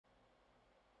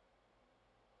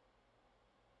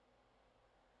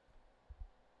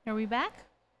Are we back?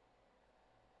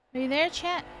 Are you there,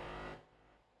 chat?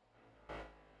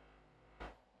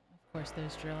 Of course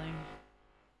there's drilling.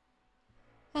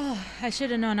 Oh, I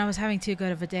should have known I was having too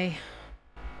good of a day.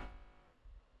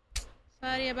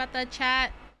 Sorry about that,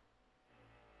 chat.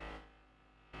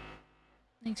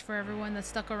 Thanks for everyone that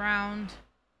stuck around.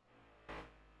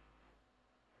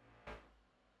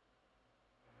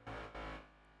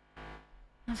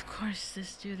 Of course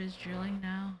this dude is drilling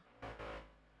now.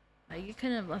 Like, you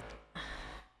couldn't have left. And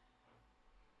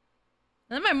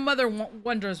then my mother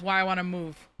wonders why I want to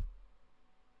move.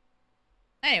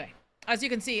 Anyway, as you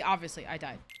can see, obviously, I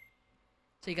died.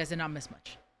 So you guys did not miss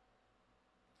much.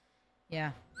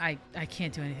 Yeah, I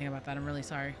can't do anything about that. I'm really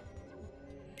sorry.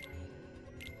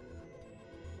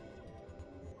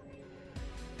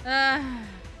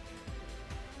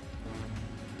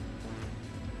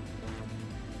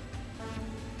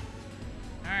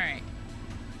 Alright.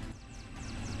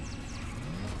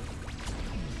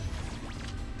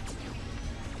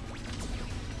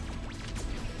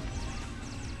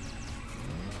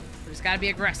 We just gotta be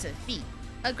aggressive. Be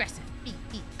aggressive. Be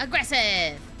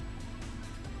aggressive!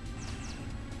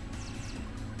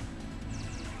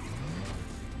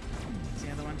 What's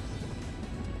the other one?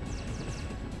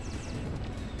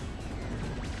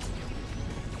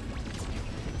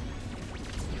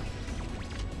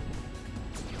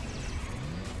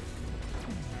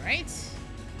 Alright.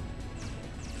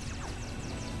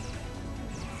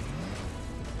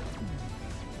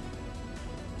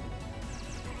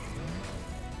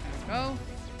 Go.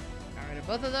 Got rid of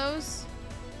both of those.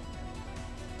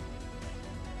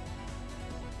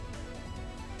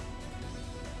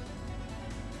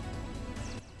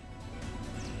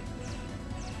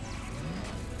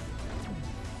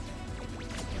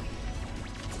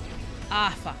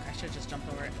 Ah, fuck. I should have just jumped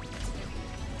over it.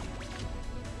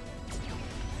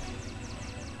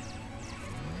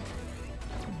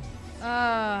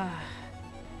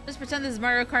 Just pretend this is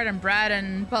Mario Kart and Brad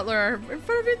and Butler are in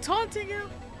front of you taunting you.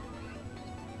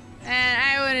 And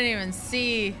I wouldn't even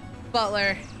see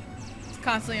Butler. He's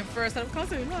constantly in first. I'm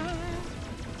constantly.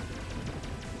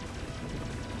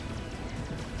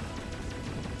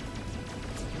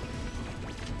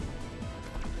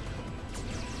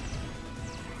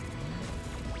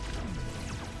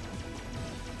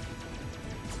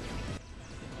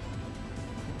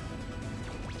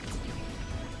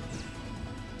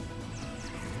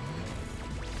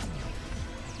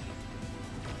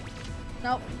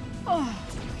 Nope. Oh.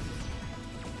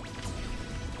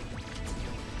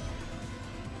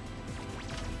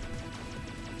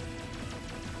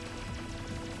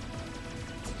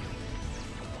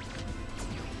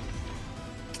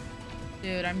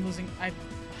 Dude, I'm losing. I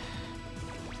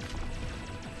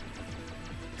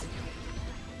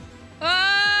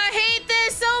hate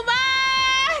this so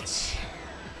much.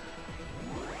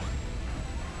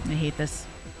 I hate this.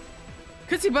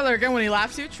 Could see Butler again when he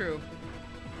laughs too. True.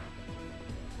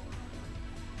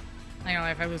 I know,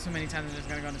 if I lose too many times, I'm just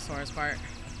gonna go to Sora's part.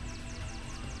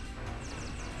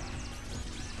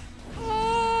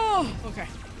 Oh, okay.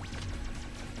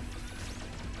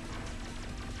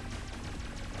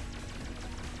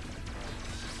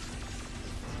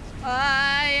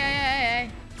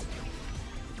 Ay.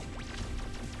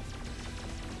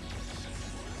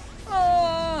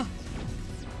 Oh,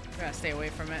 gotta stay away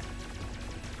from it.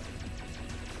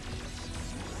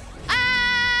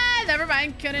 Ah, never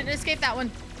mind. Couldn't escape that one.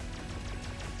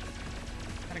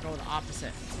 Gotta go with the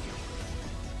opposite.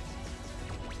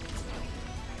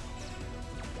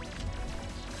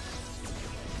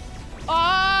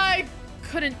 I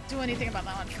couldn't do anything about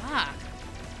that one. Fuck.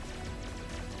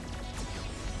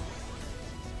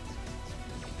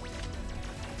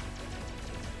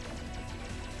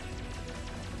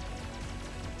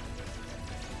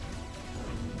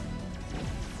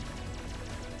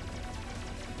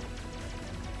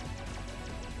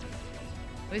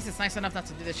 At least it's nice enough not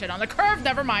to do this shit on the curve.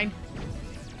 Never mind.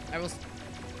 I was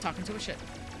talking to a shit.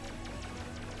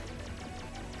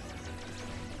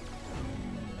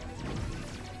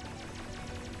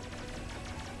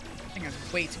 I think I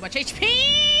have way too much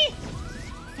HP.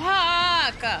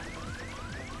 Fuck.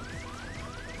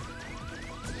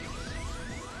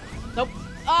 Nope.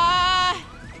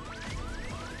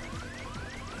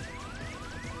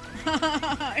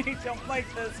 I don't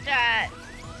like this chat.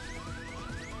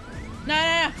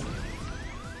 No.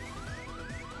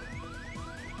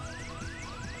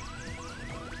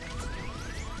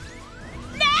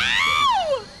 No!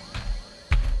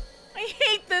 I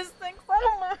hate this thing so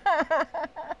much.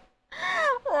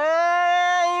 Why?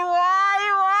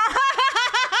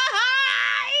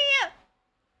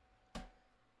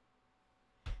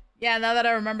 Yeah, now that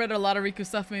I remembered, a lot of Riku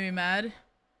stuff made me mad.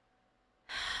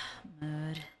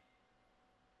 Mood.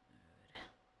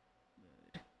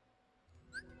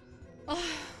 Oh.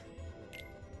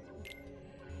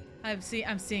 I'm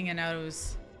seeing it now. It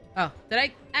was... Oh, did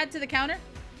I add to the counter?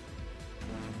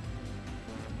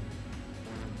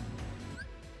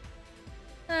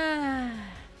 Ah.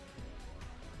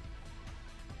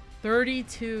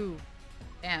 32.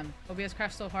 Damn. OBS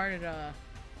crashed so hard it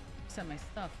set my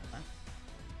stuff. Hold on.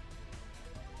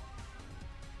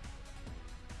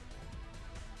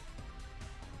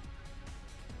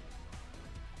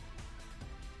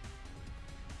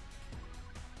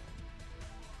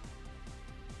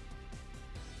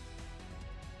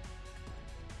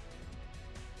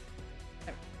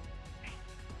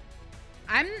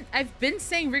 I've been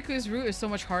saying Riku's route is so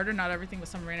much harder. Not everything with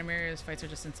some random areas fights are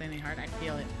just insanely hard. I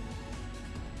feel it.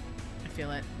 I feel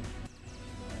it.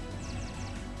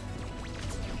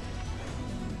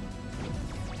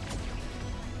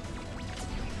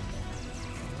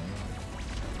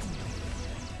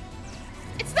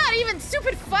 It's not even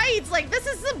stupid fights. Like, this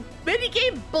is some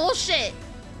minigame bullshit.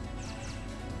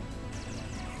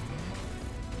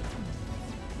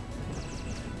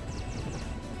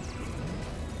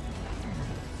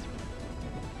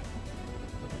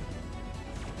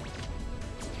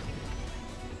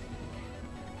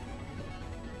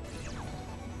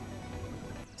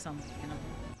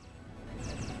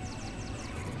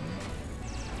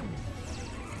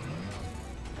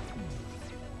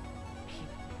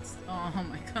 Oh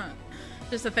my god.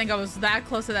 Just to think I was that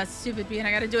close to that stupid bee and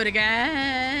I gotta do it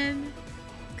again.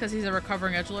 Because he's a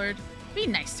recovering edgelord. Be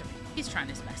nice to him. He's trying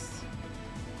his best.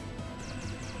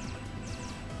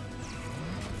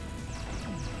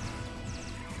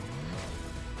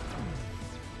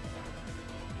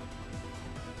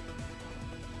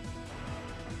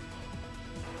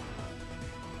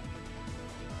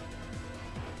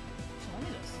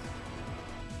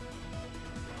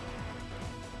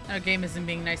 Our game isn't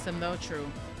being nice to him though,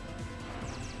 true.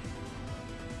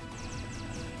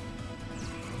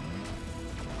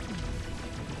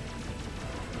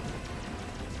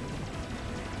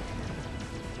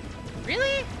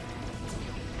 Really?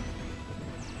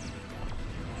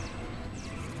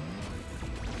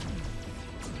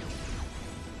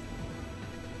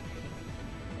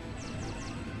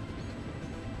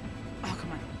 Oh,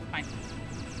 come on. Fine.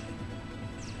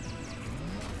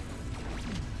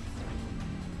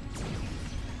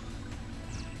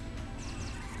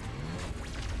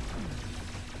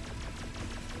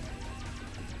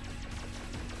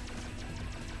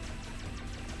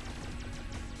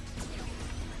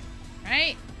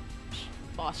 Right?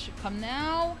 Boss should come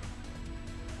now.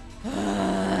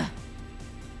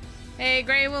 Hey,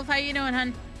 Grey Wolf, how you doing,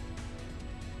 hun?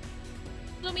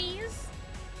 Bloomies.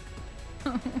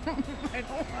 I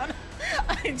don't wanna...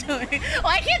 I'm doing...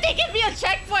 Why can't they give me a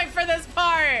checkpoint for this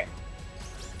part?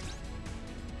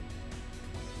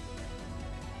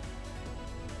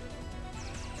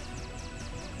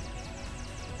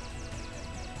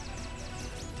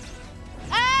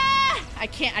 Ah! I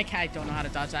don't know how to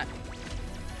dodge that.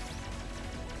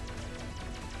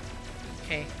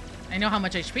 Okay. I know how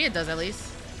much HP it does, at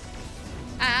least.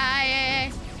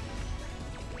 Yeah.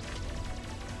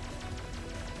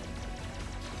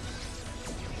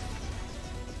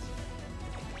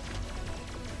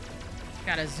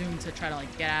 Gotta zoom to try to,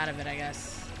 like, get out of it, I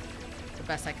guess. The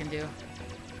best I can do.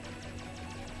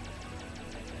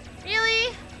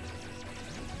 Really?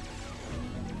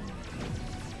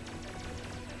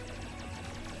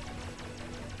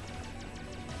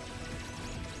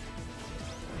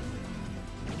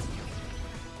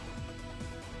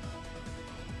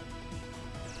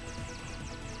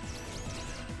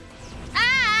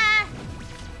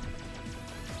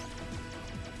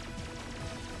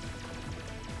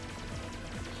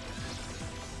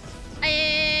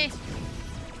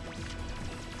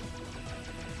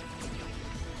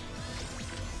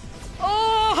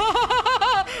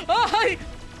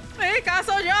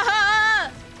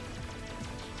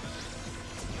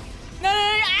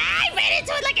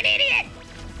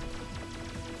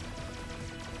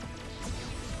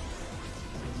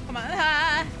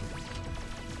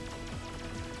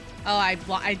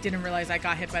 I didn't realize I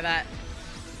got hit by that.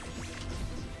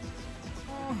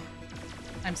 Oh.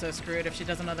 I'm so screwed if she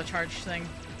does another charge thing.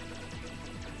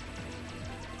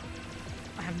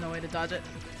 I have no way to dodge it.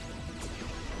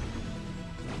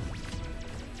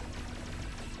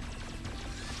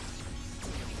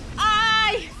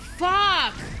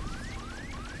 Fuck!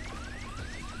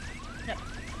 Yep.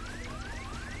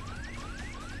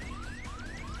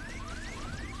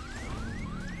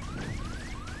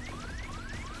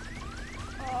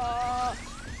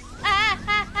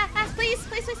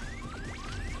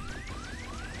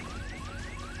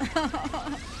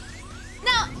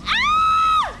 No!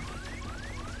 Ah!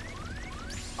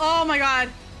 Oh my god.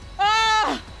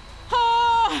 Oh!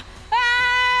 Oh!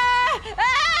 Ah!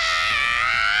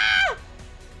 Ah!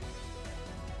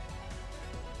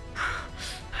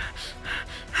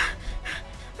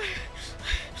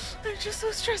 I'm just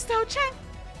so stressed out, chat.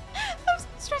 I'm so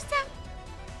stressed out.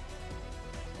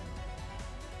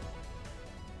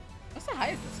 What's the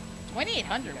highest?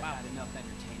 2,800. Wow. Had enough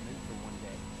entertainment for one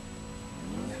day.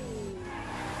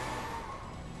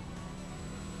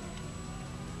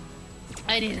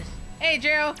 I need it. Hey,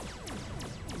 Jero.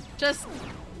 Just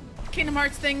Kingdom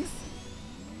Hearts things.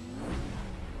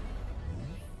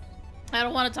 I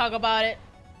don't want to talk about it.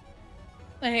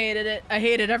 I hated it. I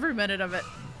hated every minute of it.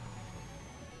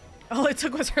 All it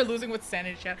took was her losing with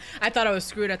sanity chat. I thought I was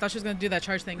screwed. I thought she was gonna do that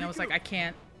charge thing. I was like, I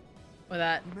can't with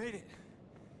that. You made it.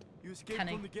 You escaped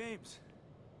Kenny. from the games.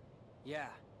 Yeah.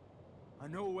 I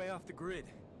know a way off the grid.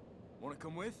 Want to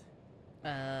come with?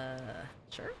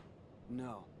 Sure.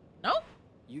 No. No?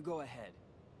 You go ahead.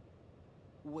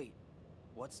 Wait.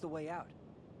 What's the way out?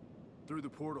 Through the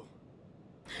portal.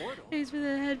 Portal? Thanks for the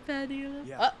headpad, Neela.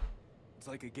 Yeah. It's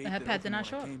like a gate that headpad did opened not when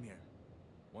show I up. came here.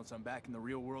 Once I'm back in the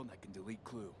real world, I can delete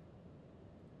Clue.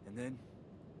 And then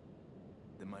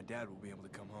my dad will be able to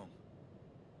come home.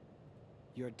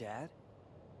 Your dad?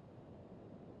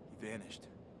 He vanished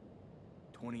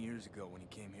 20 years ago when he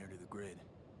came here to the grid.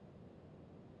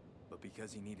 But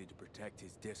because he needed to protect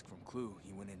his disc from Clue,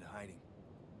 he went into hiding.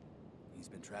 He's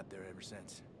been trapped there ever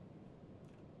since.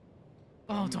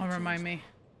 Oh, don't remind me.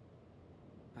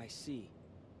 I see.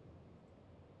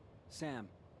 Sam,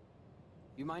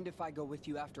 you mind if I go with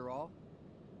you after all?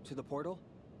 To the portal?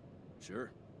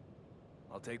 Sure.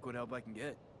 I'll take what help I can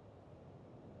get.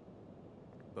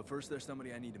 But first, there's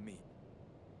somebody I need to meet.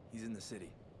 He's in the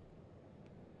city.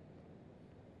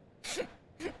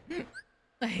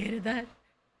 I hated that.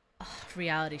 Oh,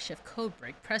 reality shift code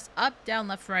break. Press up, down,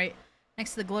 left, right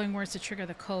next to the glowing words to trigger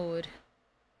the code.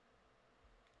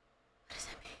 What does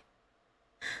that mean?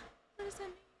 What does that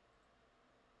mean?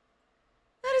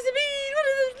 What does it mean? What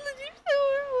does it mean?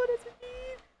 What does it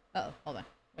mean? Uh oh, hold on.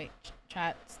 Wait,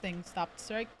 chat thing stopped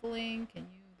cycling. Can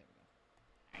you? There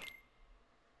we go. Alright.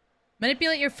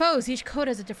 Manipulate your foes. Each code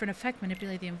has a different effect.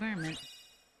 Manipulate the environment.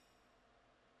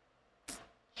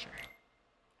 Sure.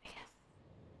 I guess.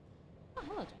 Oh,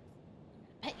 hello, Jax.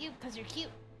 Pet you because you're cute.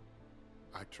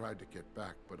 I tried to get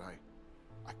back, but I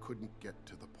couldn't get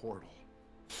to the portal.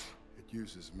 It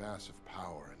uses massive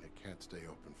power and it can't stay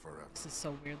open forever. This is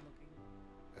so weird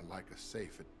looking. And like a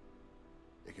safe,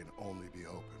 it can only be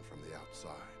open from the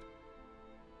outside.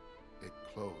 It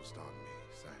closed on me,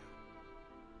 Sam.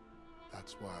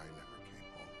 That's why I never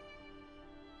came home.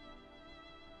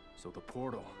 So the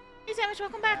portal Hey, Sandwich,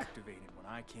 welcome back. activated when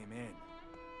I came in.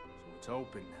 So it's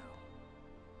open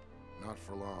now. Not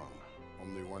for long.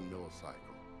 Only 1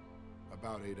 millicycle.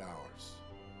 About 8 hours.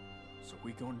 So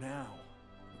we go now.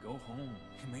 We go home.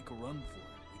 We make a run for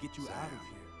it. We get you Sam, out of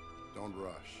here. Don't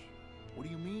rush. What do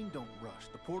you mean, don't rush?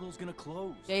 The portal's gonna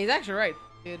close. Yeah, he's actually right,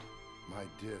 dude. My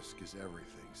disc is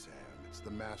everything, Sam. It's the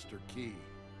master key.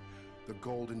 The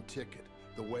golden ticket.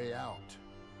 The way out.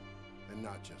 And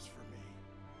not just for me.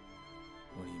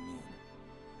 What do you mean?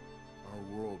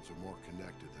 Our worlds are more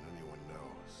connected than anyone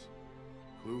knows.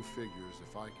 Clue figures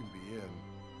if I can be in,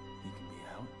 He can be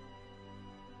out?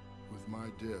 with my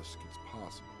disc, it's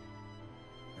possible.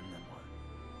 And then what?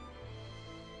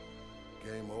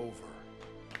 Game over.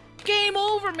 Game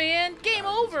over, man. Game That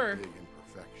is a over. big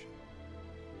imperfection.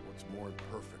 What's more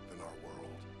imperfect than our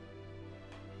world?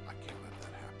 I can't let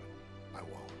that happen. I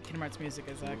won't. Kingdom Hearts music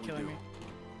is So what do we killing do? me.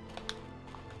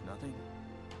 Nothing?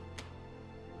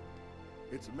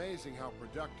 It's amazing how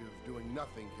productive doing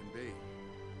nothing can be.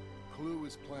 Clue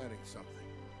is planning something.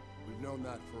 We've known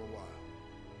that for a while.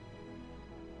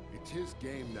 It's his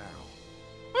game now.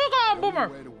 Look on, The Boomer.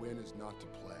 only way to win is not to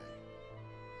play.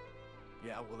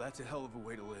 Yeah, well, that's a hell of a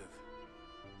way to live.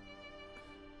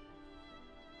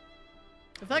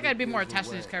 I feel like I'd be more There's a attached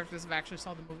to these way. characters if I actually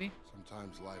saw the movie.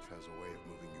 Sometimes life has a way of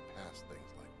moving you past things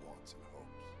like wants and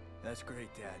hopes. That's great,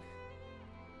 Dad.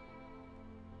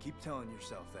 Keep telling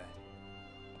yourself that.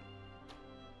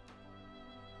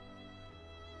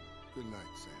 Good night,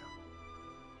 Sam.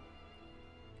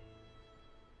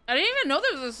 I didn't even know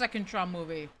there was a second Tron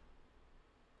movie.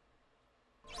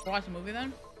 Watch the movie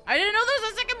then? I didn't know there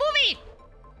was a second movie!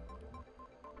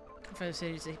 For the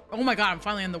city. Oh my god, I'm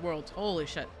finally in the world. Holy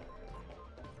shit.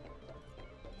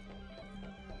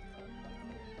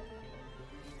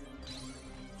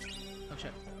 Oh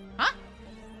shit. Huh?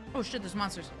 Oh shit, there's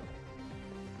monsters.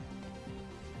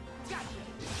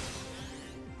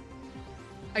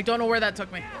 I don't know where that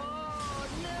took me.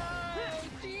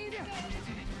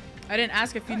 I didn't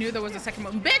ask if you knew there was a second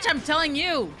mode. Bitch, I'm telling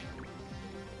you!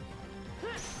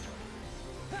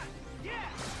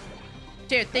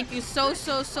 Tier, thank you so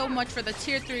much for the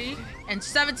tier 3 and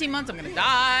 17 months. I'm gonna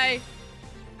die.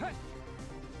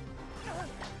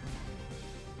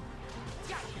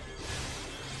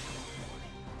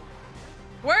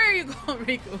 Where are you going,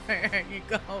 Riku? Where are you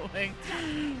going?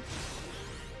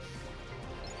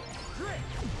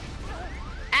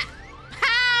 Ah,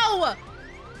 how?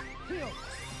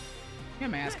 Get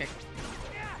my ass kicked.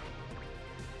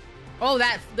 Oh,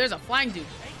 there's a flying dude.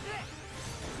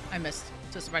 I missed.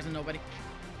 To the surprise of nobody.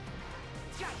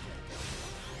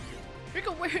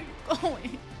 Riku, where are you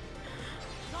going?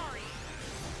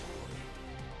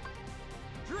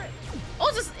 Oh,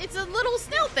 it's a little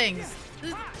snail things.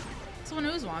 Someone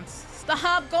who wants.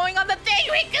 Stop going on the thing,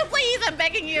 Riku, please! I'm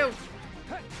begging you.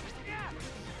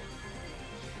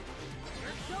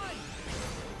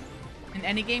 In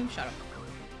any game? Shut up.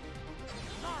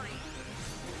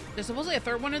 There's supposedly a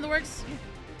third one in the works.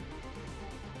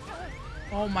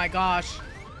 Oh my gosh.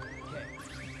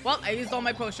 Well, I used all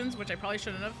my potions, which I probably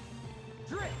shouldn't have.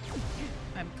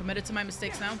 I'm committed to my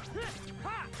mistakes now.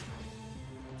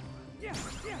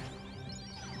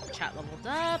 Chat leveled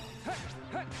up.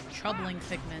 Troubling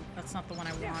Figment. That's not the one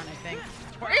I want, I think.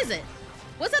 Or is it?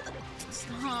 Was that the...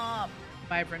 Stop.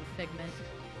 Vibrant Figment.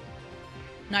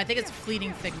 No, I think it's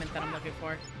Fleeting Figment that I'm looking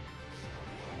for.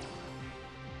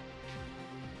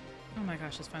 Oh my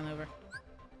gosh, it's finally over.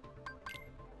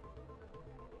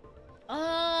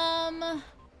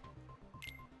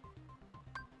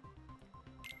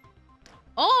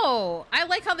 Oh, I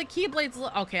like how the Keyblades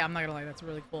look. Okay, I'm not gonna lie, that's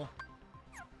really cool.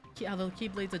 How the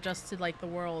Keyblades adjust to like the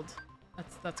world.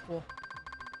 That's cool.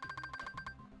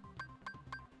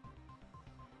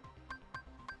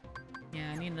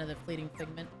 Yeah, I need another Fleeting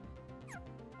Figment.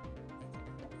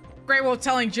 Great Wolf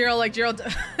telling Gerald like Gerald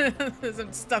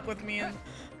isn't stuck with me in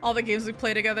all the games we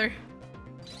play together.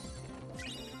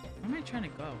 Where am I trying to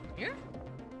go? Here?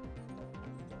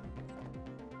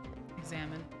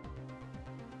 Examine.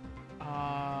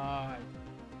 I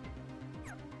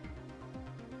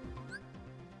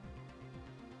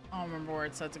don't remember where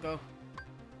it said to go.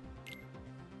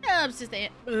 Oh, it's just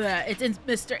it's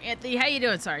Mr. Anthony. How you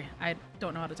doing? Sorry, I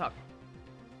don't know how to talk.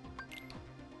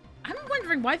 I'm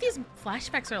wondering why these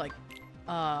flashbacks are like,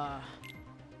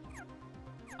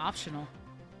 optional.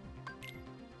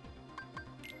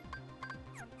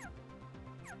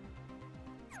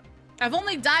 I've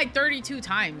only died 32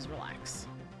 times. Relax.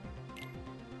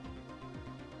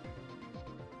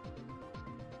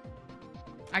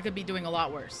 I could be doing a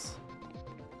lot worse.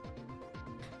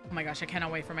 Oh my gosh, I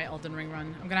cannot wait for my Elden Ring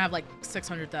run. I'm gonna have like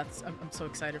 600 deaths. I'm so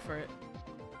excited for it.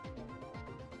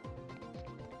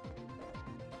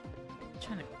 I'm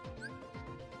trying to...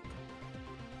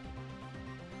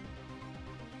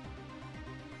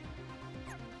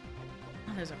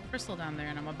 Oh, there's a crystal down there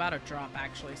and I'm about to drop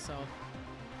actually, so...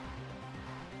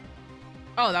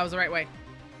 Oh, that was the right way.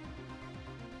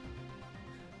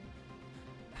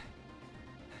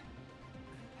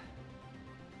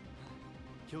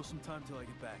 Kill some time till I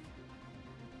get back.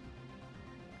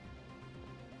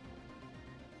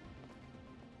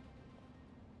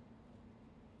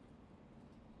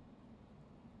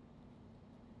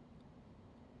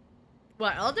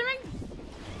 What, Elden Ring?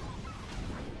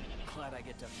 Glad I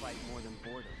get to fight more than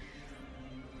boredom.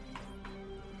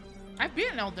 I've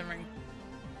beaten Elden Ring.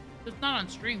 It's not on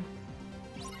stream.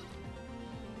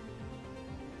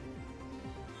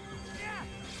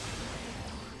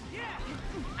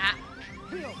 Ah.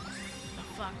 The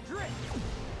fuck?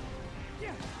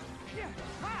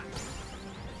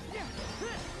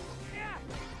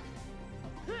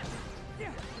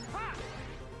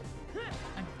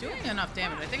 I'm doing enough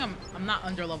damage. I think I'm not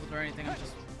under leveled or anything. I'm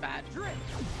just bad.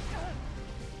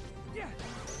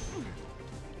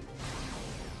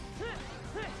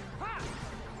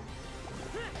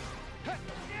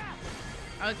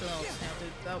 I like the little snail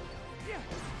dude though.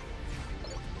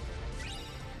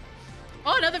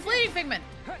 Oh, another Fleeting Figment!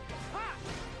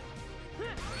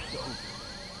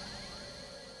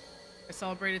 I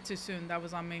celebrated too soon. That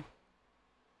was on me.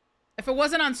 If it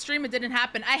wasn't on stream, it didn't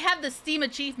happen. I have the Steam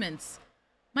achievements.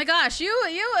 My gosh, you,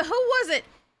 who was it?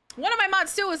 One of my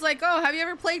mods too was like, oh, have you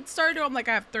ever played Stardew? I'm like,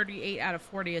 I have 38 out of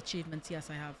 40 achievements.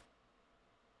 Yes, I have.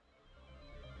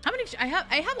 How many?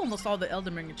 I have almost all the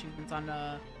Elden Ring achievements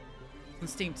on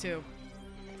Steam too.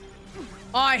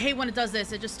 Oh, I hate when it does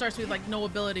this. It just starts with like no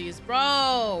abilities,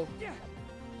 bro.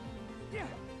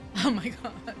 Oh my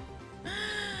god.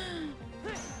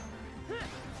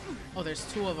 Oh, there's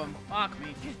two of them. Fuck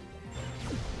me.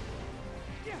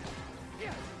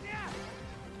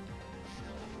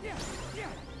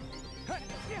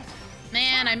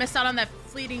 Man, I missed out on that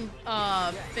fleeting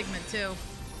figment too.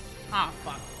 Ah,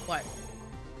 fuck. What?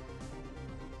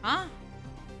 Huh?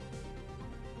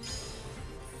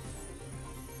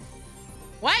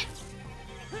 What?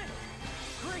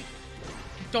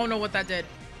 Don't know what that did.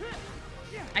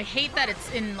 I hate that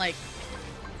it's in like...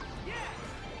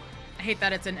 I hate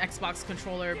that it's in Xbox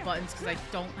controller buttons because I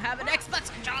don't have an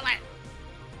Xbox controller.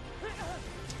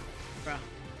 Bruh.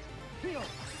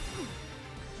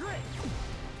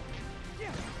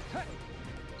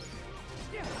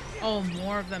 Oh,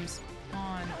 more of them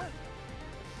spawn.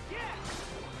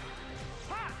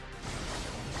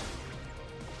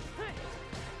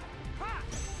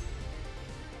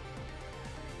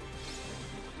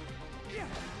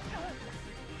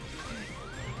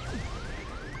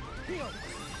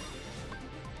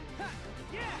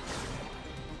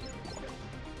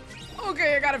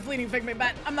 Okay, I got a fleeting figment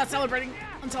bat. I'm not celebrating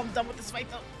until I'm done with this fight,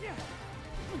 though.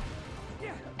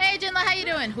 Hey, Jinla, how you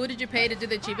doing? Who did you pay to do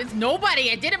the achievements?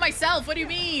 Nobody! I did it myself! What do you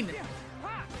mean?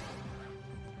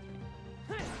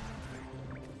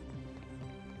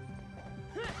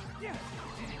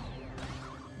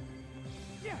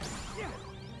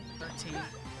 13.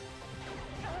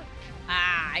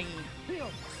 Ay.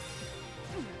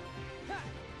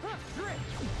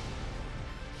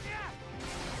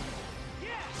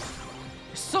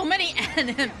 So many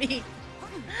enemies.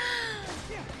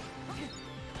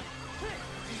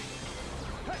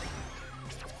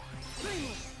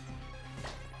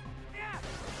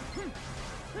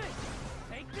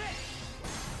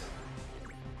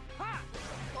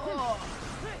 Oh.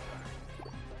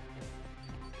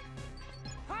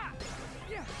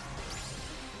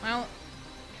 Well,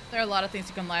 there are a lot of things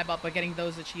you can lie about, but getting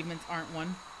those achievements aren't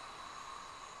one.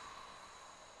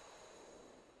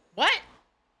 What?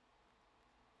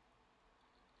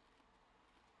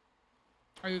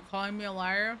 Are you calling me a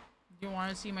liar? Do you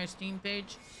want to see my Steam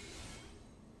page?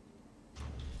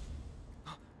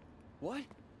 What?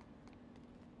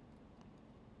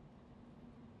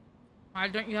 Why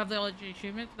don't you have the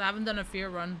achievements? I haven't done a fear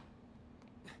run.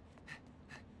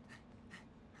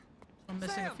 I'm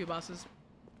missing a few bosses.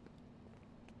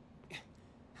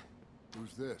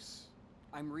 Who's this?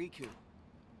 I'm Riku.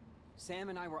 Sam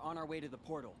and I were on our way to the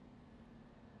portal.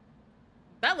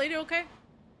 That lady okay?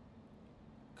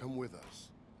 Come with us.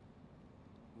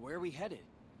 Where are we headed?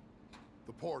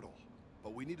 The portal.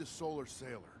 But we need a solar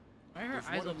sailor. Why are her There's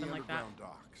eyes one in the open like that? underground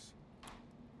docks.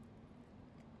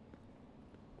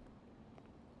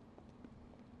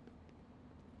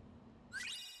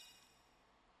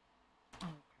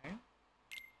 Okay.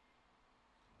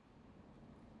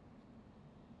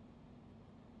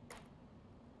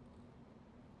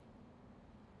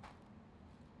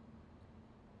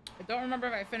 I don't remember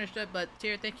if I finished it, but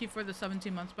Tyr, thank you for the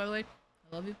 17 months, by the way.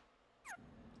 I love you.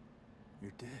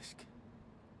 Your disc.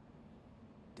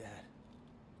 Dad.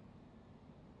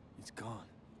 It's gone.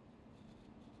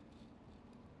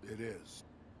 It is.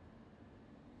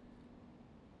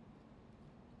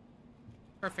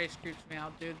 Her face creeps me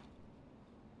out, dude.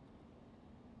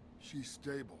 She's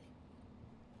stable.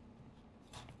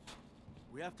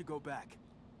 We have to go back.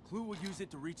 Clue will use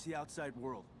it to reach the outside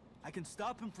world. I can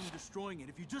stop him from destroying it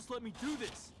if you just let me do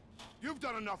this. You've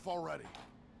done enough already.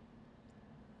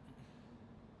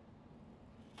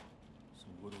 So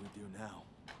what do we do now?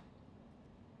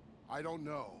 I don't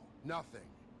know. Nothing.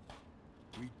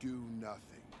 We do nothing.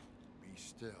 Be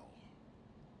still.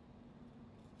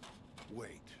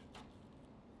 Wait.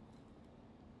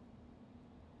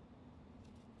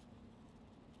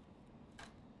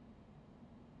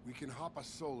 We can hop a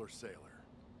solar sailor.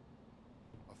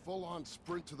 A full-on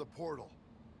sprint to the portal.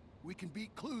 We can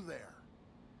beat Clue there.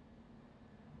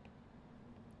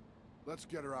 Let's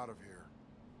get her out of here.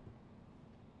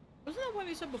 Wasn't that what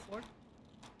you said before?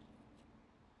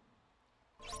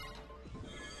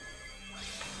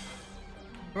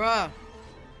 Bruh.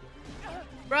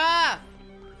 Bruh!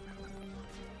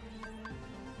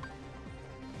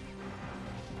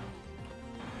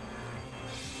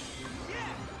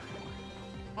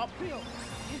 Oh.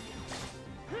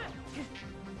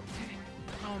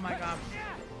 Oh my god.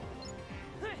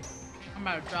 I'm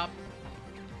about to drop.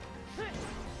 I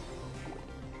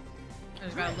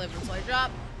just gotta live until I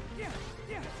drop.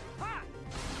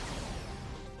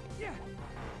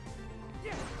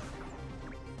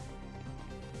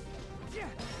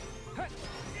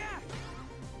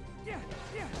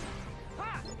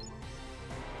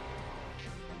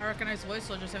 I recognize voice,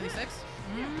 Soldier 76.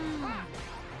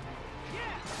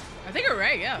 I think you're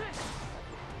right, yeah.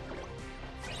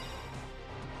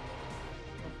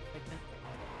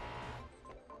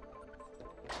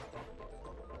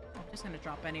 just gonna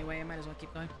drop anyway. I might as well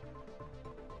keep going.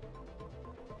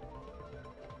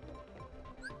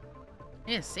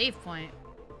 Yeah, save point.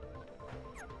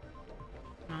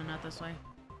 No, not this way.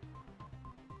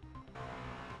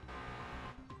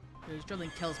 Dude, this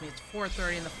drilling kills me. It's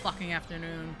 4:30 in the fucking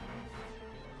afternoon.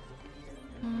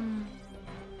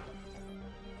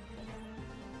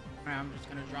 Alright, I'm just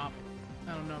gonna drop.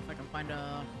 I don't know if I can find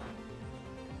a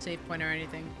save point or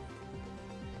anything.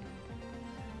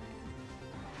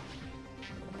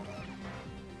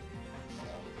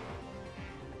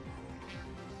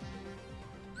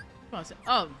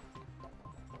 Oh.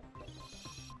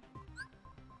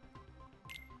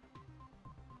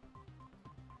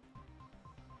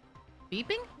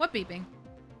 Beeping? What beeping?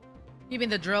 You mean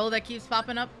the drill that keeps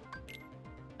popping up?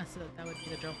 That would be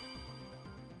the drill.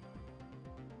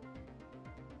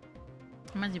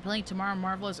 Reminds me, playing tomorrow,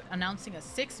 Marvel is announcing a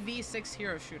 6v6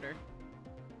 hero shooter.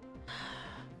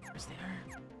 Of course they are.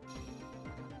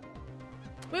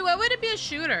 Wait, why would it be a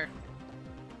shooter?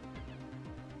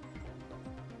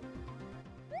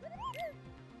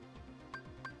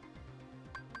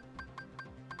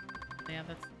 Yeah,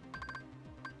 that's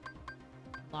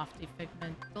Lofty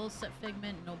Figment, Dulcet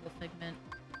Figment, Noble Figment.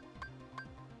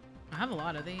 I have a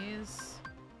lot of these.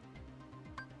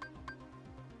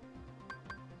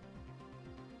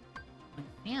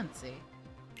 Fancy.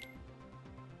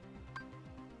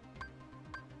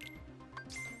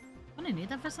 Don't I need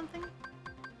that for something?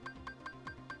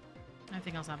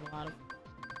 Anything else I have a lot of.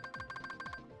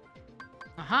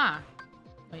 Aha!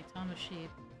 Wait, Tom of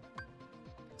Sheep.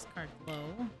 Discard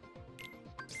Glow.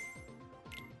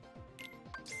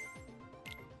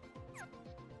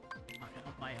 Okay,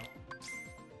 I'll buy all.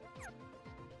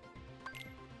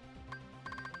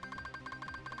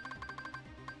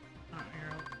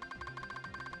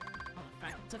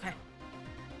 It's okay.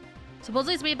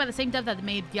 Supposedly it's made by the same dev that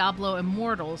made Diablo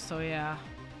Immortal, so yeah.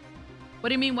 What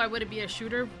do you mean, why would it be a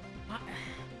shooter?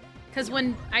 Because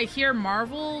when I hear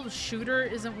Marvel, shooter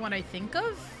isn't what I think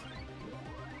of.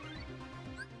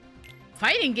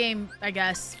 Fighting game, I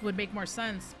guess, would make more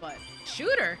sense, but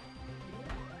shooter?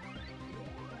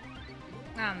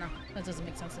 I don't know. That doesn't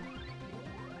make sense to me.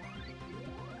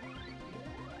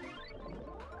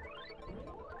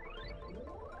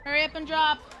 Hurry up and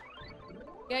drop!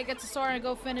 Yeah, get to Sora and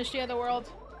go finish the other world.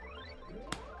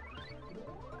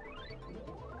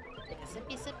 Take a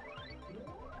sippy sip.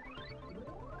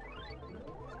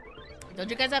 Don't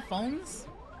you guys have phones?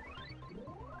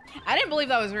 I didn't believe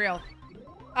that was real.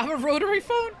 I have a rotary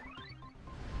phone?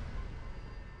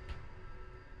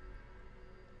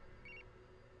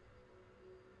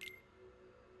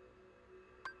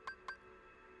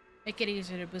 Make it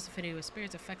easier to boost affinity with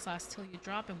spirits. Effects last till you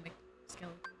drop and make skill.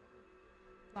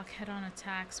 Block head-on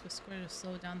attacks with square to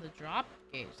slow down the drop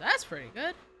gauge. That's pretty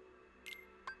good.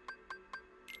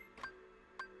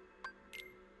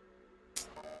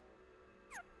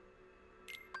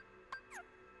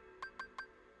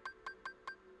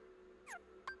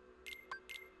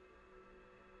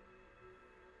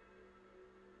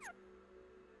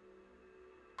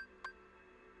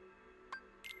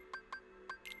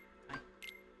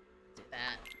 Do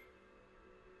that.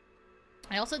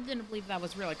 I also didn't believe that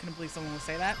was real. I couldn't believe someone would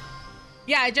say that.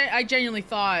 Yeah, I genuinely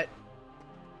thought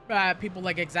people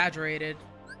like exaggerated.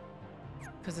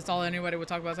 Because it's all anybody would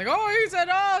talk about. It's like, oh, he said,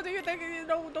 oh, do you think, you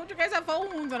know, don't you guys have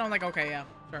phones? And I'm like, okay, yeah,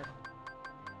 sure.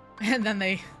 And then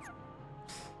they...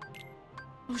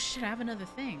 Oh shit, I have another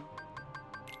thing.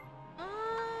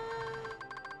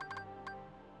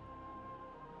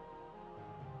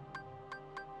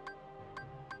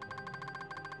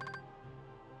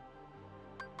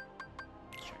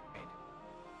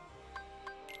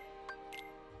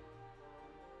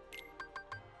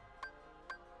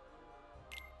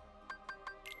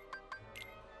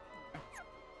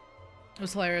 It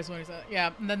was hilarious when he said,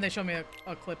 yeah, and then they showed me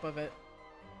a clip of it.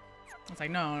 It's like,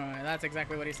 no, that's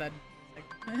exactly what he said.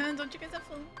 Like, don't you guys have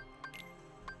phone?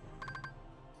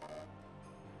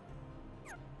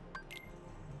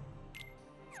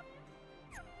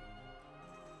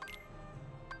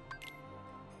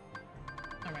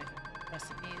 Alright,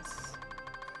 recipes.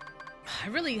 I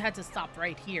really had to stop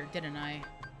right here, didn't I?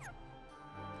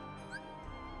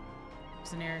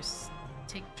 Scenarios.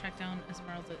 Track down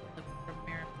Esmeralda for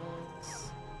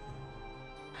miracles.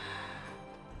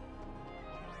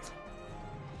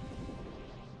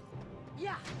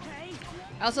 Yeah, hey.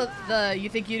 Also, the you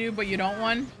think you do but you don't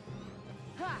one.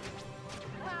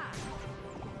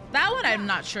 That one I'm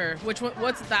not sure. Which one?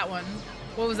 What's that one?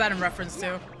 What was that in reference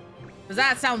to? Because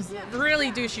that sounds really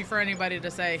douchey for anybody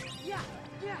to say.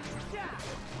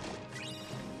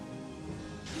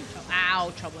 Oh,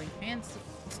 ow, troubling fancy.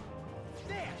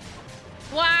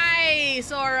 Why,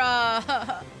 Sora?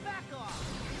 Back off!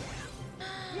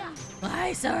 Yeah!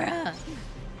 Why, Sora?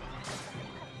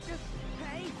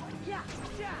 Hey! Yeah!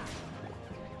 Yeah!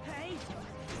 Hey!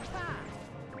 Ha!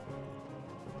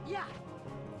 Yeah!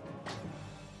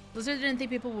 Blizzard didn't think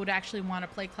people would actually want to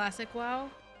play Classic WoW.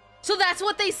 So that's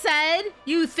what they said?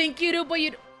 You think you do, but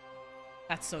you...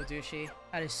 That's so douchey.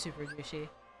 That is super douchey.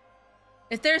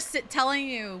 If they're telling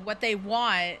you what they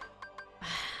want...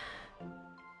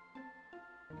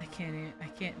 I can't even... I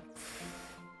can't...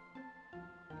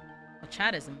 Well,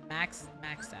 chat is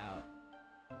maxed out.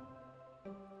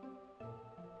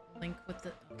 Link with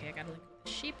the... Okay, I gotta link with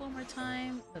the sheep one more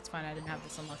time. That's fine, I didn't have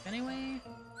this unlocked anyway.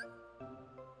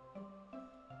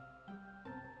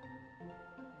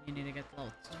 You need to get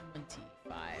level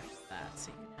 25 for that,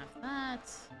 so you can have that.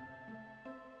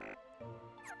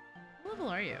 What level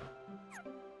are you?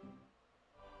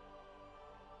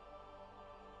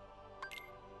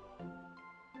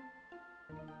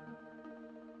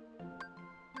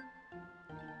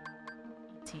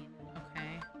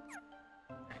 Okay.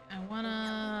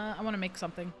 I wanna make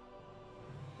something.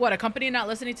 What, a company not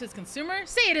listening to its consumer?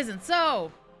 Say it isn't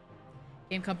so!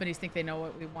 Game companies think they know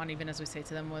what we want even as we say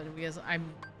to them what we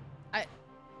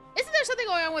isn't there something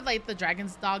going on with like the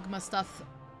Dragon's Dogma stuff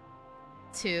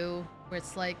too? Where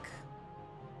it's like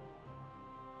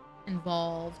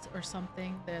involved or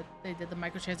something that they did the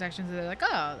microtransactions and they're like,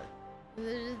 oh,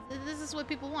 this is what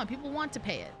people want. People want to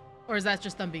pay it. Or is that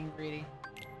just them being greedy?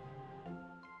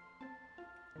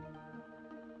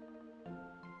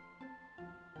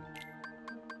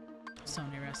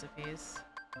 Sony recipes.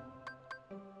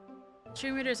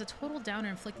 Stream Reader is a total downer,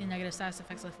 inflicting negative status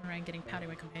effects left and right and getting pouty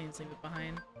when companions leave it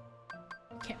behind.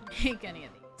 Can't make any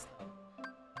of these though.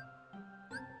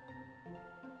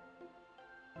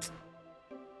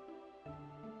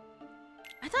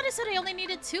 I thought it said I only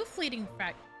needed 2 fleeting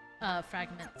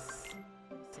fragments.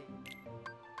 Let's see.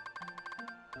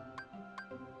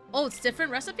 Oh, it's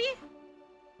different recipe?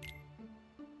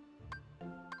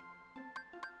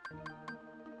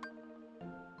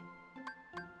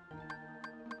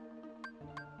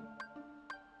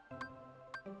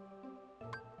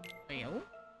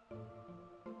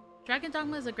 Dragon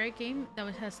Dogma is a great game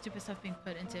that has stupid stuff being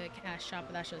put into a cash shop,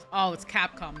 but that shows. Oh, it's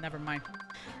Capcom. Never mind.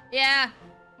 Yeah.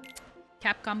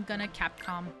 Capcom gonna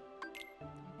Capcom.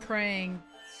 Praying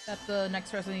that the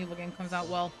next Resident Evil game comes out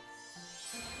well.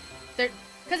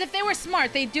 Because if they were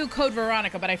smart, they'd do Code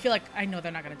Veronica, but I know they're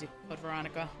not gonna do Code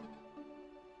Veronica.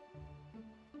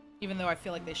 Even though I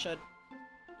feel like they should.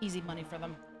 Easy money for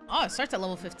them. Oh, it starts at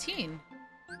level 15.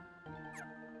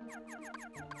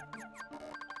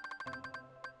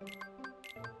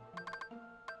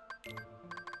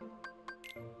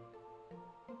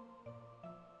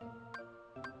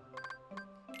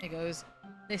 It goes.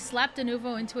 They slapped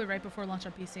Denuvo into it right before launch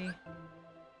on PC.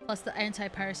 Plus the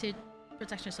anti-piracy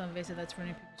protection is so invasive that's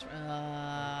ruining people's...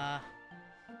 I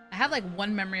have like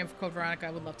one memory of Code Veronica.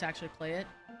 I would love to actually play it.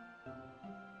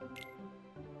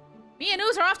 Me and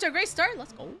Ooze are off to a great start.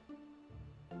 Let's go.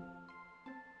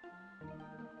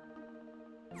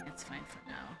 That's fine for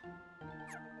now.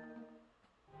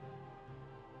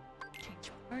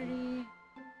 Change party.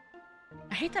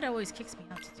 I hate that it always kicks me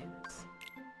out to do this.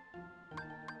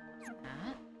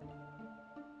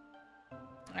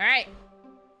 Alright.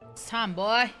 It's time,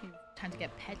 boy. Time to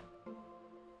get pet.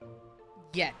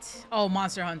 Yet. Oh,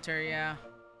 Monster Hunter, yeah.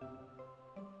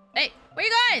 Hey, where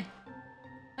you going?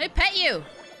 Let me pet you.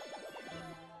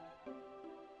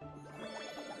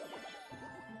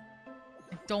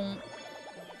 I don't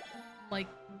like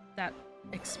that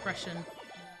expression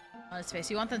on his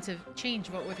face. You want them to change,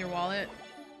 but with your wallet?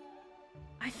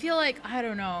 I feel like, I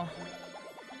don't know.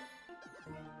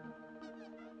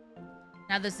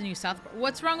 Now there's the new South Park.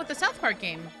 What's wrong with the South Park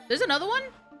game? There's another one?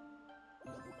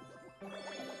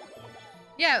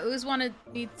 Yeah, Ooze wanted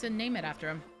me to name it after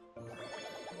him.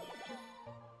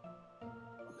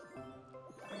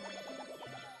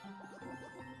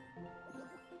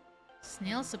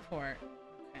 Snail support.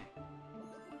 Okay.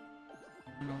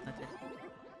 I don't know what that did.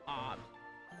 Odd.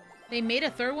 They made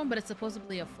a third one, but it's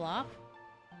supposedly a flop.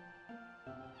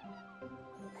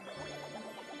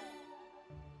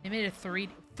 They made a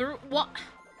what?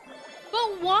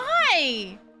 But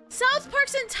why? South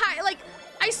Park's entire, like,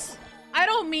 I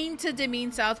don't mean to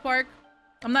demean South Park.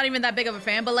 I'm not even that big of a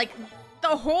fan, but like, the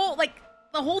whole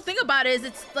thing about it is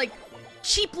it's like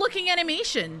cheap looking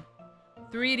animation.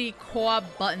 3D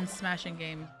co-op button smashing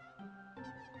game.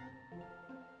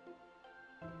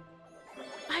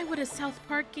 Why would a South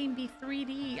Park game be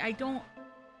 3D? I don't...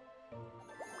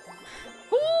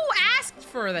 Who asked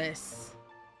for this?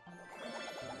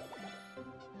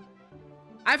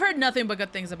 I've heard nothing but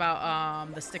good things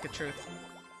about the Stick of Truth.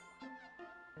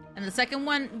 And the second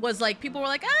one was like, people were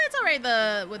like, ah, it's alright,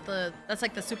 that's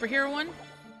like the superhero one.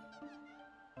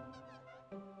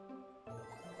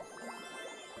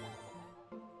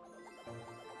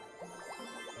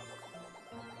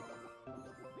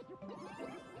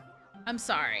 I'm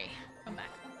sorry. Come back.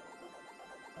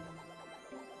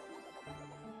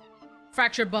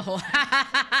 Fractured butthole.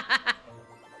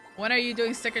 When are you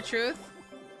doing Stick of Truth?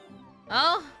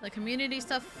 Oh, the community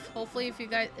stuff. Hopefully,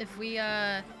 if we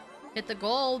hit the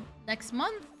goal next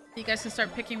month, you guys can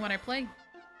start picking what I play.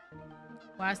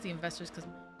 We'll ask the investors, because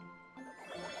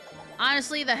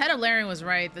honestly, the head of Larian was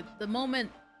right. The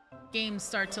moment games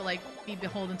start to like be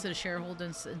beholden to the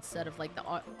shareholders instead of like the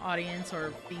audience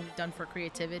or being done for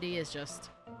creativity is just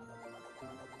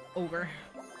over.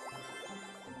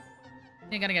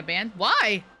 You're gonna get banned?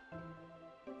 Why?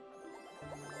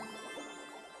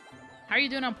 How are you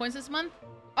doing on points this month?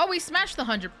 Oh, we smashed the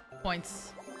 100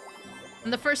 points in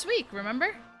the first week,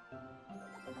 remember?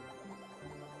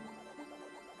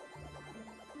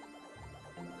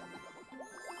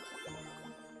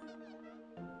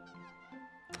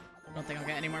 I don't think I'll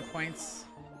get any more points.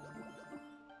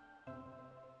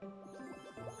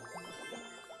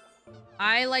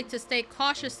 I like to stay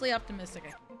cautiously optimistic. I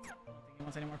don't think he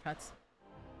wants any more pets.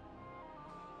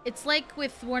 It's like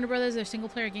with Warner Brothers, their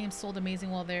single-player games sold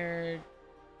amazing while their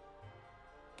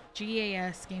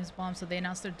GAS games bombed, so they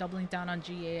announced they're doubling down on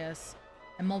GAS.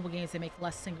 And mobile games, they make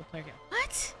less single-player games.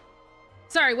 What?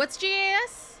 Sorry, what's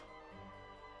GAS?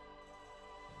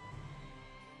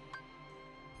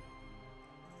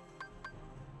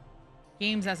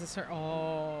 Games as a service.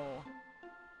 Oh.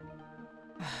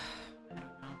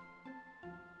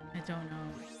 I don't know.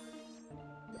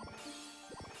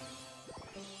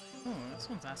 Oh, this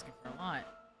one's asking for a lot.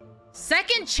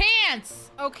 Second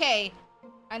chance! Okay.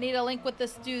 I need a link with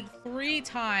this dude 3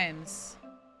 times.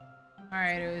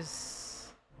 Alright, it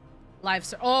was... Live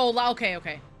ser- Oh, okay,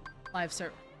 okay. Live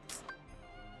ser-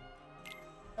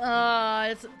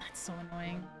 that's so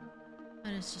annoying.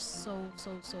 That is just so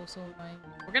annoying.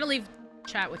 We're gonna leave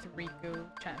chat with Riku,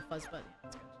 chat and Fuzz, but yeah,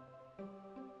 that's good.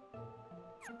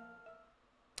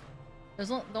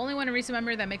 The only one in recent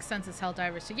memory that makes sense is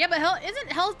Helldivers 2. Yeah, but isn't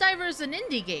Helldivers an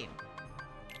indie game?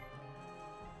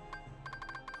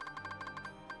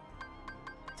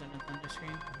 It's on a Thunder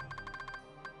screen.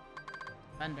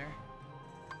 Thunder.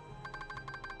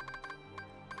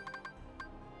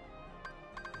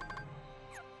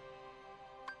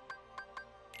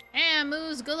 And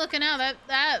Moose, good looking out.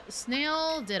 That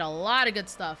snail did a lot of good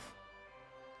stuff.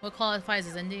 What qualifies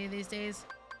as indie these days?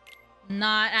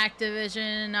 Not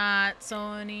Activision, not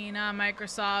Sony, not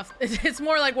Microsoft. It's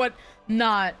more like what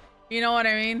not. You know what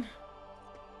I mean?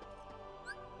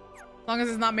 As long as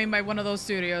it's not made by one of those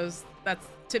studios, that's,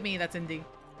 to me, that's indie.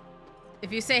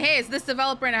 If you say, hey, it's this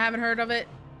developer and I haven't heard of it.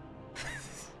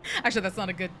 Actually, that's not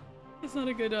a good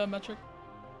metric.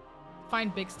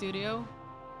 Find big studio.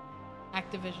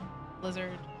 Activision,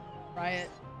 Blizzard, Riot,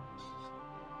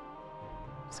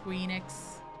 Square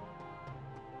Enix.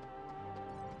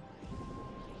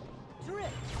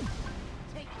 Trick!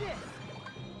 Take this!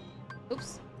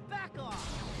 Oops. Back off!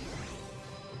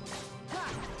 Ha!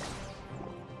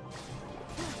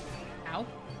 Ow.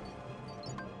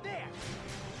 There!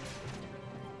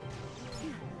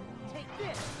 Take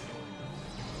this!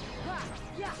 Ha!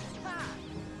 Yeah! Ha!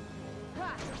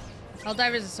 Ha!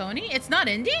 Helldivers is Sony? It's not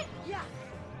indie? Yeah!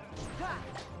 Ha!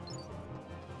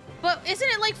 But isn't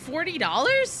it like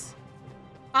 $40?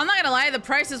 I'm not gonna lie, the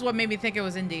price is what made me think it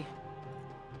was indie.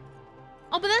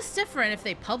 Oh, but that's different if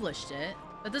they published it.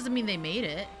 That doesn't mean they made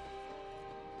it.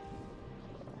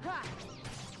 Ha!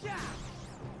 Yeah!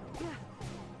 Yeah!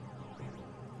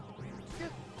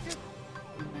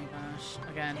 Oh my gosh,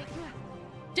 again.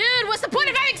 Dude, what's the point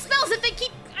of having spells if they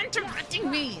keep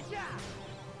interrupting me? Yeah!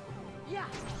 Yeah!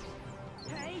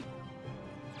 Hey!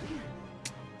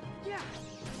 Yeah!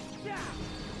 Yeah!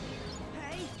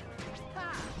 Hey!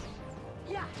 Ha!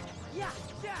 Yeah! Yeah!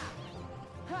 Yeah!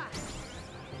 Ha!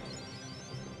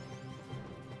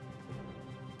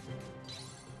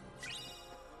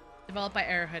 Developed by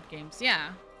Arrowhead Games.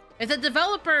 Yeah. If the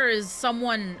developer is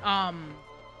someone,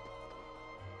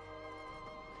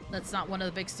 that's not one of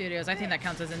the big studios, I think that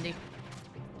counts as indie.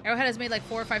 Arrowhead has made like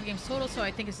 4 or 5 games total, so I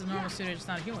think it's a normal studio, just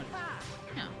not a human.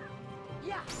 Yeah.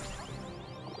 Yeah!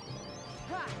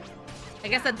 Ha! I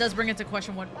guess that does bring into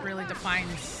question what really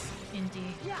defines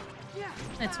indie. Yeah! Yeah!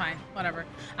 It's fine. Whatever.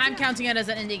 I'm counting it as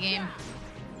an indie game.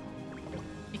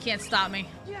 You can't stop me.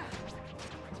 Yeah!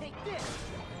 Take this!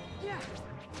 Yeah!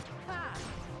 Ha!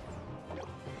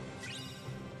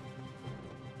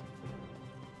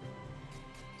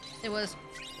 It was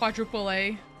quadruple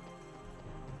A.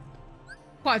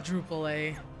 Quadruple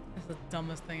A. That's the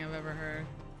dumbest thing I've ever heard.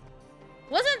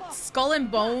 Wasn't Skull and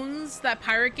Bones, that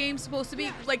pirate game, supposed to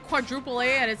be like quadruple A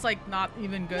and it's like not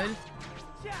even good?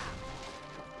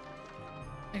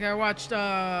 Like I watched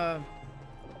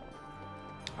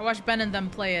Ben and them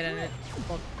play it and it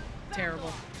looked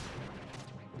terrible.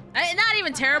 Not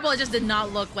even terrible, it just did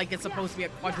not look like it's supposed to be a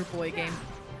quadruple A game.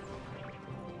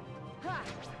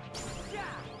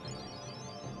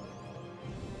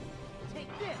 Take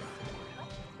this.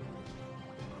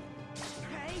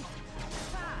 Okay.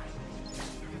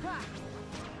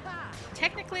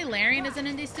 Technically, Larian is an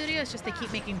indie studio, it's just they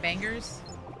keep making bangers.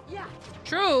 Yeah.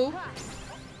 True.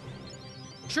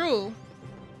 True.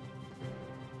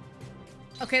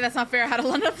 Okay, that's not fair. I had a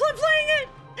lot of fun playing it.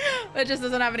 It just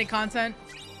doesn't have any content.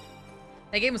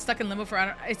 That game was stuck in limbo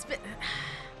for it's been.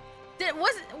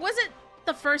 Was it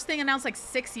the first thing announced like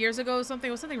 6 years ago or something?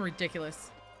 It was something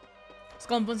ridiculous.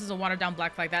 Skull and Bones is a watered down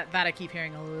Black Flag. That I keep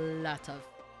hearing a lot of.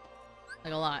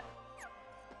 Like a lot.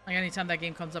 Like anytime that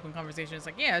game comes up in conversation, it's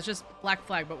like, yeah, it's just Black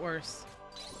Flag, but worse.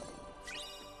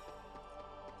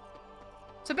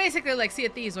 So basically, like Sea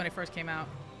of Thieves when it first came out.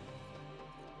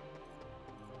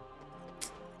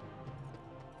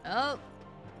 Oh.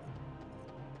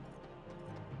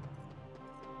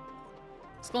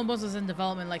 Skull and Bones was in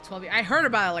development like 12 years. I heard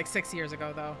about it like 6 years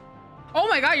ago, though. Oh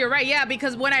my god, you're right. Yeah,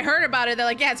 because when I heard about it, they're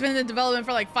like, yeah, it's been in development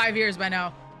for like 5 years by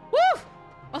now. Woo!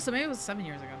 Also, maybe it was 7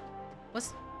 years ago.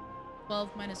 What's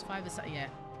 12 minus 5 is... Yeah.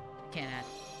 Can't add.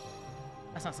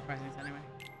 That's not surprising anyway.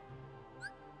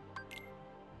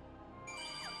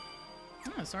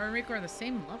 Oh, Sora and Rico are the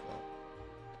same level.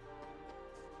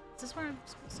 Is this where I'm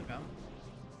supposed to go?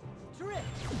 Drift.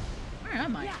 Where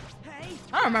am I? Yeah. Hey.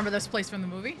 I don't remember this place from the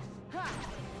movie. Ha.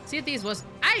 Sea of Thieves was...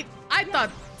 I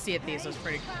thought Sea of Thieves was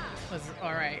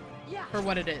alright. Yeah. For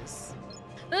what it is.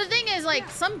 The thing is, like,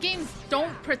 some games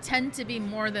don't pretend to be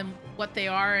more than what they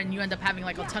are, and you end up having,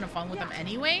 like, a ton of fun with them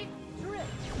anyway. Drift.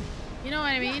 You know what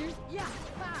I mean? Yeah.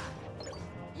 Ha.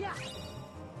 Yeah.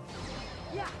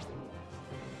 Yeah.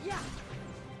 Yeah.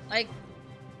 Like,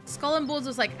 Skull and Bones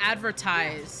was, like,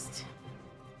 advertised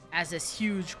as this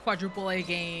huge quadruple A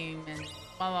game, and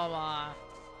blah, blah, blah.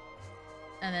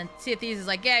 And then Sea of Thieves is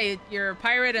like, yeah, you're a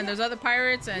pirate, and there's other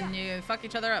pirates, and you fuck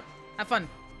each other up. Have fun.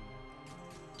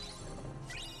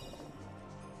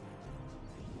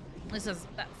 This is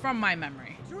from my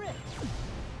memory. Drift.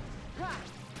 Ha.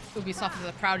 Ubisoft is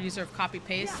a proud user of copy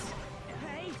paste.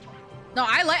 Hey. No,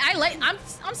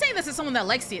 I'm saying this as someone that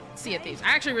likes Sea of Thieves. I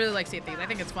actually really like Sea of Thieves. I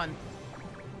think it's fun.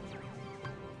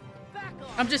 Back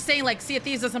off. I'm just saying, like, Sea of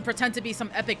Thieves doesn't pretend to be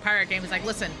some epic pirate game. It's like,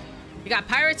 listen, you got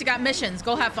pirates, you got missions,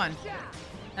 go have fun.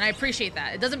 And I appreciate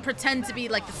that. It doesn't pretend to be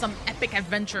like some epic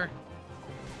adventure.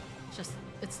 It's just,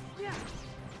 it's... Yeah.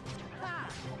 Ha.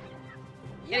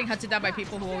 Getting hunted down by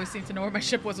people who always seem to know where my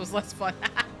ship was less fun.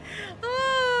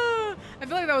 Ah, I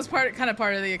feel like that was kind of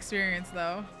part of the experience,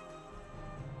 though.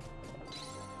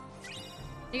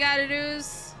 You got it,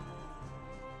 Ooze.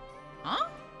 Huh?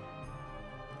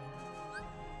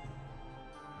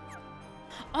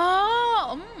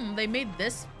 Oh, they made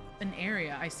this an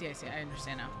area. I see. I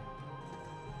understand now.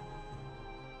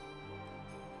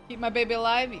 Keep my baby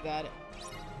alive. You got it.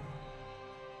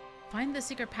 Find the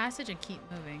secret passage and keep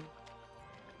moving.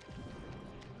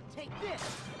 Take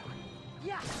this.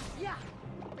 Yeah. Yeah.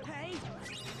 Hey.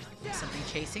 Yeah. Something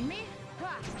chasing me?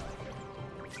 Ha.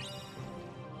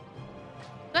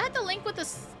 Do I have to link with the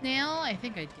snail? I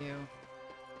think I do.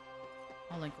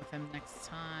 I'll link with him next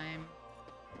time.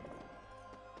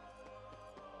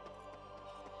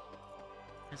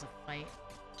 There's a fight.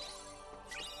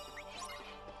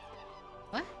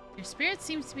 What? Your spirit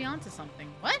seems to be onto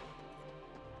something. What?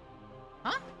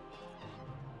 Huh?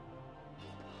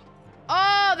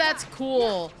 Oh, that's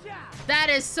cool. That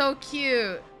is so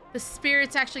cute. The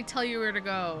spirits actually tell you where to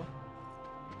go.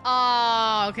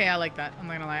 Oh, okay, I like that. I'm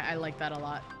not gonna lie, I like that a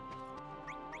lot.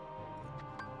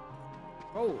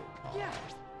 Oh. Yeah.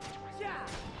 Yeah.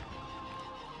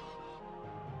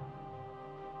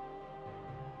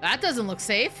 That doesn't look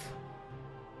safe.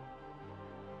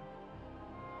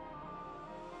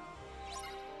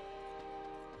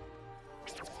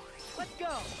 Let's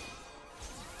go.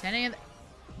 10 a.m.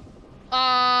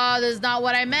 Oh, this is not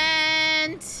what I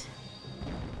meant.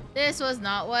 This was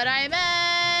not what I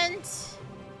meant.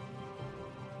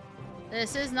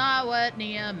 This is not what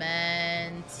Nia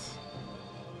meant.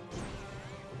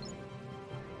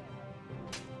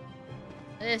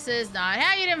 This is not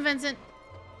how you did, Vincent.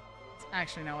 It's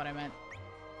actually not what I meant.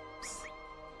 Oops.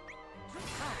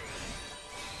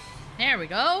 There we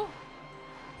go.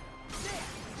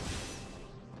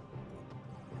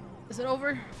 Is it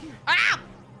over? Ah!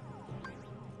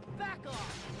 Back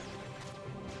off.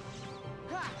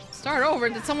 Ha! Start over.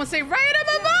 Did someone say right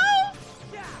MMO?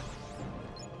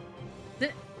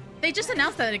 Yeah. They just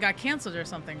announced that it got canceled or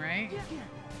something, right?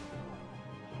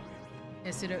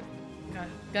 Yeah, so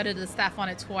gutted the staff on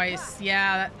it twice.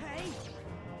 Yeah, Hey.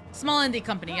 small indie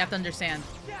company, you have to understand.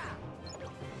 Yeah.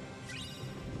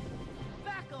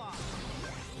 Back off.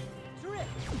 Drift.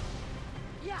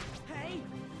 Yeah. Hey.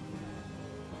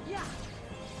 Yeah.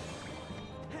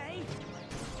 Hey.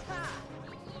 Ha.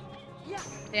 Yeah.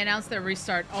 They announced their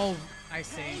restart. Oh, I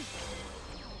see.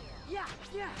 Yeah.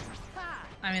 Yeah. Ha.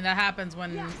 I mean, that happens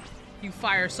when you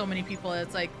fire so many people.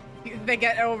 It's like, they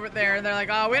get over there and they're like,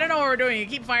 oh, we don't know what we're doing. You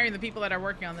keep firing the people that are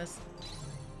working on this.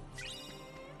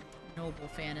 Noble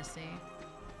Fantasy.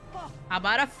 How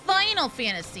about a Final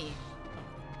Fantasy?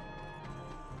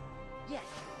 Yes.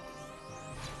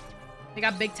 They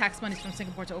got big tax monies from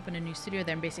Singapore to open a new studio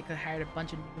there and basically hired a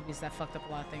bunch of movies that fucked up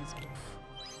a lot of things.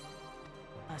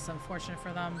 That's unfortunate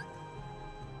for them.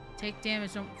 Take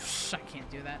damage. Don't. I can't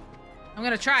do that. I'm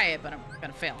gonna try it, but I'm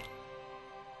gonna fail.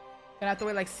 Gonna have to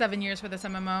wait like 7 years for this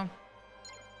MMO.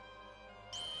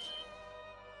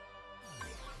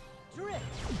 Drift.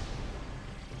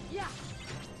 Yeah.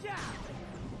 Yeah.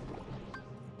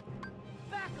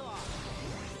 Back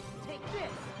off. Take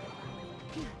this.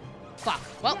 Fuck.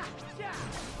 Well, Yeah. Yeah.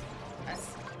 that's,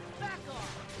 Back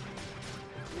off.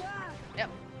 Yeah. yep.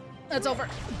 That's over.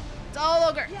 It's all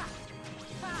over. Yeah.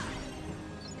 Ha.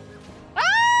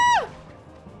 Ah!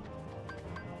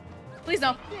 Please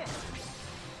no. This.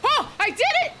 Oh, I did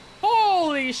it!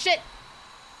 Holy shit!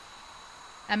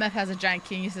 MF has a giant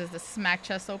key. He says the smack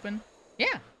chest open.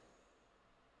 Yeah.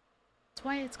 That's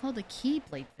why it's called a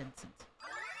Keyblade, Vincent.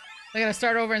 I gotta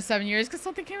start over in 7 years because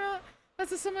something came out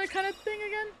that's a similar kind of thing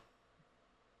again.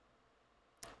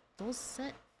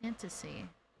 Dulcet Fantasy.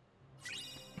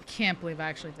 I can't believe I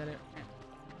actually did it.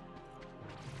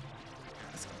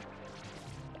 Let's go.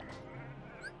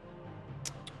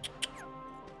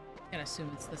 I gotta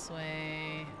assume it's this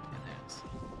way. Yeah, there it is.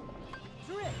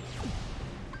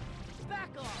 Drift. Back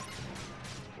off.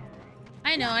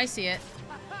 I know, I see it.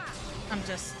 Ha ha. I'm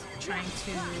just trying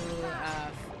to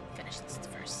finish this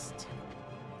first.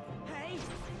 Hey.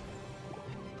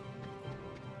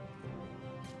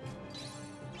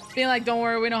 Being like, don't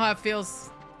worry, we know how it feels.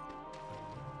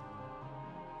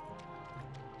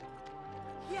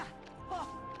 Yeah. Oh.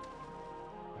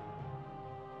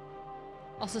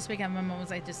 Also, speaking of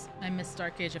MMOs, I missed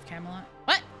Dark Age of Camelot.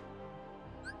 What?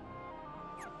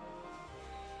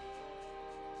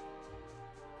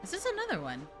 Is this another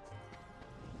one?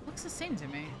 Looks the same to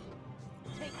me.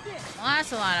 Take this. Well,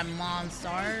 that's a lot of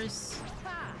monsters.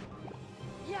 Ha.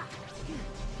 Yeah.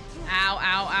 Ow,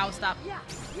 ow, ow, stop. Yeah.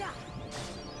 Yeah.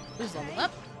 Who's leveled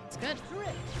up? It's good.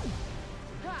 Drift.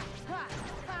 Ha ha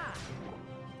ha.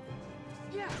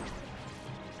 Yeah.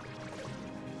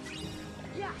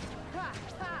 Yeah. Ha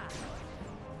ha.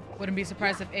 Wouldn't be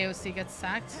surprised if AOC gets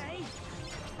sacked. Hey.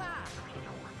 Ha.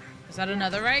 Is that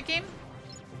another Riot game?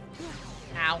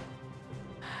 Ow.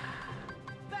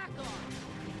 Back off.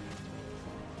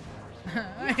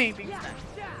 I hate being Yeah. stuck.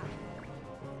 Yeah.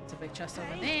 It's a big chest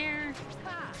over there.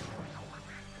 Ha.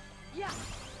 Yeah.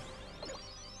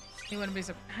 You wouldn't be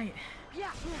surprised.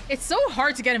 Yeah. It's so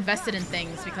hard to get invested in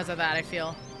things because of that, I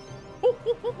feel. Ooh,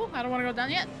 ooh, ooh, ooh. I don't want to go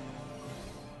down yet.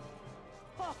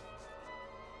 Oh.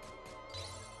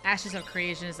 Ashes of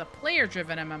Creation is a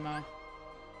player-driven MMO.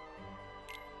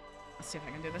 Let's see if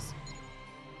I can do this.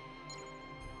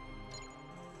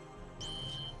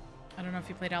 I don't know if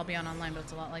you played Albion Online, but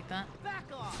it's a lot like that. Back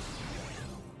off.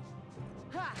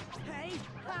 Ha. Hey.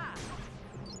 Ha.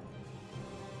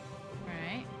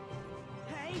 Alright.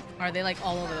 Hey. Are they like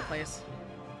all over the place?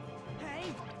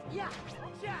 Hey. Yeah.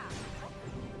 Yeah.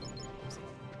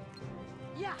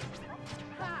 Yeah.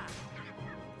 Ha.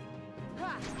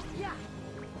 Ha. Yeah.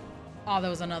 Oh, there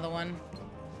was another one.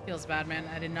 Feels bad, man.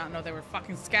 I did not know they were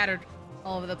fucking scattered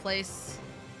all over the place.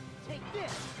 Take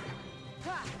this.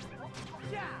 Ha.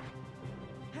 Yeah.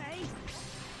 Hey.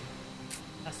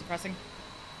 That's depressing.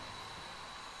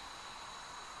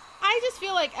 I just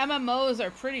feel like MMOs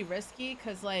are pretty risky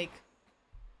because, like,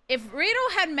 if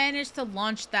Rado had managed to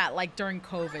launch that, like, during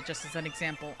COVID, just as an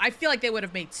example, I feel like they would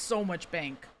have made so much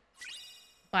bank.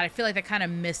 But I feel like they kind of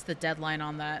missed the deadline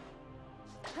on that.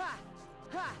 Ha.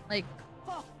 Ha. Like,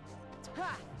 Oh.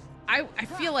 Ha. I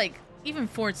feel like even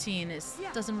 14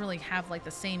 doesn't really have, like,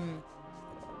 the same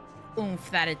oomph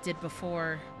that it did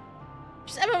before.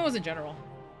 Just MMOs in general.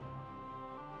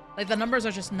 Like, the numbers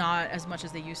are just not as much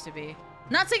as they used to be.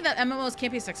 Not saying that MMOs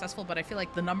can't be successful, but I feel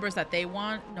like the numbers that they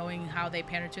want, knowing how they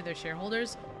pander to their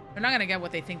shareholders, They're not gonna get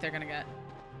what they think they're gonna get.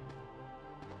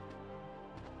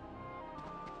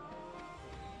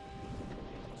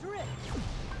 Drift.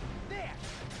 There.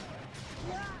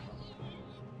 Yeah.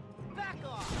 Back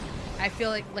off. I feel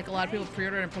like a lot of people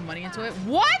pre-ordered and put money into it.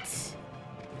 What?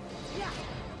 Yeah.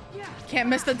 Yeah. Can't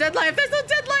miss the deadline if there's no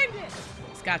deadline. This.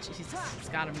 He's got you. He's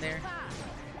got him there. Ha.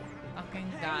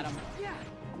 Fucking got him. Yeah.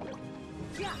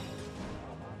 Yeah.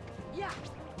 Yeah.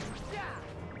 Yeah.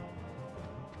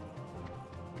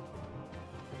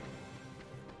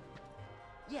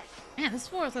 Yes. Man,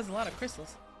 this world has a lot of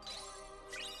crystals.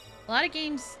 A lot of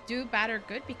games do bad or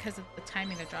good because of the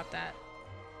timing to drop that.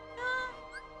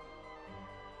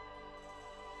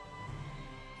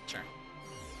 Sure.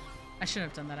 I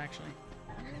shouldn't have done that, actually.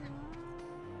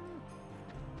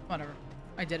 Whatever.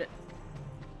 I did it.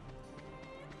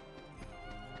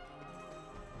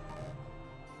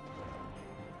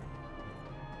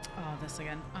 Oh, this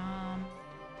again.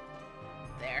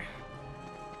 There.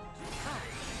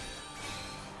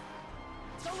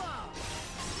 So long.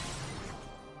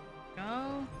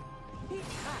 Go.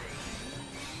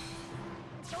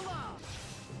 So long.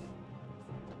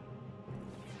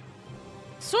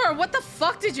 Sora, what the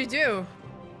fuck did you do?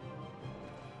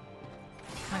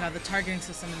 Oh my god, the targeting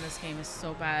system in this game is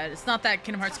so bad. It's not that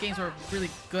Kingdom Hearts games were really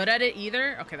good at it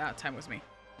either. Okay, that time was me.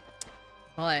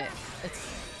 But it's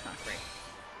not great.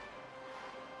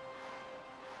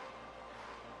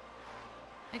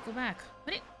 Hey, go back.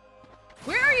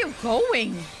 Where are you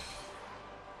going?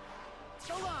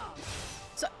 So long.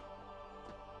 So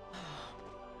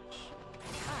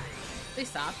please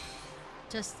stop.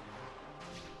 Just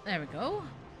there we go.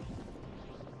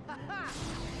 Ha ha.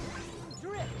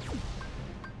 Drift.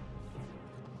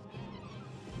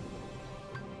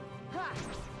 Ha.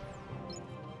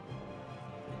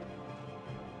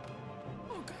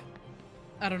 Okay.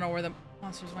 I don't know where the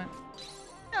monsters went.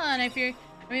 And if you're,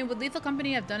 I mean, would Lethal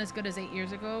Company have done as good as 8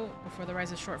 years ago before the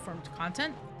rise of short-form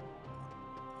content?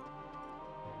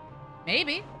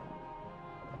 Maybe.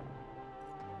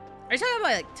 Are you talking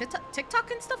about like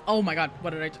TikTok and stuff? Oh my god, what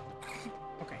did I do?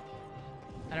 Okay.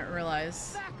 I didn't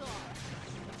realize. Back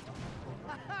off.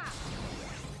 Ha ha.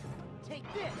 Take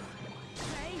this.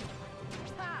 Hey.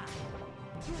 Ha.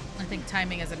 I think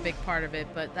timing is a big part of it,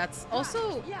 but that's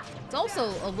also, it's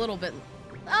also a little bit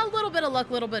of luck,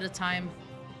 a little bit of time.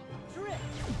 Drift.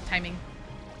 Timing.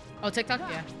 Oh, TikTok?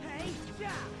 Yeah. Hey.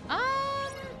 Yeah.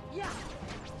 Yeah.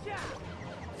 Yeah.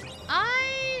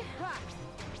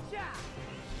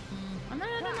 I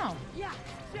don't know. Yeah.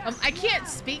 I can't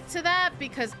speak to that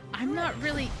because I'm not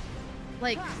really,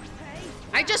 like,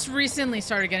 I just recently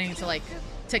started getting into, like,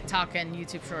 TikTok and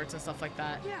YouTube Shorts and stuff like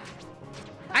that.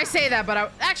 I say that,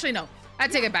 but actually, no. I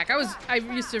take it back. I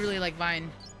used to really like Vine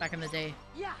back in the day.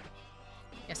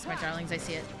 Yes, my darlings, I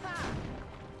see it.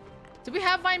 Did we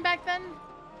have Vine back then?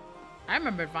 I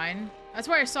remembered Vine. That's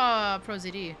where I saw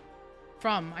ProZD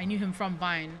from. I knew him from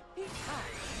Vine.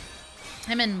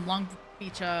 Him and Long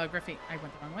Beach Griffey. I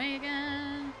went the wrong way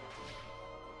again.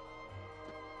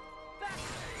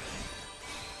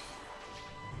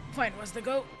 Vine was the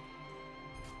goat.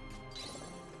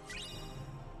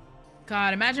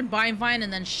 God, imagine buying Vine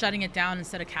and then shutting it down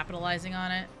instead of capitalizing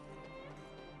on it.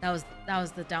 That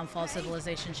was the downfall of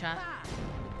civilization, chat.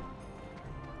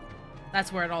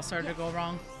 That's where it all started to go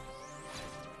wrong.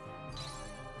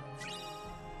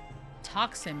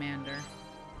 Toximander.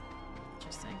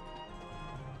 Interesting.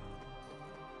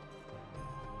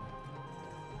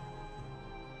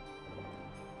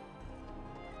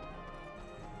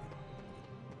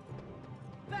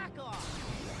 Back off.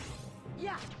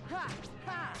 Yeah. Ha.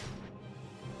 Ha.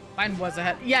 Vine was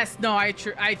ahead. Yes, no, I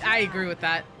agree with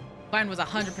that. Vine was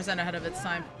 100% ahead of its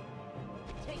time.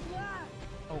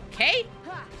 Okay.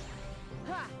 Ha.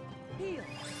 Ha. Heal.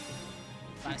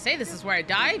 I say this is where I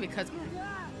die because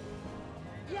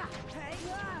Yeah. Hey.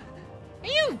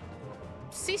 can you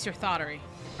cease your thoughterry,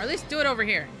 or at least do it over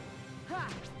here. Ha.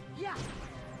 Yeah.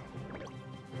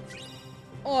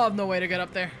 Oh, I have no way to get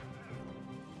up there.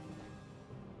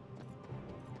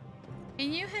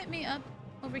 Can you hit me up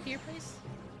over here, please?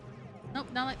 Nope,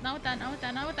 not with that, not with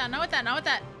that, not with that, not with that, not with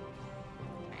that.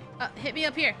 Hit me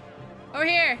up here. Over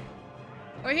here.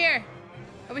 Over here.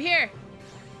 Over here.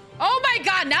 Oh my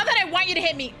god, now that I want you to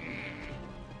hit me.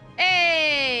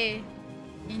 Hey.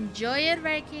 Enjoy it,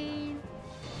 Raikeen.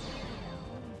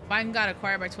 Vine got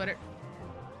acquired by Twitter.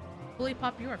 Holy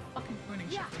Pop, you are fucking ruining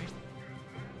shit for me.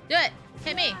 Do it.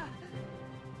 Hit me.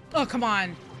 Oh, come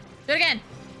on. Do it again.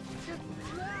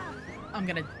 I'm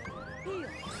gonna... Heal.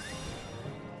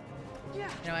 Yeah.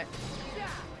 You know what? Yeah.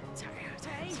 Sorry.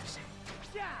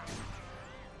 Yeah.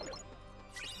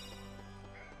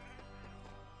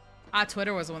 Ah,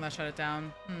 Twitter was the one that shut it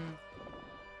down.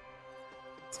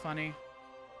 It's funny.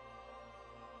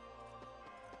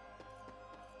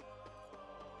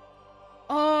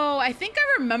 Oh, I think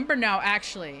I remember now,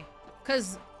 actually,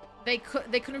 because they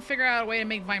couldn't figure out a way to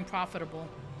make Vine profitable.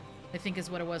 I think is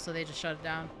what it was, so they just shut it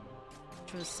down,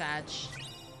 which was sad.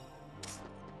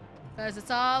 Because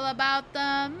it's all about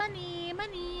the money,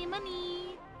 money,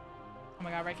 money. Oh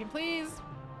my god, Reiki, please.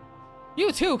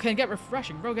 You too can get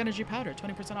refreshing Rogue Energy Powder,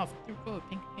 20% off through code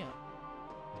Pink. Yeah.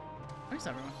 Where's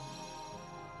everyone?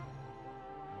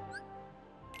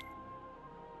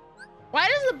 Why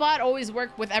does the bot always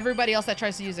work with everybody else that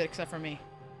tries to use it except for me?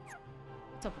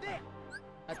 What's up with that?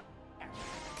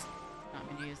 Not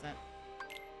meant to use that.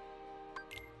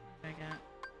 What do I got?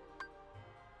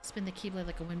 Spin the Keyblade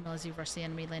like a windmill as you rush the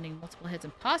enemy, landing multiple hits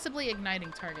and possibly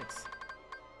igniting targets.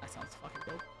 That sounds fucking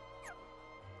dope.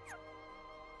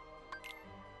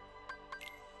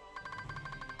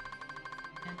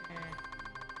 Enter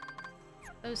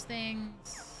those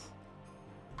things.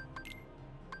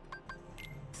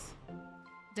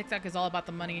 TikTok is all about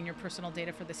the money and your personal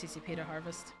data for the CCP to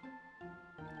harvest.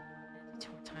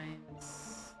 2 more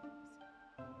times.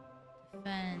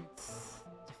 Defense.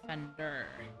 Defender.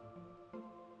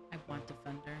 I want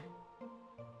Defender.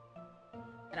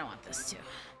 And I want this too.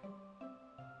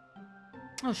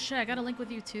 Oh shit, I got a link with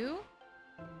you too?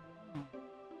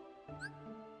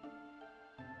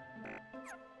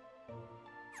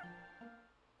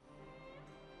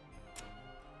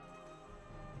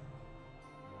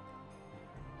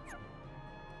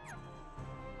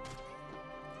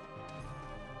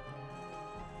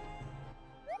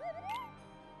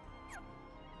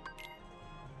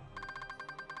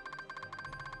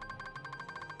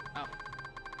 Oh.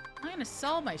 I'm gonna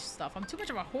sell my stuff. I'm too much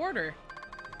of a hoarder.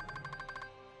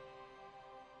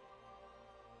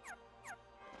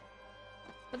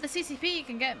 But the CCP, you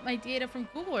can get my data from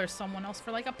Google or someone else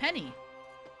for like a penny.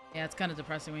 Yeah, it's kind of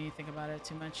depressing when you think about it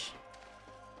too much.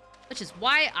 Which is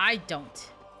why I don't.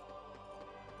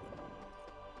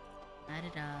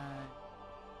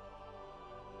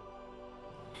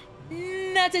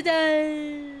 Not-a-da.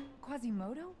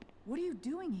 Quasimodo? What are you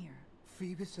doing here?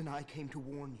 Phoebus and I came to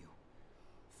warn you.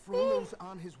 Frollo's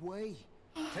on his way.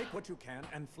 Take what you can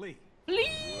and flee.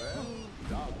 Flee! Well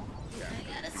done,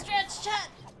 I gotta stretch, chat.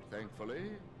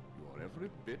 Thankfully, you're every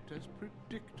bit as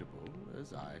predictable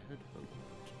as I had hoped.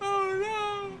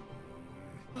 Oh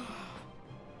no!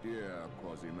 Dear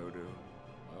Quasimodo,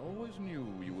 I always knew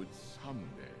you would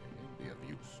someday be of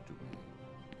use to me.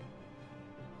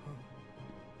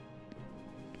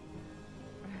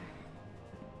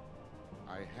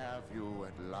 I have you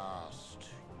at last,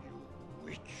 you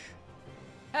witch.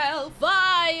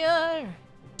 Hellfire!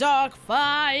 Dark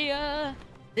fire!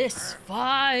 This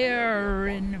fire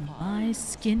in my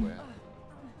skin.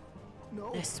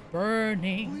 No, This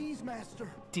burning please, Master.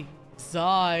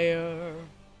 desire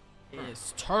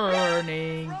is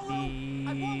turning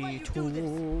me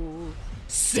to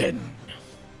sin.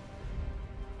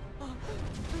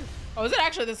 Oh, is it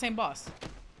actually the same boss?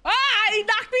 Ah! He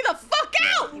knocked me the fuck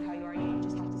out! How you are, you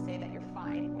just have to say that you're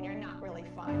fine when you're not really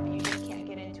fine, but you just can't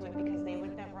get into it because they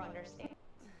would never understand.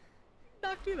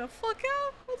 Knocked me the fuck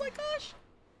out! Oh my gosh!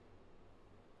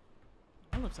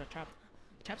 My lips are chapped.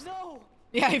 Chaps? No!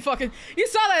 Yeah, he fucking. You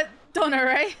saw that donut,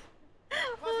 right?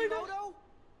 Oh my God. Quasimodo?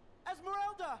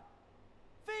 Esmeralda!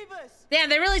 Phoebus! Damn,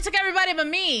 they really took everybody but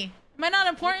me. Am I not We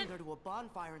important? can go to a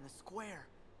bonfire in the square.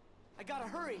 I gotta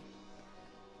hurry.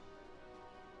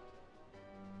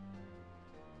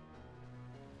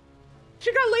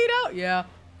 She got laid out? Yeah.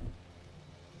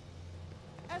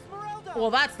 Esmeralda!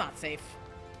 Well, that's not safe.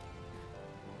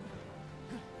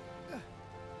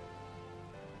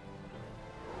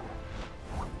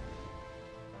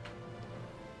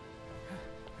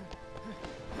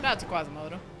 Shout out to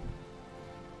Quasimodo.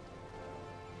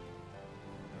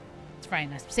 It's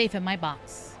fine. I'm safe in my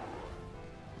box.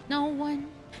 No one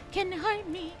can hurt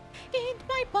me in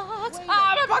my box.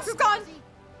 Ah, my box is gone!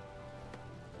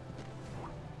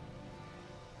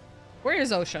 Where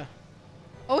is OSHA?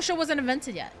 OSHA wasn't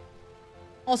invented yet.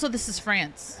 Also, this is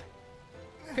France.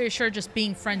 Pretty sure just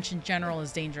being French in general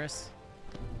is dangerous.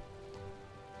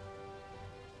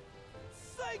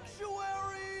 Sanctuary!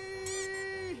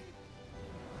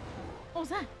 What was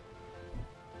that?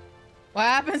 What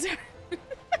happens?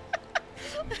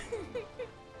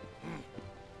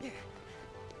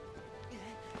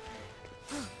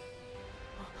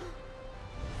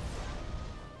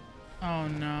 Oh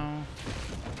no.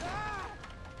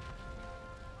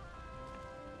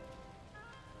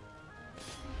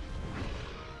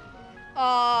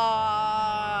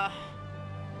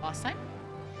 Last time?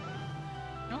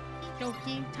 Nope.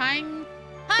 Dokey. Time.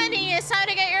 Honey, it's time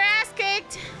to get your ass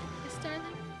kicked. Yes, darling.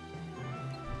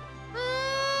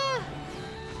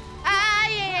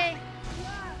 Yeah.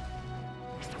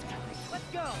 Let's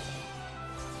go.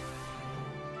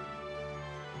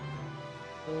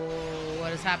 Oh,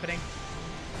 what is happening?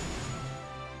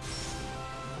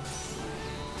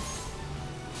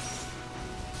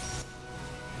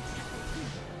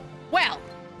 Well,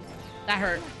 that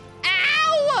hurt.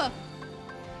 Ow!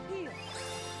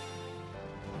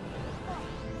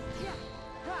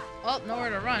 Oh, nowhere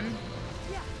to run.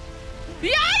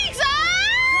 Yikes!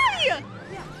 Ah!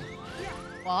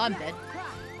 Well, I'm dead.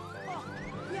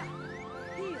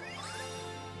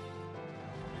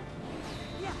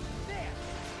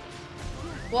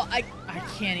 Well, I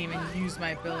can't even use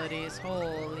my abilities.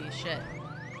 Holy shit.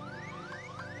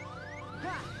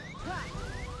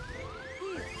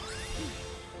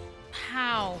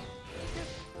 How?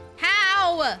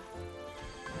 How?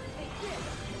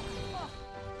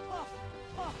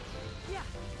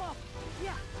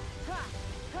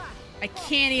 I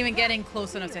can't even get in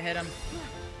close enough to hit him.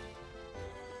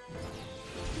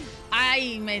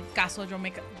 Ay, me caso, yo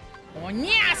me...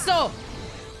 ¡Coñazo!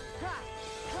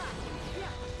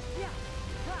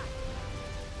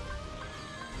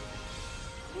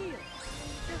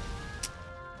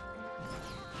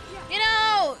 You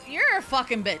know, you're a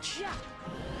fucking bitch.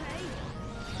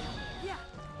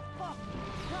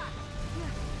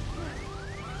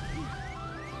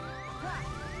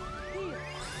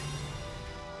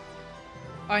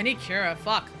 Oh, I need Kira.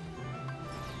 Fuck.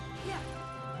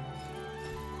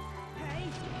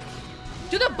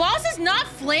 Do the bosses not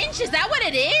flinch? Is that what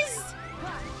it is?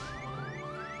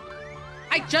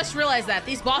 I just realized that.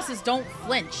 These bosses don't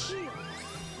flinch.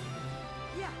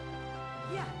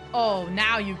 Oh,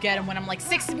 now you get him when I'm like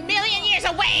 6 million years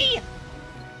away!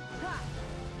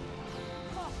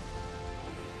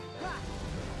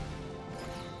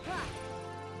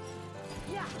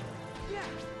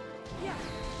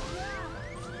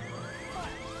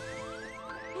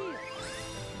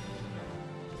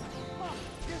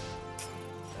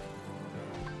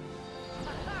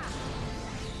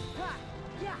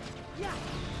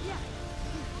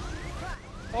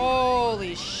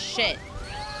 Holy shit.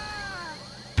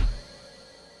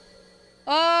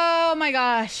 Oh my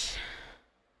gosh.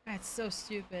 That's so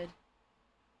stupid.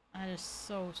 That is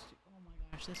so stupid. Oh my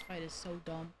gosh, this fight is so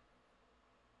dumb.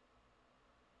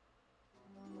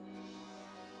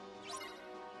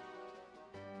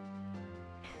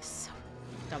 It's so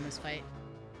dumbest fight.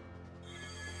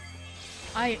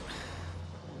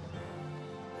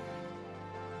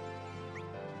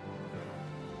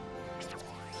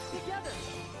 Together.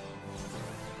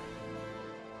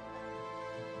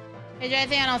 Hey,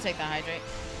 Jathan, I'll take the hydrate.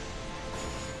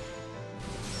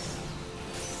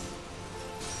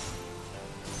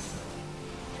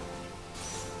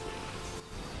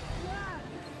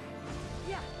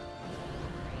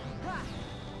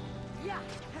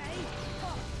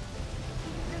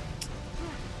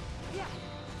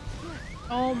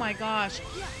 Oh my gosh.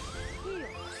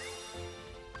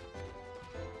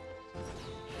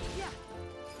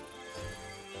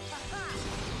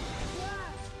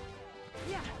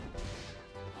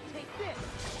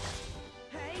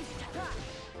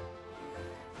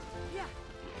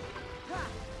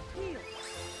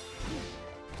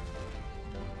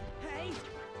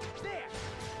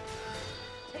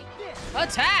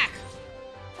 Attack!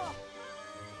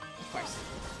 Of course.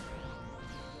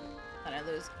 Thought I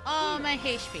lose. Oh, my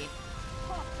HP.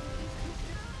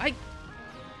 I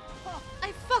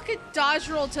fucking dodge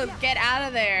roll to get out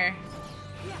of there.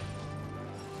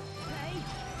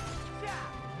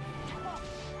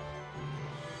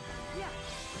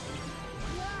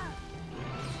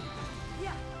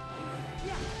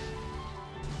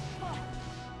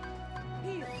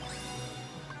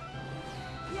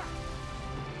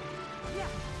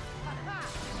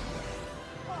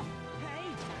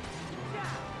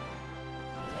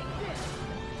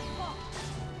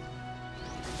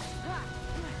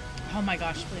 Oh my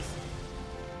gosh, please.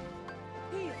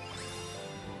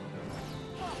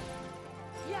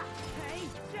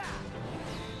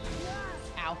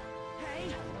 Ow.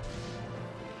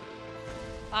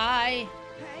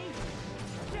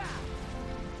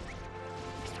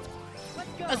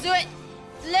 Let's do it!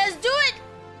 Let's do it!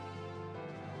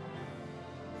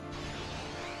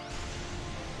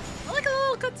 I like a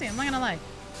little cutscene, I'm not gonna lie.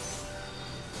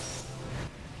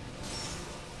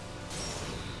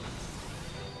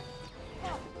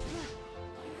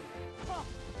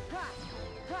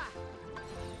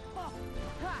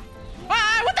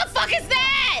 Ah, what the fuck is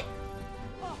that?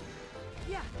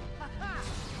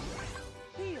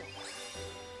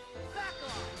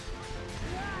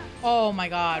 Oh my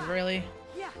god, really?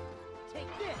 Yeah, take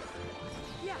this.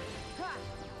 Yeah, ha.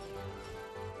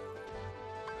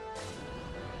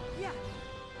 Yeah,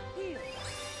 heal.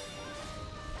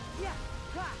 Yeah,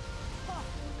 ha. Ha,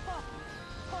 ha,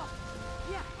 ha.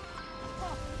 Yeah,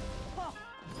 ha, ha,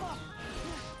 ha.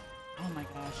 Oh my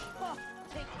gosh. Ha,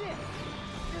 take this.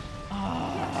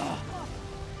 Ah.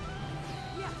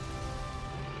 Yeah,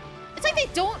 It's like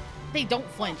they don't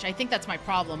flinch. I think that's my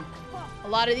problem. A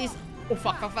lot of these. Oh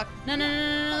fuck, fuck, fuck. No, no, no, no,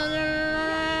 no, no, no,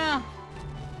 no.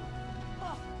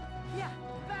 ha. Yeah,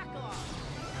 back off.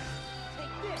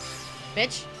 Take this.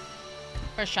 Bitch.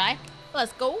 First try.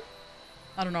 Let's go.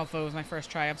 I don't know if it was my first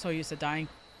try. I'm so used to dying.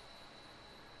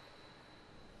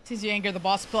 Since you anger the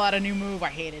boss, pull out a new move. I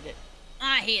hated it.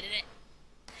 I hated it.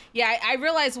 Yeah, I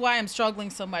realize why I'm struggling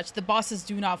so much. The bosses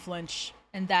do not flinch,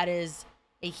 and that is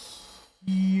a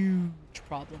huge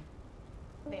problem.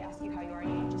 They ask you how you are,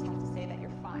 you just have to say that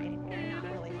you're fine when you're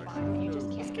not really fine, but you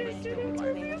just can't get into it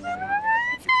because they would never.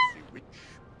 Gypsy witch.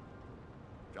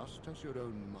 Just as your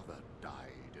own mother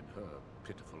died in her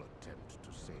pitiful attempt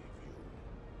to save you.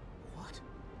 What?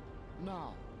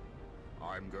 Now,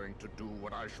 I'm going to do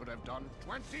what I should have done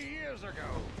 20 years ago.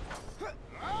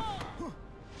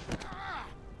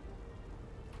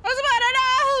 What's the matter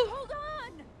now? Hold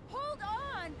on. Hold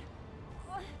on.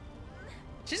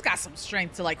 She's got some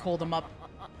strength to like hold him up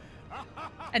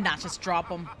and not just drop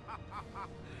him.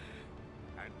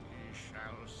 And he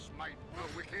shall smite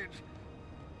the wicked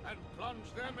and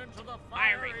plunge them into the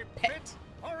Fiery fiery pit. pit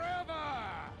forever.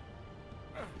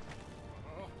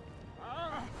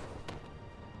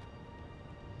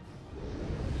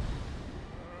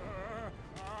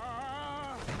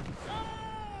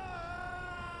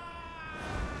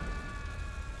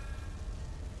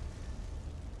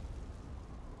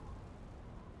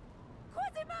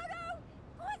 Quasimodo!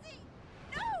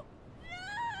 No!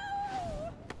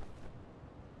 No!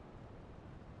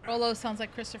 Rolo sounds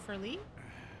like Christopher Lee.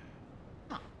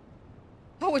 Huh.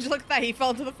 Oh, would you look at that? He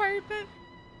fell into the fire pit.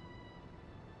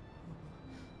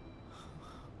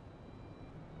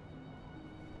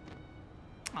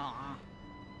 Aw.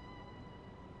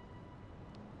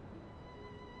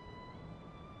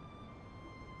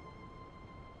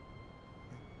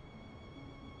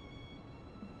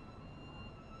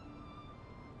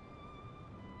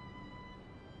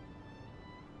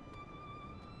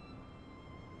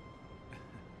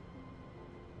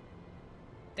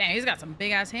 Damn, he's got some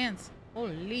big ass hands.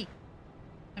 Holy.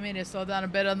 I mean, it slowed down a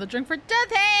bit on the drink for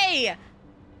death. Hey!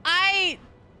 I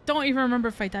don't even remember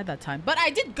if I died that time, but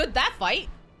I did good that fight.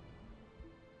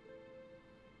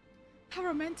 How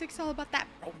romantic's all about that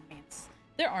romance.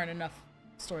 There aren't enough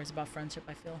stories about friendship,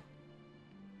 I feel.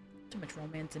 Too much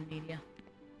romance in media.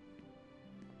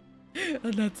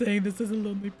 I'm not saying this as a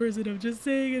lonely person. I'm just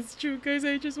saying it's true, guys.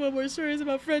 I just want more stories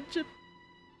about friendship.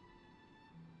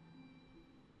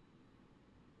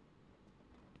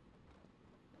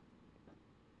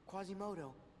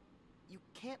 Quasimodo, you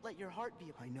can't let your heart be...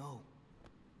 I know.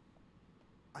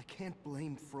 I can't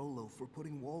blame Frollo for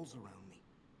putting walls around me.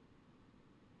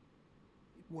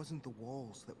 It wasn't the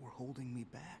walls that were holding me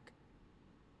back.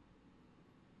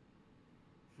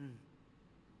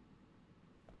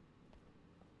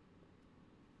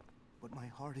 But my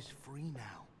heart is free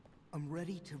now. I'm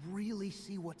ready to really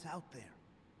see what's out there.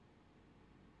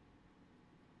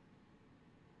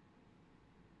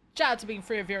 Shout out to being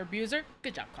free of your abuser.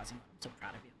 Good job, Quasimodo. I'm so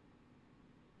proud of you.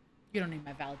 You don't need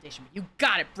my validation, but you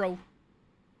got it, bro.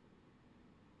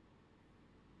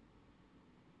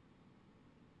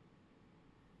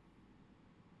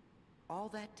 All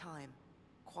that time,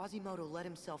 Quasimodo let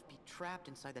himself be trapped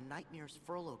inside the nightmares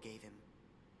Frollo gave him.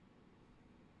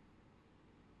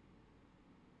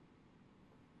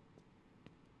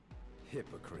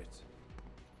 Hypocrite.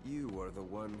 You are the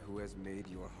one who has made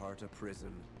your heart a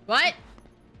prison. What?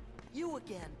 You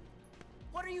again!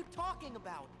 What are you talking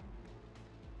about?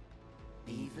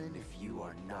 Even if you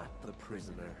are not the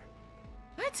prisoner.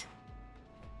 What?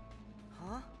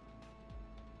 Huh?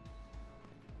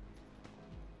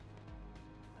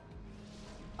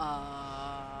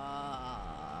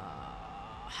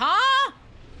 Huh?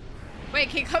 Wait,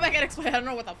 can you come back and explain? I don't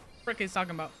know what the frick he's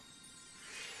talking about.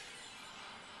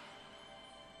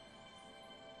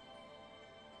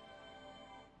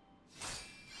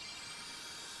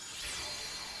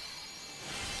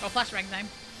 Oh, flashback time.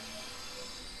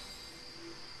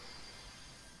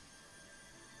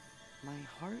 My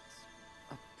heart's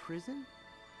a prison?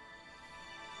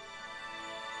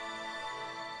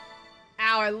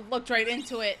 Ow, I looked right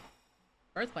into it.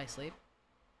 Birth by sleep.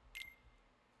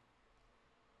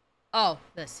 Oh,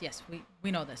 this, yes,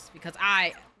 we know this because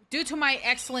due to my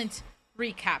excellent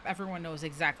recap, everyone knows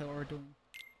exactly what we're doing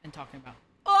and talking about.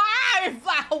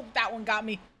 Oh, that one got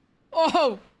me.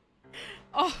 Oh.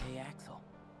 Oh. Hey, Axel.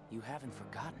 You haven't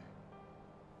forgotten.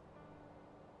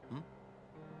 Hmm?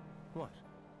 What?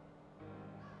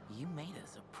 You made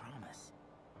us a promise.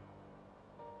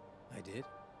 I did?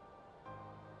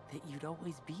 That you'd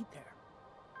always be there.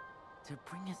 To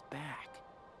bring us back.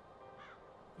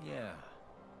 Yeah.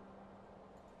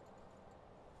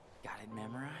 Got it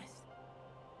memorized?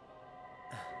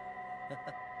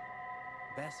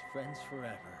 Best friends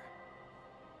forever.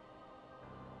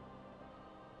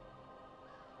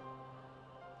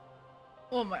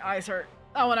 Oh, my eyes hurt.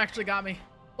 That one actually got me.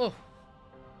 Oh.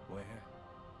 Where?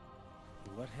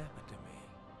 What happened to me?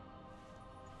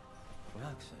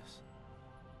 Roxas.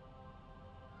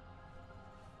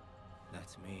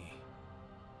 That's me.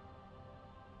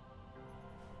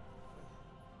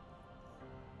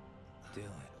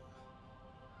 Dylan.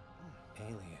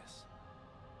 Alias.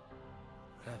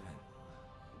 Evan.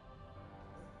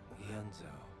 Yenzo.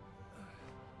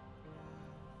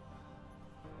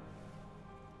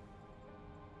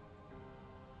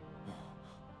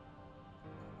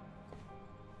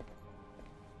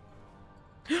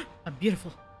 I'm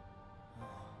beautiful.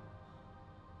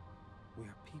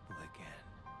 We're people again.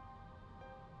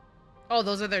 Oh,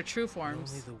 those are their true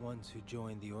forms. Only the ones who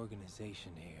joined the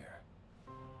organization here.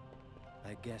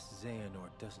 I guess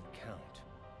Xehanort doesn't count.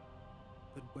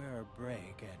 But where are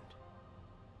Braig and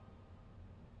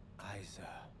Isa?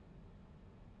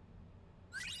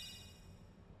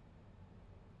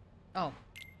 Oh.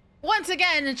 Once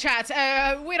again in chat,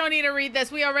 we don't need to read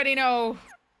this. We already know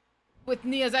with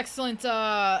Nia's excellent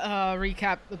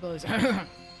recap abilities.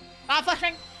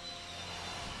 Flashbang!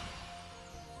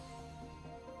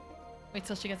 Wait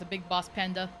till she gets a big boss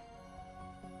panda.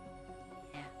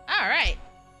 Yeah. Alright.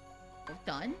 We're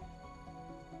done.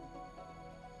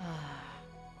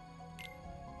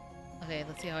 Okay,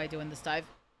 let's see how I do in this dive.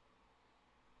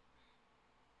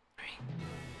 Alright.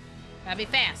 Gotta be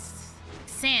fast.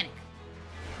 Sanic.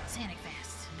 Sanic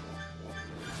fast.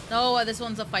 No, this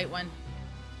one's a fight one.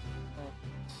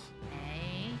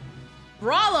 Okay.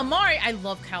 Brawlamari! I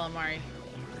love Calamari.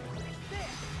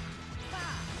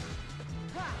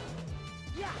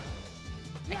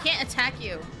 I can't attack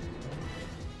you.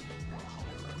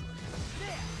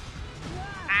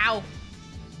 Ow.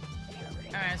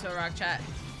 Alright, so rock chat.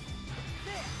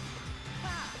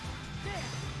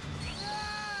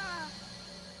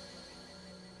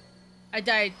 I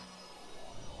died.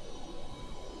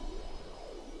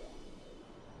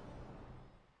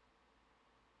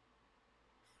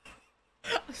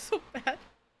 I'm so bad.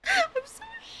 I'm so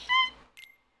shit.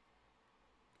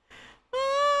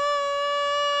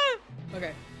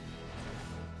 Okay.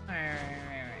 Alright.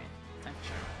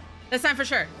 Time for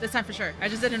sure. This time for sure. I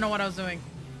just didn't know what I was doing.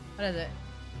 What is it?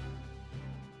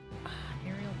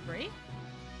 Aerial break?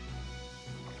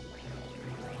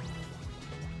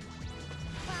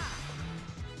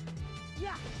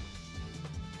 Yeah.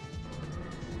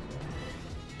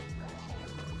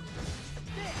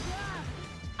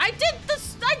 I did the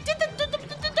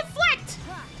deflect.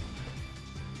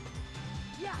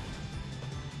 Yeah.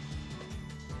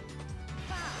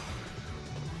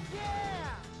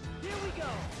 Yeah. Here we go.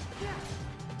 Yeah.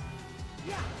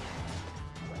 Yeah.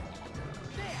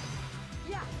 There.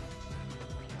 Yeah.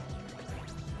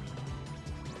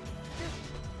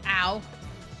 Ow.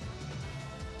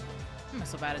 I'm not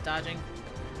so bad at dodging.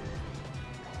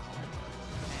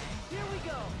 Here we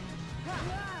go.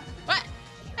 What?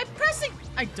 I'm pressing.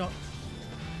 I don't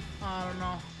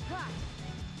know.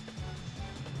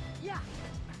 Yeah.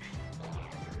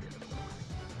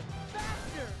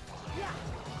 Faster. Yeah.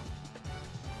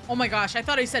 Oh my gosh, I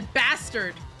thought he said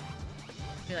bastard.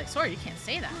 Be like, sorry, you can't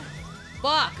say that.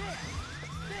 Fuck.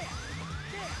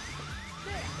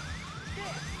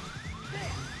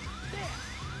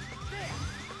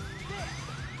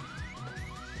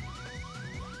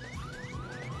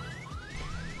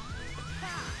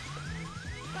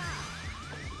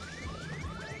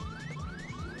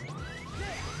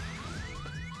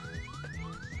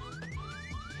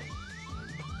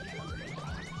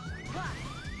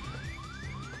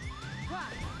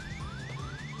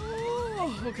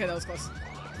 Oh, okay, that was close.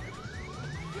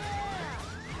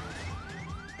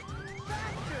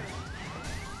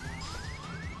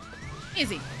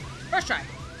 Easy. First try.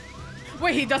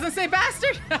 Wait, he doesn't say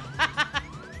bastard?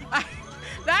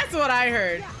 That's what I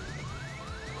heard.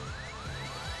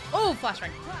 Oh,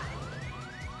 flashbang.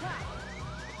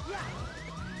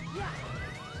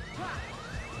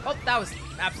 Oh, that was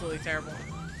absolutely terrible.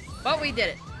 But we did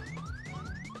it.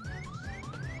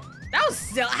 That was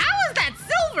still. How is that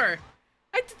silver?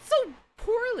 I did so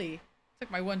poorly. Took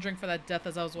my one drink for that death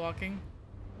as I was walking.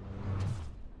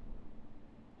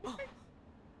 Oh.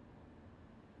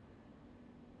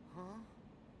 Huh?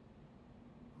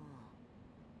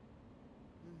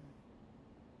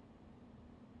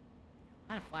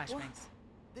 A lot of flashbangs.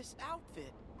 This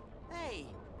outfit. Hey,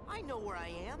 I know where I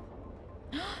am.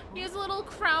 He has a little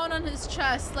crown on his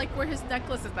chest, like where his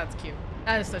necklace is. That's cute.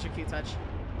 That is such a cute touch.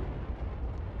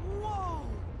 Whoa!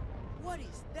 What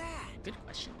is that? Good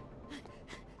question.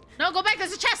 No, go back.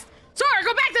 There's a chest. Sora,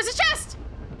 go back. There's a chest.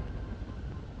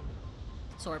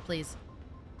 Sora, please.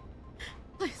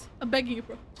 Please. I'm begging you,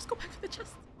 bro. Just go back for the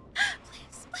chest.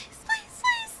 Please, please, please,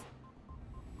 please.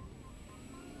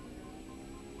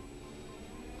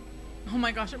 Oh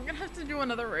my gosh, I'm gonna have to do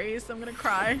another race. I'm gonna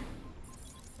cry.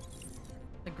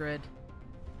 The grid.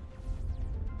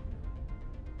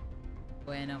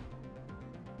 Bueno.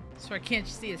 So I can't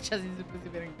see his chest. He's busy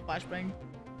getting flashbang.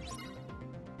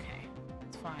 Okay,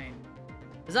 it's fine.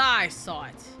 Because I saw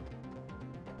it.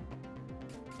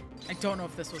 I don't know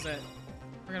if this was it.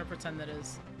 We're gonna pretend that it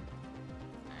is.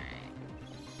 Alright.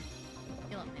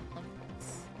 Heal up my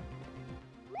levels.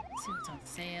 See what's on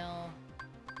sale.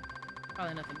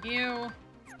 Probably nothing new. Alright.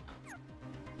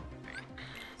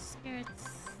 Spirits.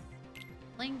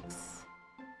 Links.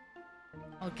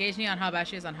 I'll gauge me on how bad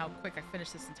she is on how quick I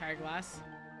finish this entire glass.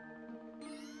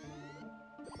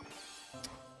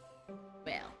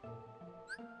 Well.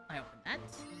 I open that.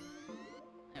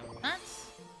 I open that.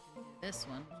 This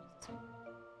one. What's this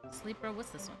one? Sleeper.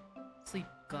 What's this one? Sleep.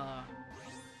 I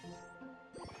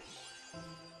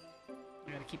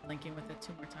gotta keep linking with it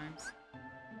 2 more times.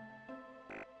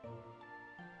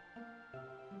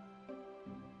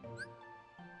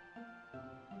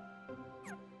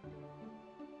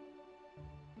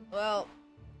 Well.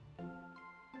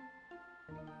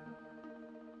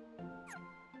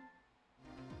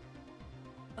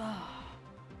 Oh.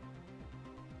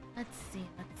 Let's see.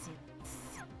 Let's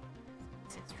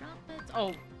drop it.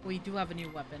 Oh, we do have a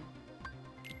new weapon.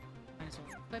 Might as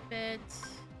well equip it.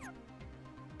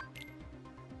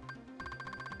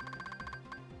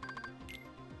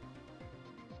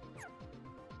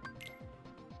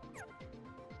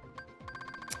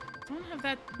 Don't have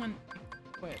that one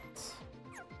equipped.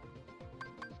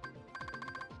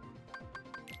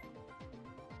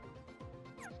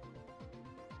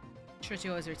 Sure,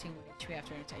 you always routine with HP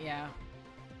after attack. Yeah,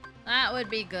 that would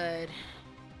be good.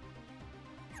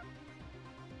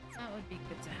 That would be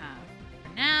good to have.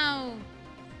 For now,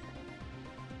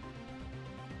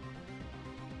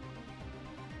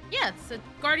 yeah, it's a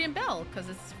Guardian Bell because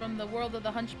it's from the world of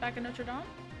the Hunchback of Notre Dame.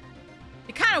 It'd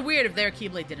be kind of weird if their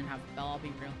Keyblade didn't have a bell. I'll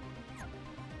be real.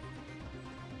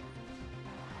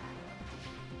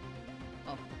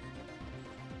 Oh.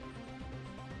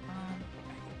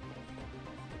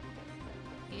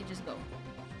 You just go.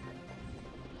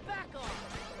 Back off.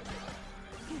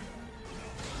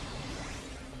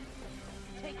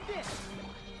 Take this.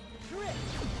 Drip.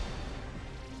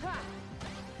 Ha.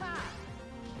 Ha.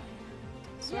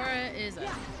 Sora is a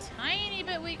tiny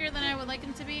bit weaker than I would like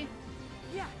him to be.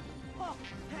 Yeah. Oh.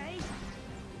 Hey.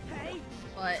 Hey.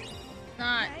 But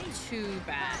not too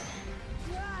bad.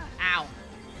 Ow.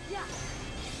 Yeah.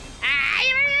 Ah,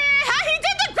 he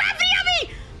did the gravity on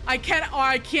me! I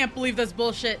can't believe this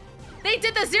bullshit. They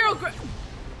did the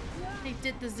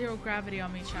zero gravity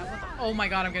on me, chat. What the, oh my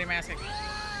god, I'm getting my ass kicked.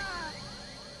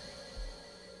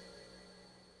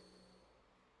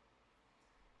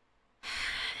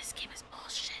 This game is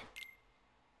bullshit.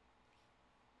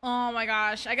 Oh my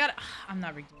gosh, I'm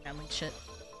not redoing that Link shit.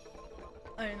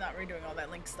 I'm not redoing all that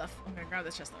Link stuff. I'm gonna grab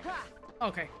this chest though.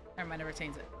 Okay, never mind, it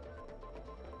retains it.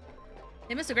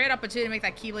 They missed a great opportunity to make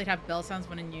that Keyblade have bell sounds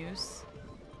when in use.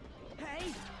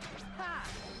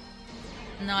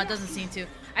 No, it doesn't seem to.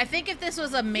 I think if this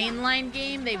was a mainline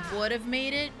game, they would have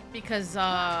made it because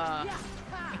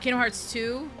in Kingdom Hearts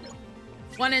 2,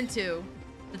 1 and 2,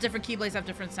 the different Keyblades have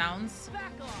different sounds.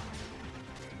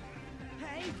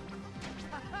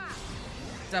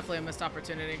 Definitely a missed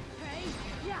opportunity.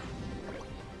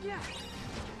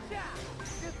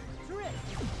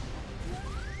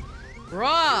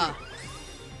 Bruh!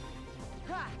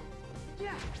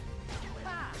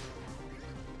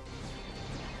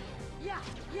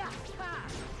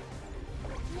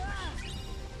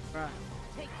 Bruh.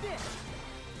 Take this.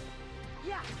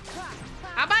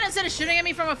 How about instead of shooting at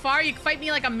me from afar, you fight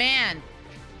me like a man?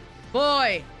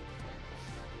 Boy.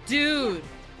 Dude.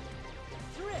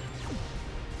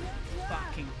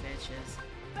 Fucking bitches.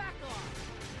 Back off.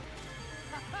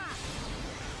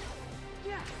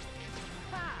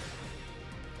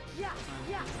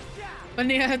 But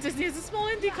yeah, Disney is a small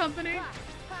indie company.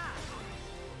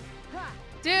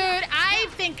 Dude, I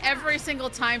think every single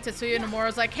time Tetsuya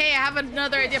Nomura's like, hey, I have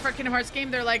another idea for a Kingdom Hearts game,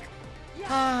 they're like,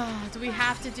 do we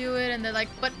have to do it? And they're like,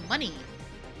 but money.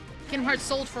 Kingdom Hearts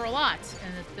sold for a lot.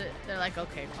 And they're like,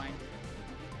 okay, fine.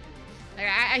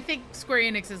 I think Square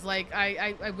Enix is like,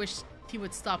 I wish he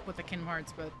would stop with the Kingdom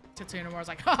Hearts, but Tetsuya Nomura's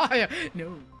like, yeah,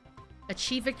 no.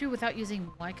 Achieve victory without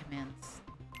using Y commands.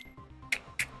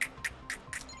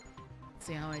 Let's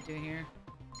see how I do here.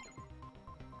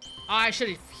 Oh, I should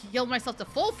have healed myself to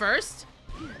full first.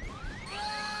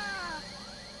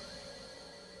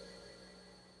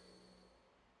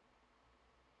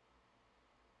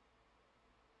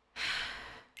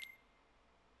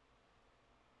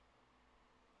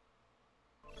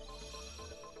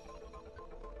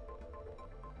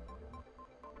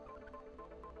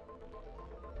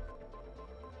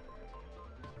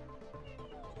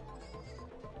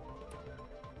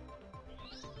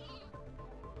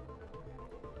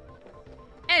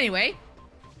 Anyway.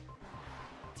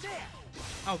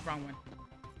 Oh, wrong one.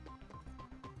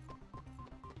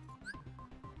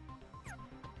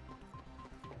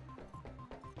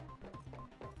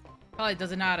 Probably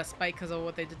doesn't know how to spike because of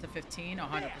what they did to 15.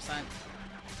 100%.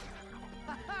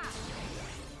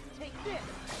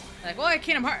 Like, well,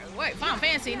 Kingdom Hearts. Wait, Final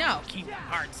Fantasy? No. Kingdom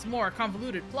Hearts. More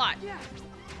convoluted plot.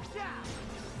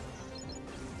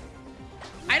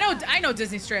 I know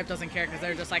Disney straight up doesn't care because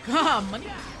they're just like, money.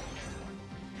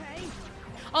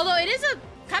 Although it is a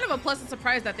kind of a pleasant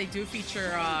surprise that they do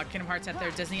feature Kingdom Hearts at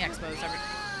their Disney Expos every.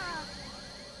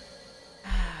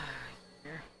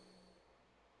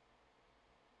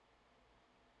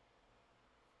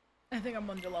 I think I'm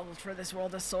underleveled for this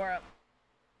world of Sora,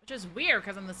 which is weird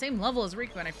because I'm the same level as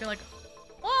Riku, and I feel like,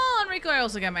 well, on Riku I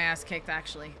also get my ass kicked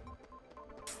actually.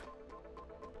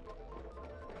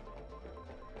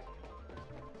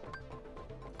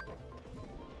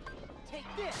 Take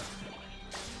this.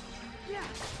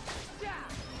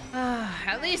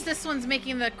 At least this one's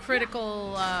making the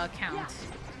critical count.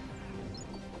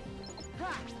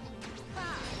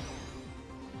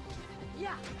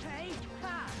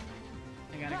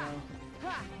 I gotta go.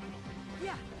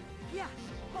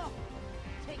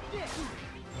 Take this.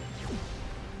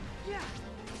 Get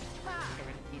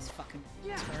rid of these fucking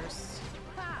first.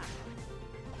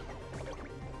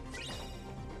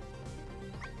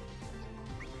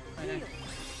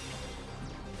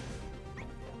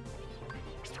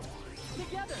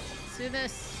 Together. Let's do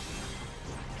this.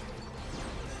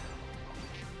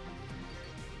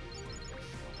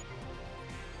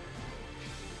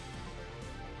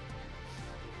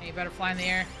 Hey, you better fly in the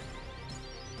air.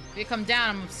 If you come down,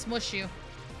 I'm gonna smush you.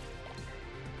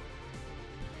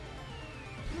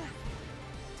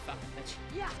 Fucking bitch.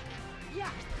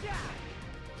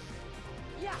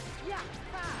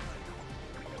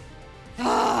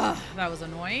 That was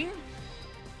annoying.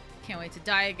 Can't wait to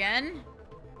die again.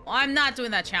 Well, I'm not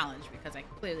doing that challenge because I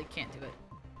clearly can't do it.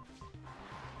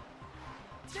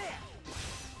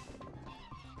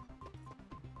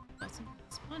 What's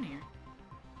fun here?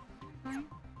 Fine.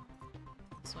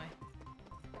 This way.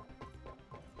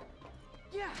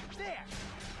 There.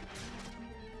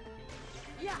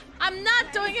 I'm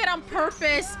not doing it on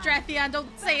purpose, Drathion.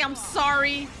 Don't say I'm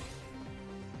sorry.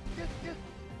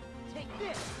 Take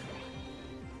this.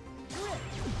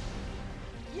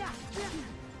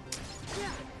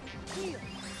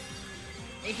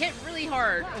 It hit really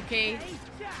hard, okay?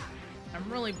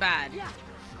 I'm really bad.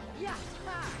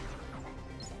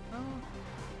 Oh.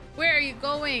 Where are you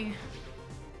going?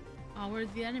 Oh,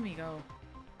 where'd the enemy go?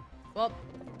 Well.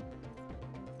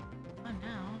 Not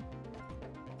now.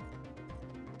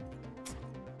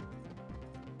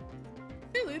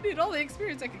 Really need all the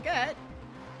experience I could get.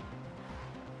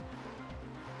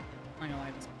 I'm not gonna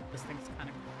lie, this thing's kind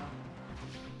of cool.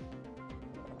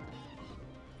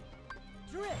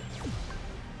 Drift.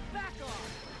 Back off.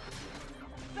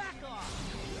 Back off.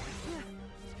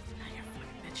 Now you're a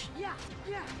fucking bitch.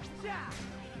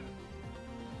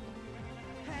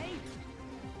 Hey.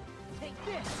 Take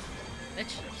this.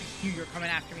 Bitch. I knew you were coming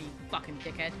after me, you fucking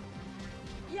dickhead.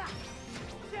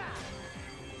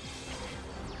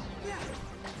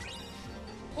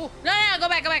 Oh, no, go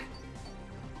back, go back.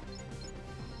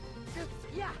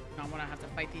 No, I'm gonna have to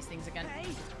fight these things again.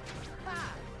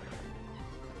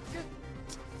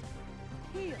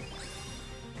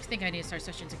 I think I need to start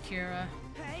switching to Kira.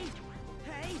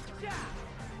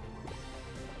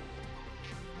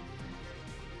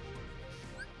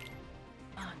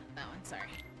 Oh, not that one, sorry.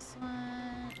 This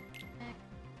one.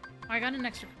 Oh, I got an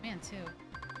extra command too.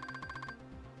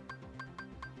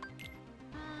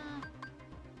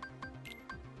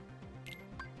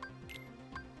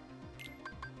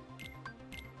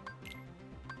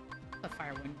 A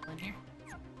fire windmill in here.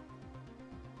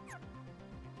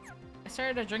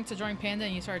 started a drink to join Panda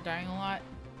and you started dying a lot.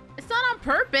 It's not on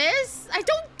purpose! I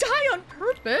don't die on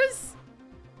purpose!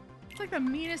 It's like the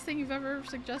meanest thing you've ever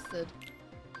suggested.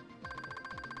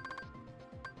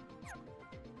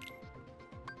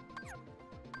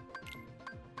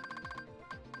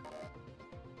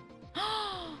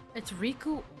 It's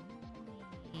Riku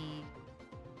only.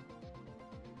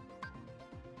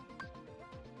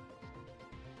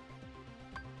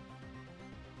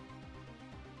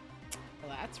 Well,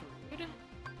 that's rude.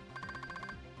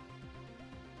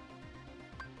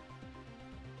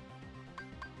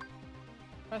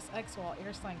 Press X while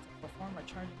air slang to perform a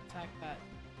charging attack that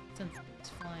since it's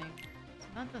flying. So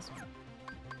not this one.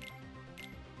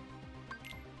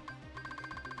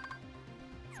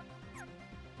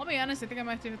 I'll be honest, I think I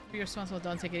might have to be responsible.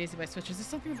 Don't take it easy by switches. There's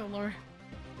something with the lore.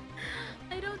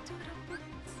 I don't do it on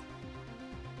purpose.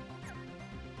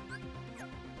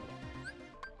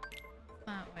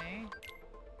 That way.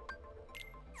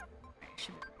 I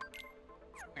should be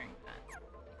wearing that.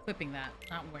 Equipping that,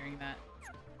 not wearing that.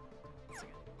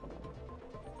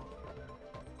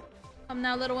 Come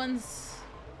now, little ones.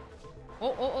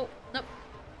 Oh, oh, oh. Nope.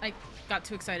 I got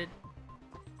too excited.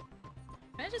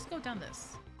 Can I just go down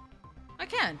this? I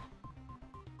can.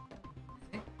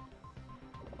 Okay.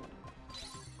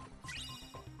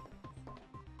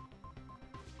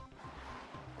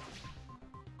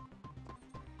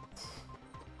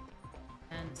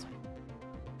 And this way.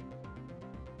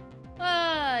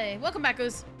 Hi! Welcome back,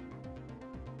 Goose.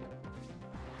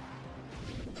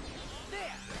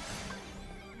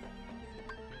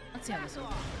 Let's see how this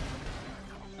works.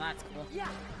 Oh, that's cool.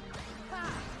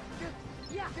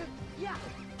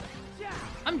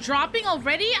 I'm dropping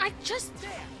already? I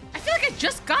feel like I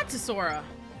just got to Sora.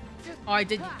 Oh, I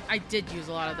did use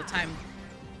a lot of the time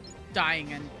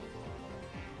dying and...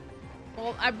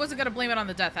 Well, I wasn't gonna blame it on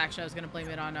the death, actually. I was gonna blame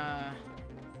it on,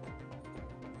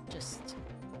 just...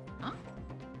 Huh?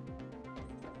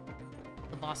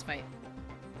 The boss fight.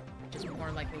 Which is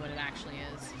more likely what it actually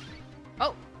is.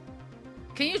 Oh!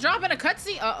 Can you drop in a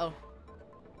cutscene? Uh-oh.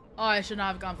 Oh, I should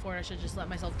not have gone for it. I should just let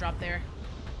myself drop there.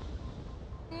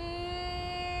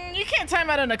 You can't time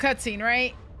out in a cutscene,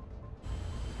 right?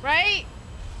 Right?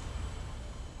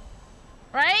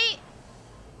 Right?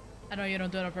 I know you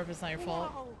don't do it on purpose. It's not your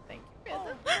fault. Whoa. Thank you.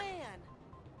 Oh, man.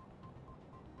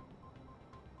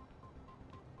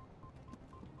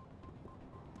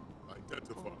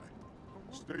 Identify.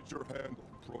 State your handle,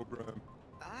 program.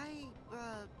 I,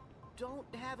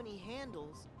 don't have any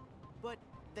handles, but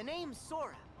the name's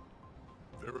Sora.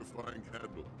 Verifying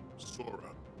handle,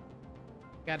 Sora.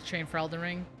 Gotta train for Elden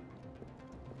Ring.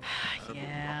 Yeah.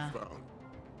 Handle not found.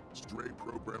 Stray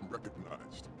program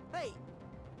recognized. Hey!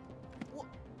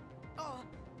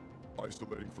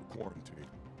 Isolating for quarantine.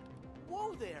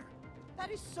 Whoa there!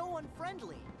 That is so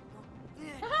unfriendly.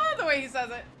 The way he says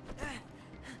it.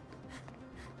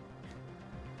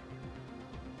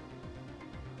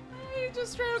 He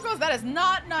just straight up goes, that is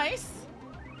not nice.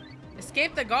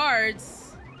 Escape the guards.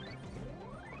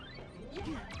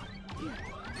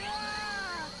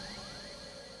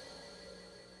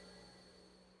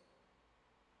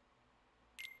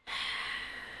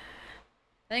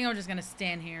 I think I'm just gonna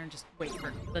stand here and just wait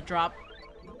for the drop.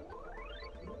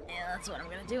 Yeah, that's what I'm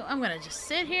gonna do. I'm gonna just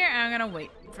sit here and I'm gonna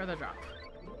wait for the drop.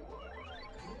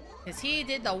 Cause he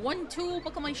did the 1-2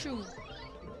 buckle my shoe.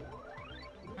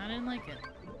 I didn't like it.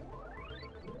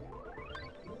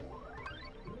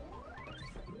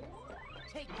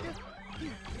 Take this.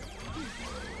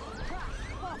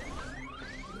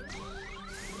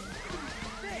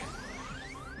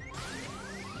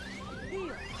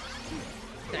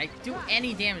 Did I do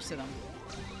any damage to them?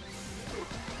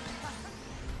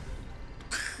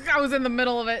 I was in the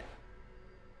middle of it.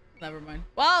 Never mind.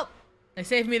 Well, they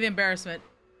saved me the embarrassment.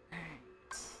 Yeah,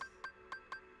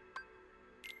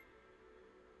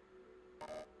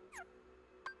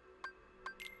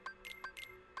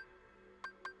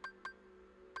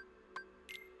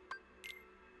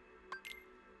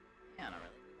 I don't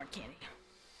really need more candy.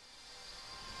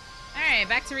 Alright,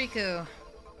 back to Riku.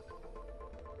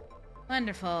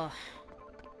 Wonderful.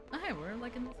 Oh, hey, we're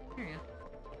like in the same area.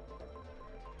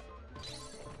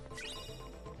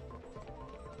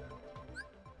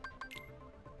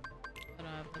 But,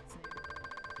 let's see.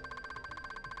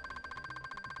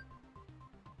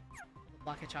 A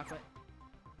block of chocolate.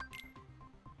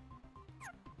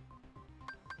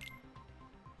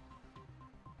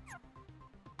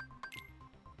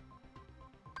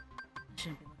 I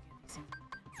shouldn't be looking at these things.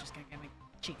 I'm just gonna get my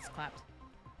cheeks clapped.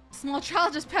 Small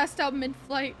child just passed out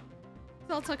mid-flight. It's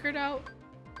all tuckered out.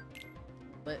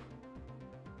 But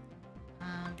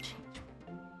change.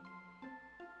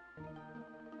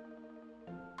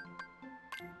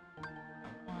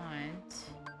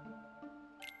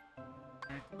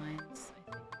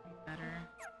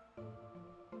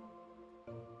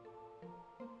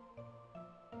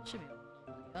 Should be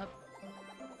up.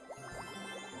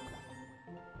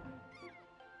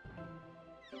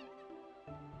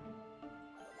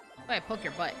 Oh, I poke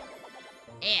your butt.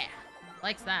 Yeah,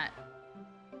 likes that.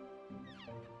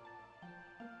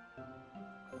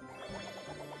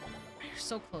 You're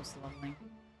so close to leveling.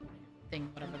 Thing,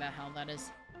 whatever the hell that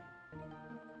is.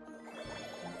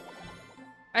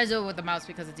 I do it with the mouse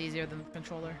because it's easier than the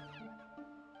controller.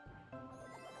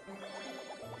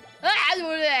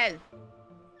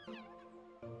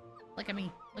 Look at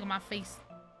me. Look at my face.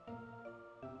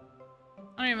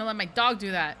 I don't even let my dog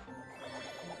do that.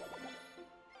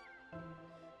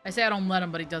 I say I don't let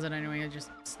him, but he does it anyway. He just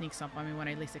sneaks up on me when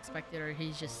I least expect it, or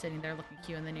he's just sitting there looking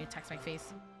cute and then he attacks my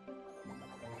face.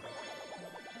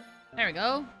 There we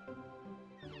go.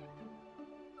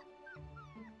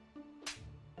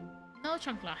 No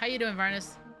Chunkla. How you doing,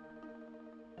 Varnus?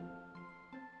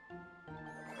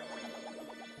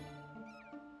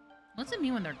 What's it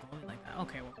mean when they're glowing like that?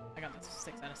 Okay, well, I got this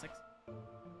 6 out of 6.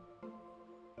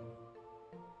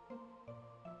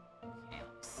 Okay,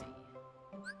 let's see.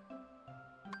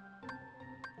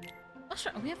 Let's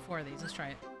try. We have 4 of these. Let's try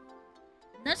it.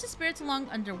 Nudge the spirits along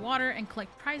underwater and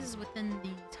collect prizes within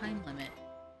the time limit.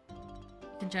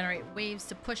 You can generate waves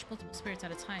to push multiple spirits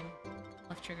at a time.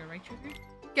 Left trigger, right trigger.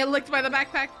 Get licked by the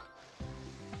backpack.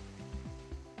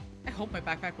 I hope my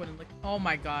backpack wouldn't lick. Oh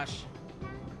my gosh.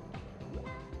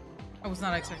 I was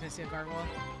not expecting to see a gargoyle.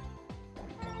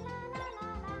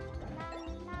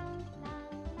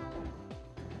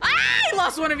 Ah! I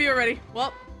lost one of you already.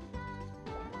 Well.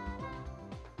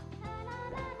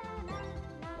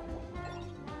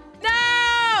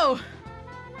 No!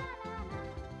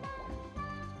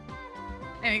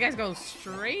 And you guys go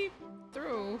straight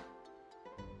through.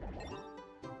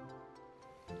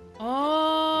 Oh.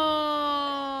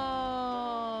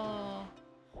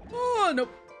 Oh, nope.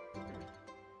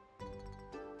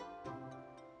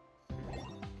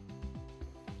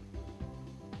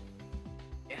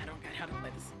 Yeah, I don't get how to play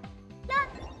this.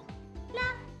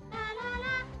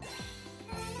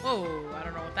 Oh, I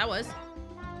don't know what that was.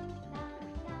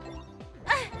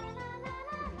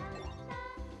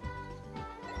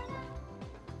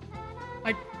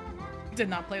 I did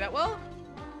not play that well.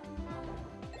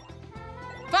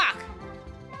 Fuck!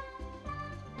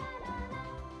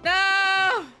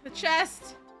 No! The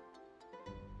chest!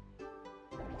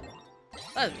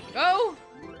 Let's go!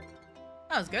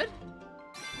 That was good.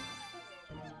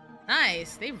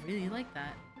 Nice. They really like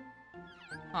that.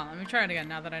 Hold on, let me try it again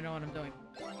now that I know what I'm doing.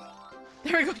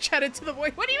 There we go, chat into the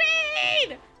void. What do you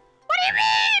mean? What do you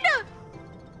mean?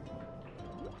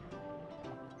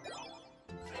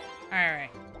 Alright.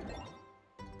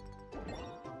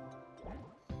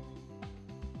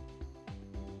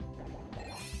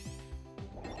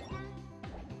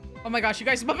 Oh my gosh, you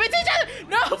guys bump into each other!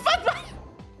 No, fuck my—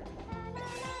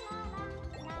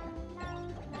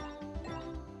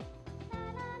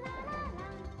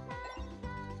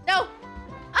 No!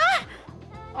 Ah!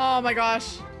 Oh my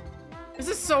gosh. This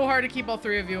is so hard to keep all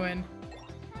 3 of you in.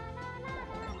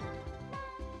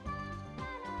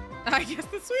 I guess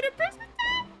the sweet imprisonment.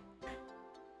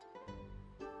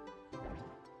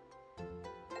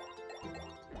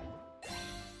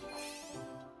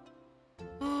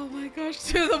 Oh my gosh,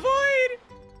 to the void!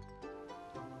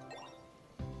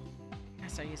 I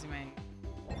start using my,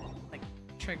 like,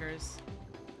 triggers.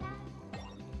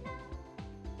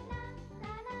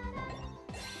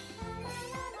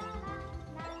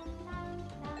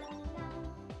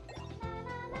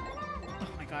 Oh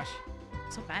my gosh,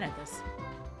 I'm so bad at this.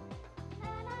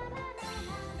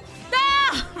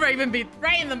 No! Raven beat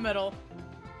right in the middle.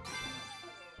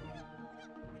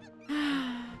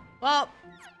 Well,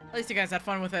 at least you guys had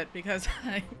fun with it because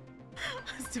I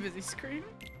was too busy screaming.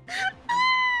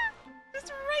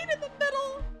 Just right in the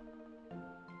middle.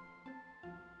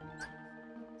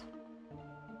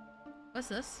 What's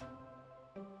this?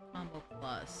 Combo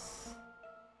plus.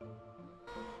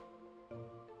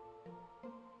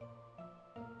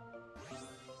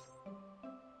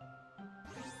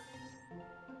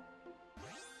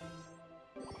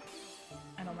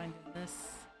 I don't mind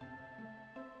this.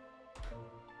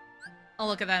 I'll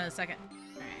look at that in a second.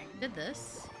 Alright, I did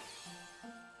this.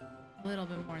 A little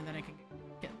bit more than I can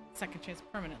get second chance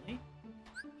permanently.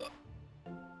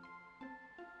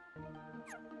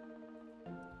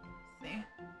 See?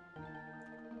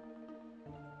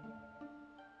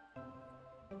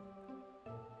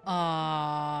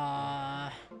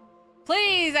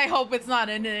 Please, I hope it's not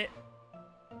in it.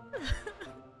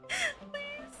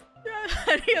 Please.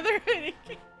 Any other hitting?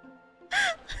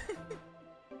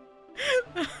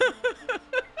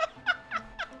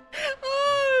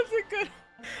 Oh,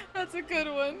 that's a good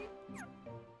one.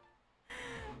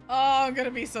 Oh, I'm gonna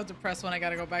be so depressed when I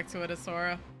gotta go back to it as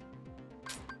Sora.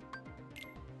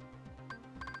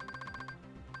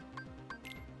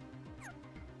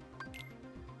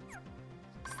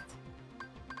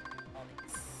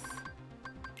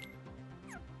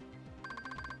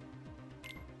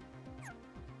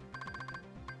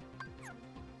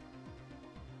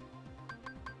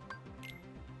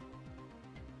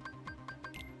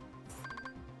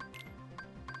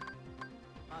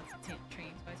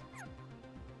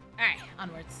 Alright,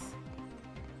 onwards.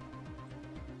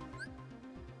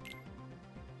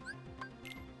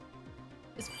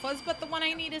 Is Fuzzbutt the one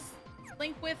I need to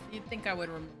link with? You'd think I would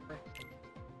remember.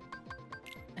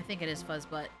 I think it is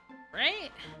Fuzzbutt,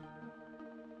 right?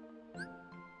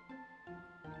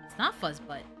 It's not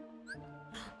Fuzzbutt.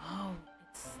 Oh,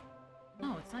 it's...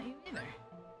 No, it's not you either.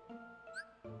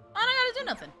 Oh, I gotta do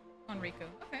nothing on Riku.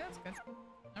 Okay, that's good.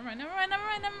 Never mind, never mind, never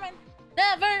mind, never mind.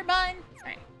 Never mind!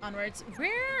 Alright, onwards.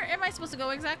 Where am I supposed to go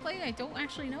exactly? I don't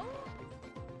actually know.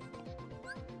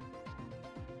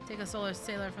 Take a solar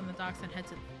sailor from the docks and head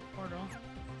to the portal.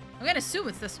 I'm gonna assume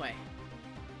it's this way.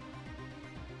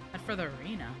 Head for the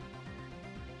arena.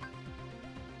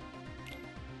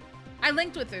 I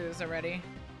linked with Ooze already.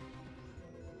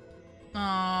 Oh.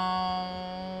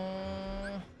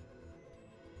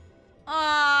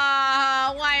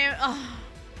 Ah, why? Oh.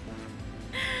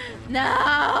 No!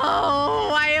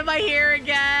 Why am I here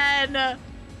again?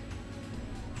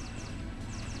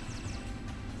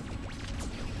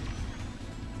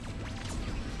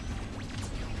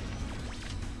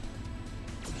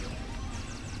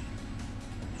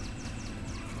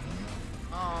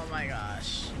 Oh my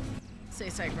gosh. Stay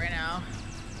psyched right now.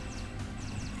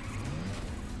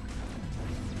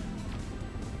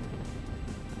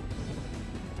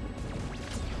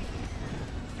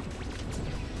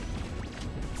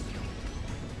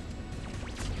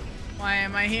 Why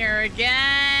am I here again?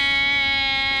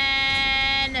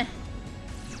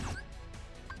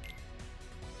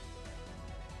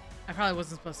 I probably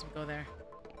wasn't supposed to go there.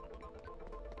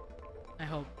 I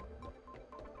hope.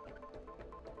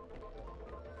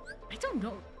 I don't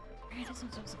know where it is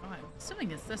I'm supposed to go. I'm assuming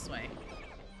it's this way.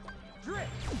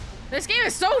 This game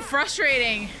is so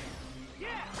frustrating.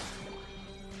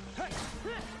 Oh,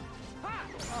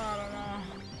 I don't know.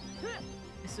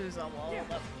 This is all walled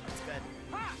up. That's good.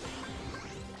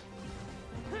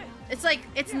 It's like,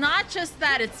 it's not just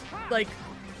that it's like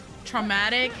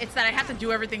traumatic, it's that I have to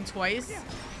do everything twice.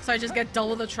 So I just get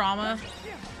double the trauma.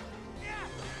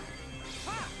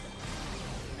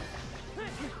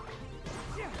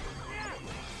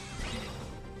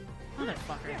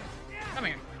 Motherfucker. Come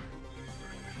here.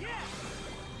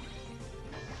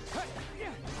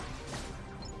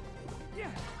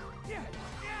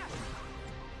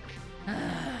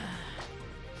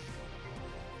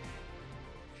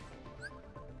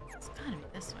 It's gotta be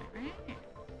this way, right?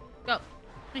 Go.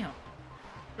 Mijo.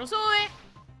 Rosoe!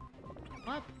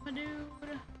 What, my dude?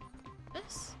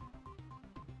 This?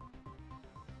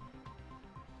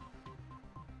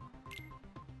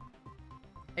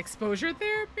 Exposure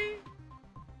therapy?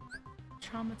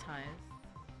 Traumatized.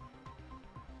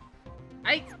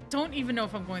 I don't even know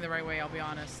if I'm going the right way, I'll be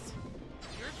honest.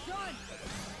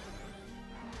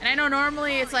 And I know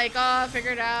normally it's like, oh,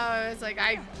 figure it out. It's like,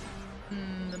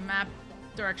 the map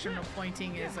direction of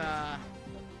pointing is,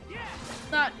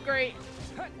 not great.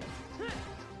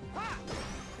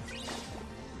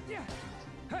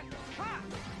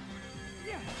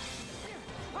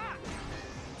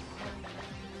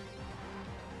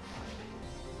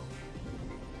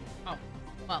 Oh,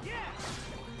 well.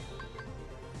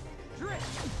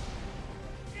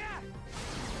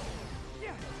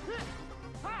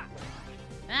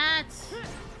 That's...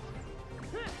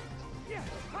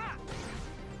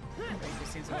 I think this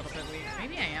seems a little bit weak.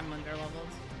 Maybe I am under-leveled.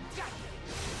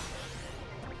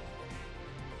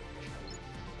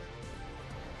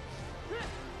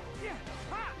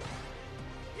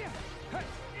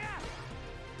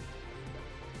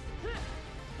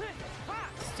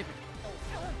 Stupid.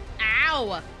 Ow!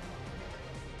 Well,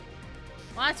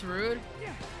 that's rude.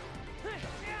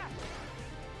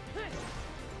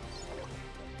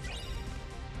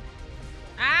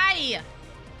 Aye!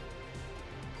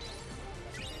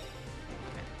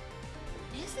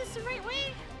 Is this the right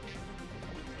way?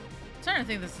 I'm starting to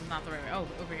think this is not the right way. Oh,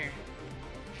 over here.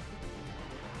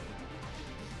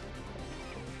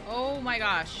 Oh my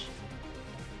gosh.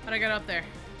 How'd I get up there?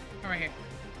 Oh, right here.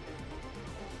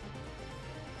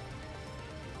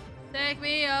 Take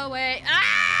me away.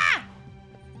 Ah!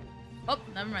 Oh,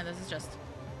 never mind. This is just...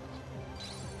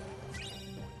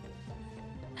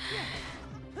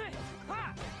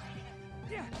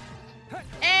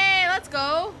 Hey, let's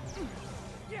go.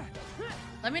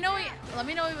 Let me know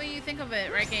what you think of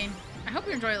it, right, Gain? I hope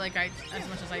you enjoy it like as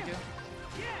much as I do.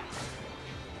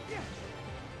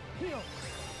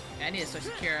 Yeah, I need to switch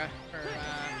to Kira for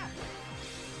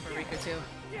Riku too.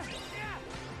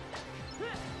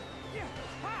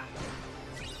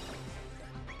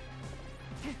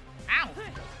 Ow!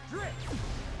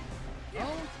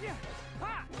 Oh.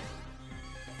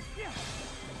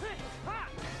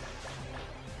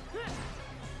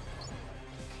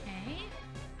 Okay.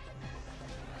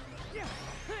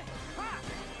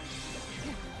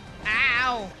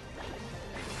 Ow!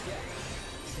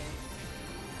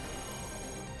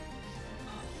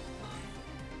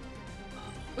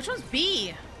 Which one's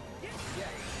B?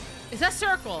 Is that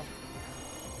circle?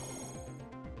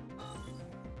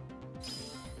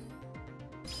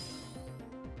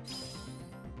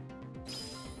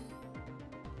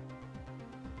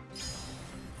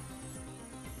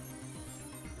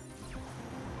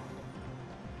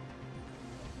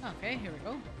 Okay, here we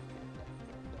go.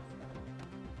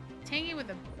 Tangy with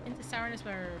a into sourness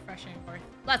but refreshing worth.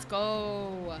 Let's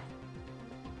go!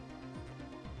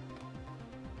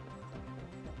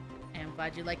 I'm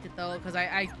glad you liked it though, because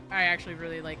I actually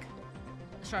really like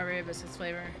the strawberry biscuits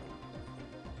flavor.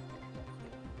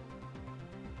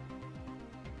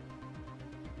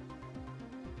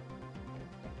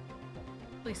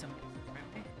 Please don't.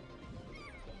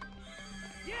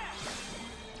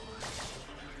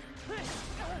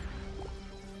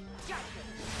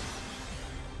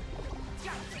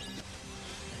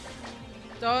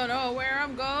 Don't know where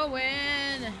I'm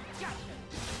going.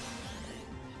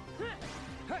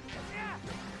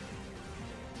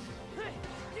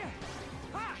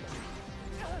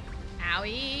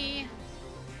 Owie.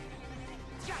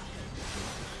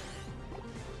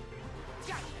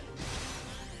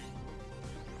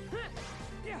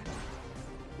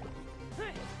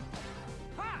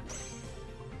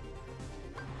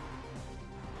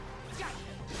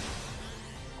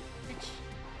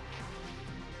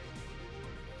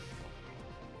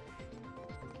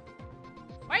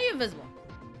 Why are you invisible?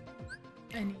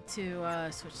 I need to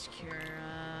switch to Cure.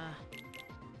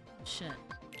 Shit.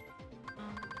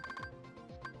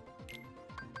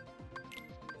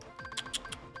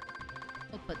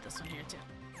 We'll put this one here too.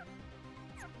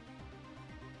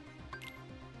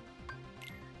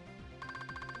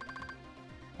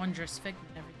 Wondrous figment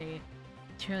every day.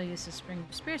 Material used to spring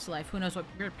spirits to life. Who knows what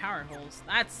weird power it holds?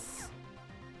 That's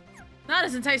not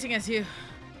as enticing as you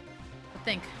would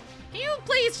think. Can you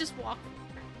please just walk?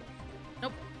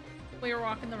 Nope. We were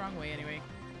walking the wrong way anyway.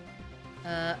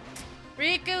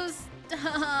 Riku,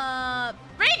 stop!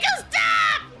 Riku,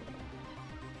 stop!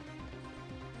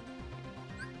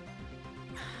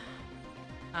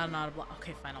 I don't know how to block.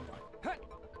 Okay, fine, I'll block.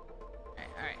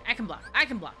 Alright, I can block. I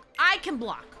can block. I can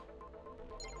block.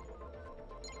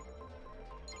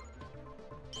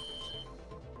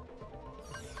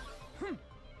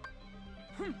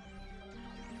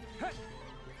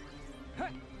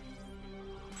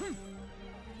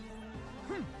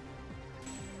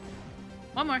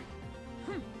 One more.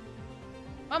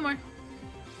 One more.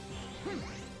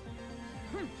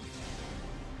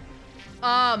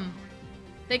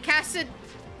 They casted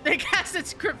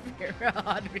Script Fear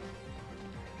on me.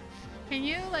 Can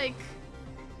you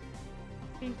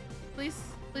please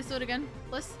do it again?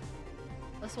 Please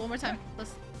one more time.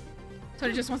 Please.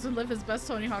 Tony just wants to live his best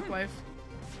Tony Hawk life.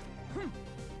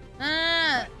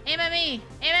 Aim at me!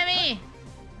 Aim at me!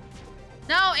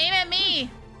 No, aim at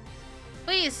me!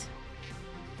 Please!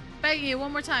 Begging you,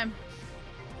 one more time.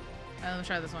 Alright, let me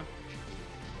try this one.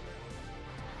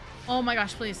 Oh my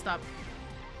gosh, please stop.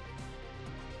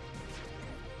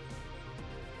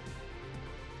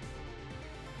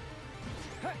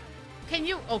 Can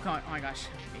you? Oh, come on. Oh my gosh.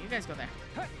 Okay, you guys go there.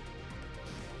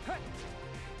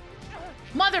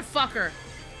 Motherfucker!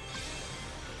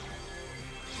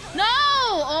 No!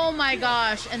 Oh my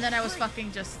gosh. And then I was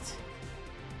fucking just...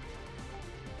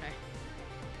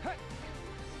 Okay.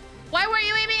 Why were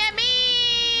you aiming at me?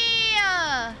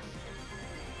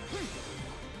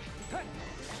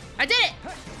 I did it!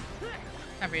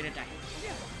 Time for you to die.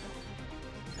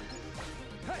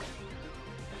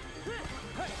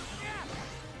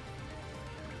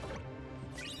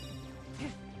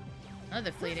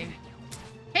 Another fleeting.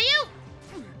 Hey, you!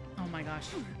 Oh my gosh.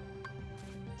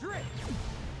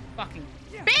 Fucking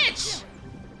bitch!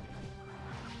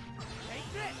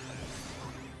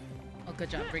 Oh, good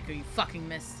job, Riku. You fucking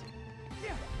missed.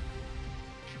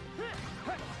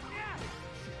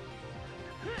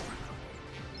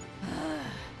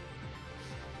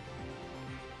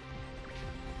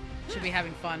 Should be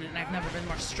having fun, and I've never been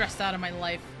more stressed out in my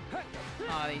life.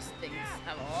 Oh, these things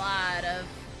have a lot of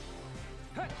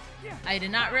I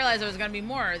did not realize there was gonna be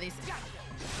more of these.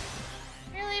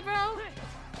 Really, bro?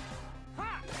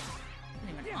 Not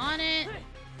even on it.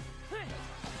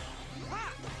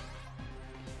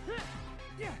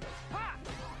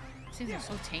 These things are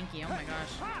so tanky. Oh my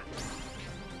gosh.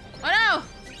 Oh no!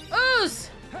 Ooze!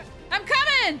 I'm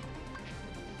coming!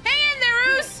 Hang in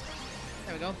there, Ooze!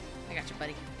 There we go. I got you,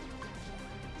 buddy.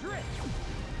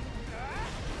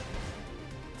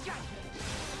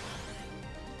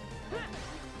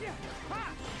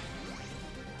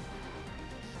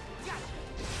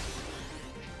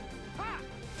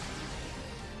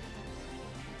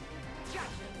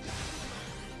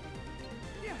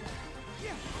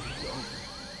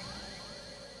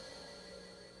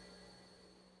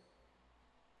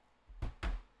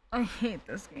 I hate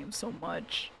this game so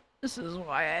much. This is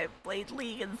why I played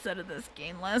League instead of this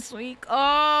game last week.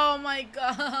 Oh my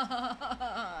gosh.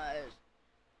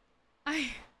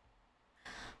 I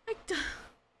can't.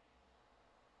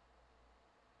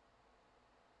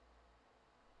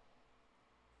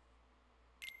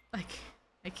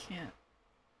 I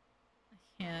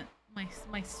can't.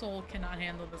 My soul cannot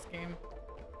handle this game.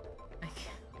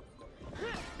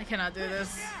 I cannot do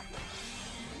this.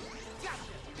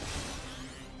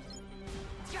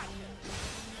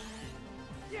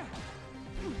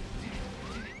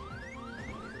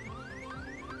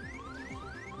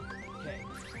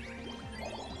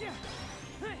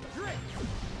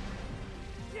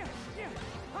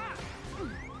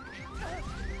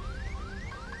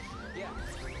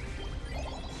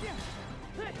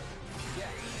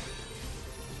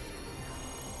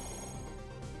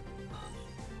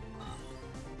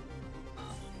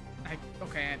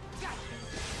 Okay.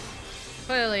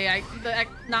 Clearly,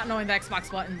 not knowing the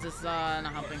Xbox buttons is not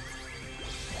helping.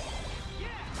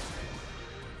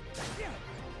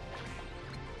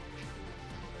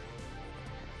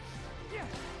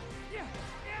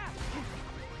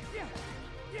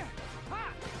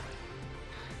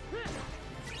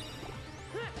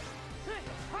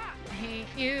 I hate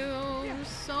you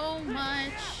so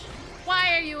much.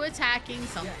 Why are you attacking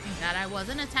something that I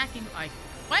wasn't attacking?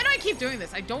 Why do I keep doing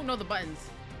this? I don't know the buttons.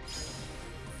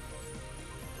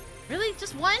 Really?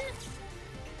 Just one?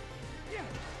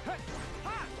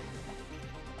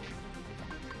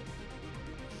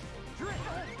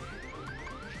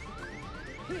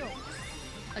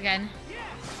 Again.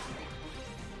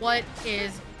 What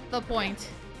is the point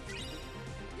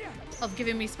of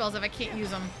giving me spells if I can't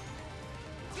use them?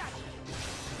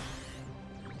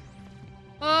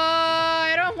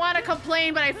 I don't want to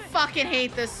complain, but I fucking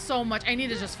hate this so much. I need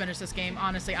to just finish this game,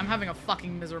 honestly. I'm having a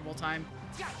fucking miserable time.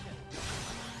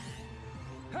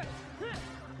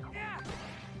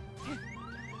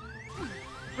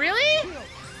 Really?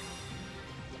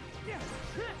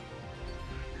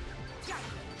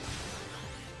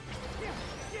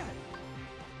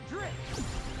 I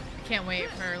can't wait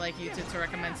for like YouTube to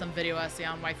recommend some video essay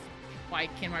on why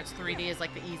Kingdom Hearts 3D is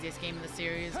like the easiest game in the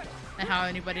series, and how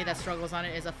anybody that struggles on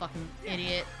it is a fucking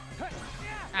idiot.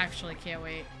 Actually, can't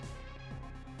wait.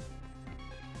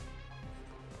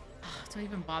 Don't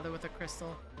even bother with the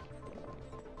crystal.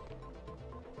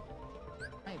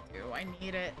 I do. I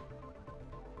need it.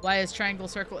 Why is triangle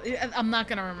circle? I'm not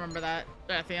gonna remember that,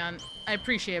 Rathian. I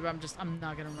appreciate it, but I'm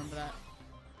not gonna remember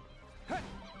that.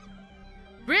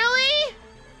 Really?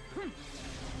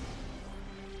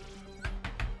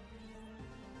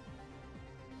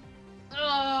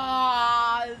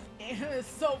 Oh, this game is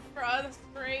so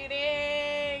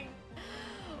frustrating.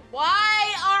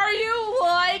 Why are you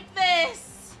like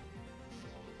this?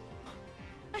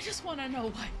 I just want to know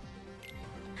why.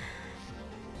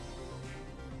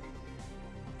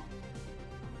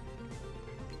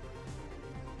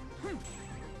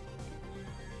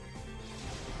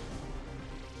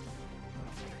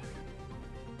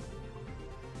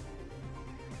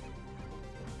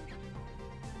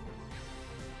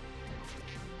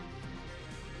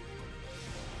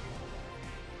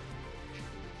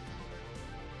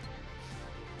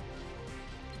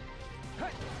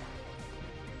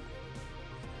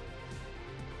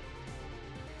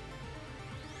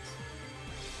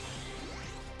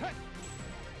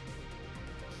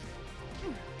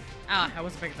 Ah, I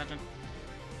wasn't paying attention.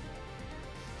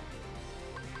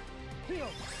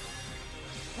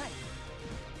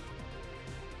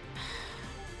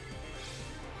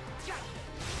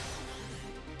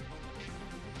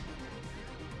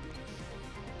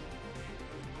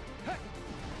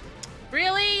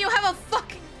 Really? You have a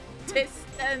fucking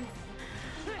distance.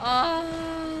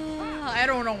 I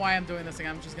don't know why I'm doing this thing.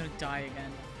 I'm just gonna die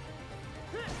again.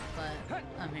 But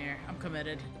I'm here. I'm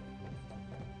committed.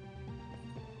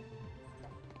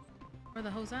 Where the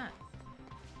hell's that?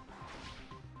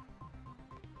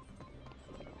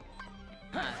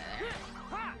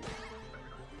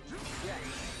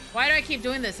 Why do I keep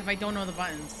doing this if I don't know the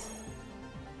buttons?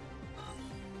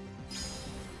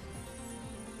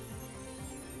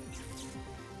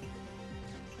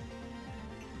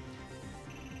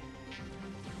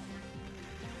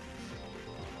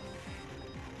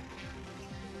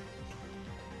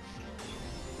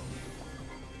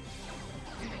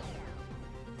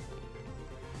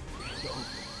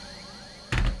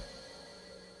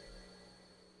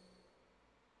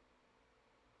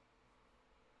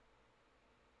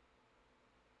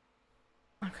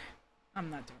 I'm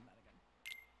not doing that again.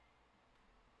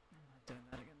 I'm not doing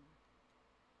that again.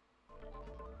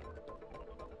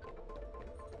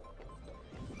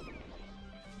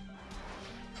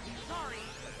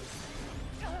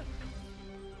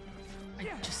 I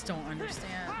just don't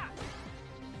understand.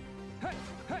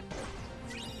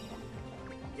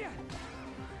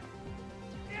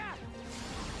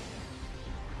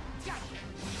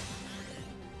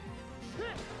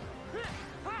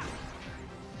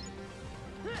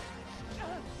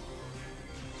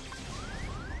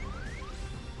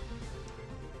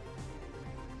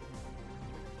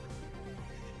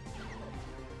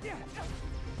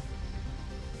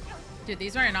 Dude,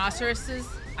 these rhinoceroses,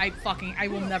 I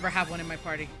will never have one in my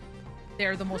party.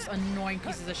 They're the most annoying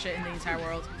pieces of shit in the entire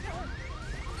world.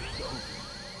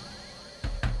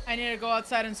 I need to go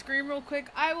outside and scream real quick.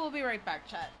 I will be right back,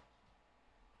 chat.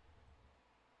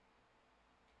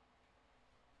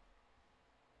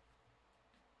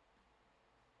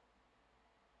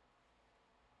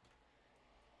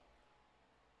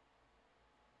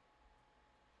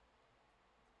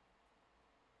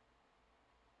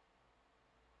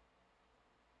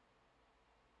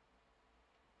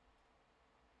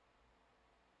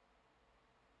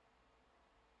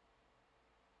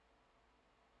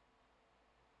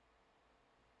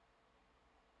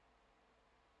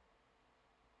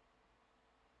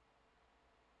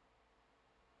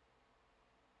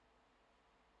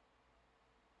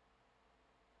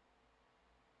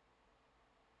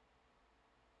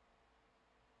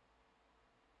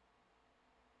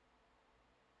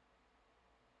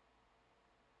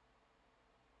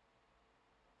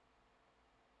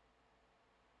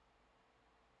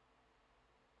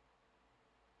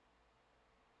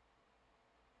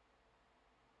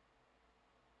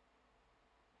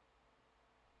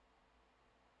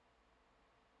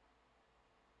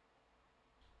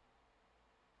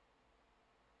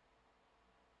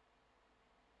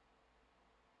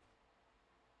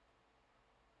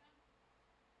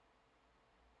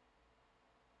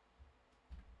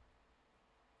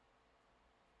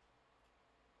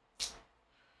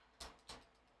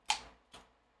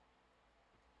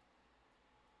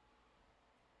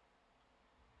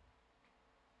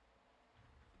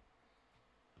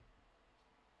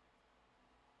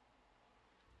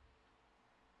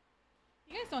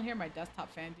 You guys don't hear my desktop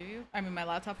fan, do you? I mean, my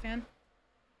laptop fan?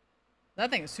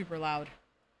 That thing is super loud.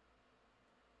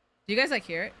 Do you guys, like,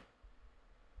 hear it?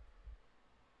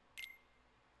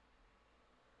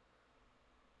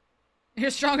 You're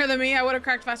stronger than me. I would have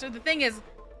cracked faster. The thing is,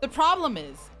 the problem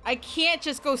is, I can't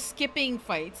just go skipping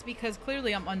fights because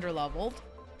clearly I'm under-leveled.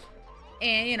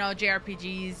 And, you know,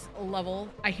 JRPG's level.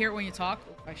 I hear it when you talk.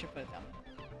 Ooh, I should put it down.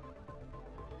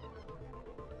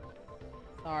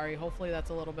 Sorry, hopefully that's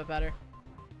a little bit better.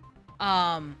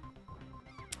 Sound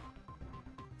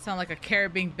like a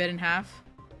carrot being bit in half.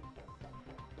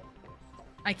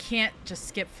 I can't just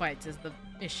skip fights is the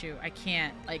issue. I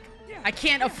can't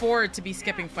afford to be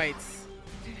skipping fights.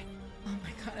 Oh my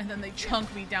god, and then they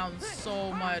chunk me down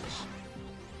so much.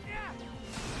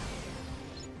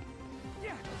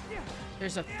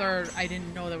 There's a third. I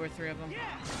didn't know there were 3 of them.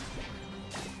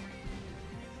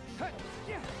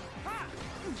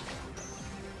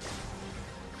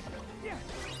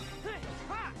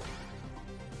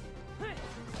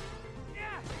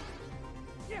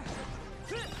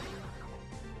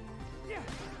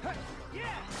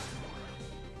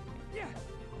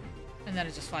 And then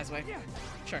it just flies away.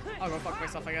 Sure, I'll go fuck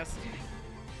myself, I guess. Is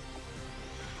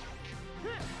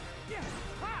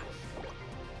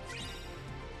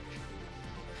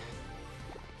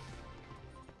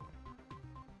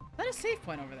that a save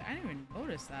point over there? I didn't even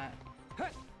notice that.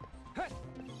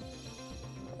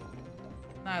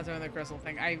 Nah, it's another crystal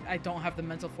thing. I don't have the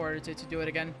mental fortitude to do it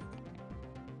again.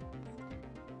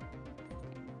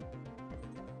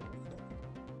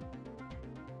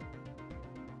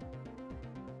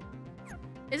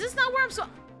 Is this not where I'm so...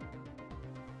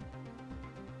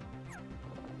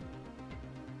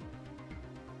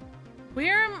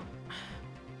 Where am...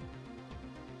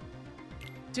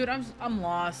 Dude, I'm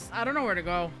lost. I don't know where to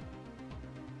go.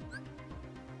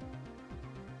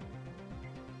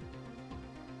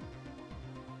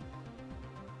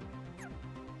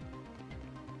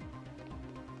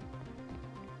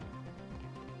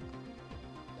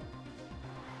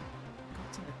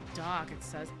 dock, it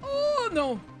says. Oh,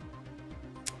 no!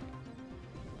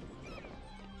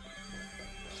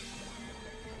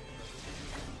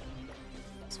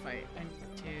 Let's fight. I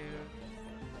need to...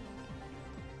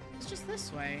 It's just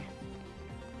this way.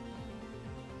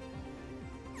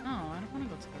 Oh, I don't want to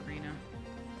go to the arena.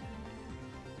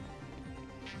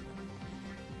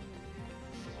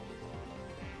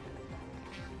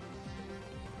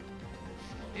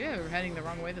 Yeah, we're heading the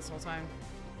wrong way this whole time.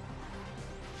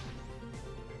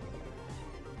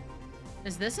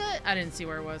 Is this it? I didn't see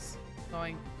where it was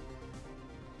going.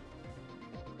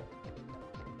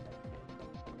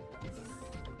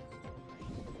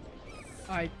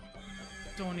 I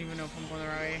don't even know if I'm going the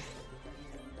right way.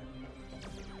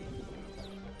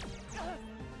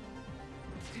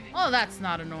 Oh, that's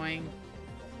not annoying.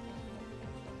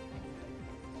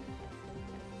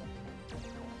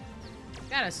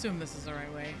 Gotta assume this is the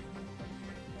right way.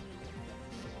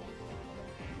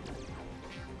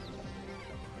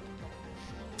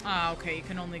 Ah, okay, you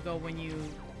can only go when you,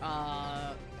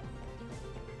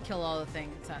 kill all the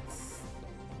things. That's...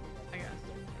 I guess.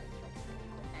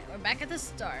 Okay, we're back at the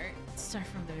start. Let's start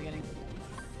from the beginning.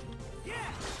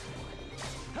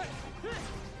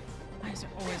 Why is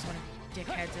there always one of you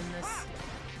dickheads in this?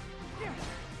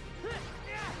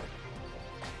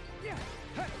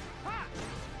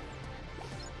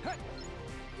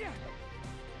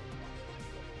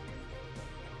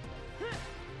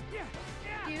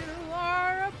 You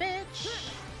are a bitch.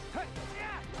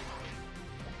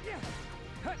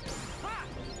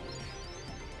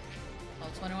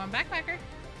 Level 21 backpacker.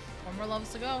 4 more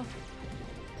levels to go.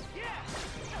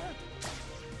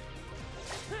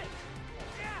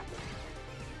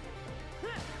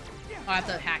 Oh, I have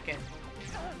to hack it.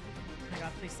 Oh my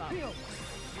god, please stop.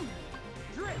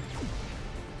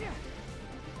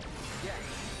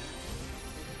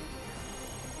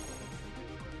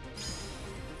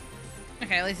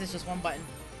 Okay, at least it's just one button.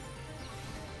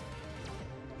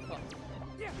 Cool.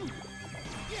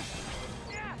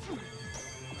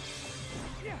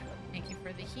 Thank you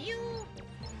for the heal.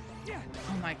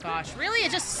 Oh my gosh, really?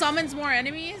 It just summons more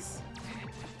enemies?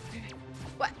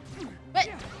 What? What?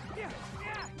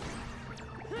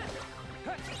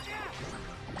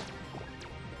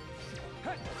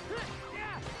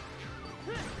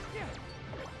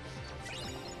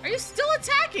 Are you still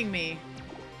attacking me?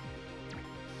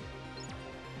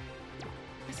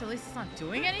 I guess at least it's not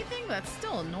doing anything, but that's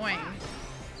still annoying.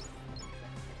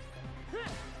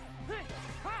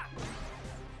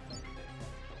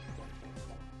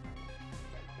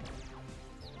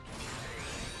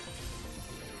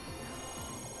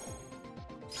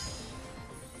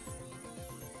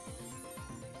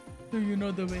 Do you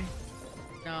know the way?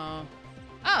 No.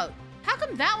 Oh, how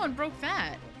come that one broke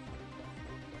that?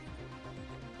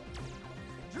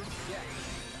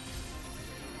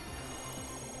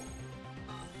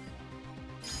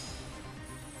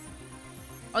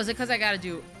 Oh, is it because I gotta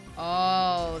do...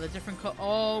 Oh, the different code...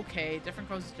 Oh, okay, different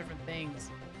codes do different things.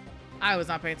 I was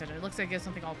not paying attention. It looks like it's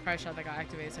something called Price Shot that got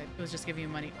activated, so it was just giving you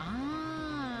money.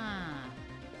 Ah.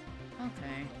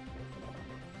 Okay.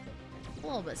 A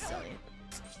little bit silly.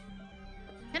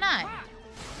 Can I?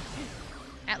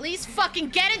 At least fucking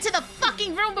get into the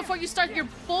fucking room before you start your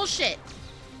bullshit.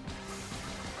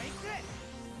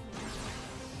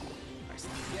 Alright,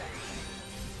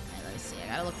 let's see. I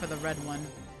gotta look for the red one.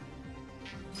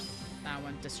 That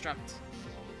one. Destruct.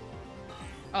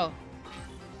 Oh.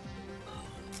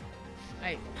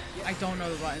 I don't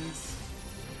know the buttons.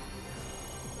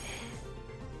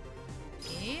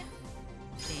 E.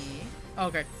 E. Oh,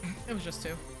 okay. It was just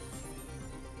two.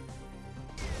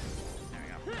 There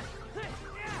we go.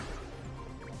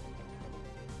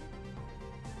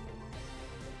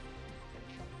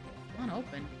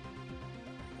 Unopened.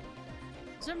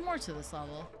 Is there more to this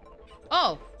level?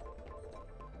 Oh!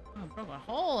 Oh, I broke a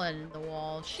hole in the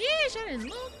wall. Sheesh, I didn't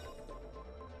look.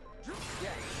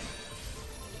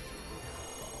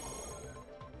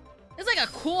 It's like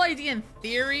a cool idea in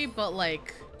theory, but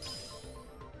like...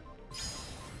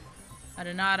 I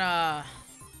did not have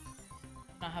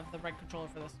the right controller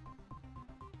for this.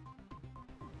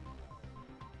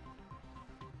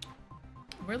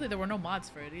 Really, there were no mods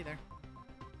for it either.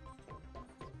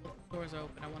 The door's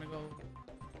open. I want to go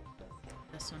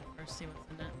this one first, see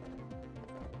what's in it.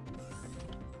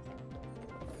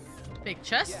 Big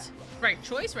chest. Yeah. Right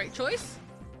choice, right choice.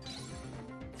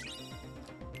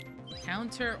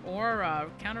 Counter aura.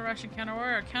 Counter rush and counter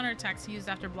aura. Counter attacks used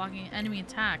after blocking an enemy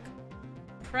attack.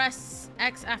 Press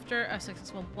X after a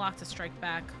successful block to strike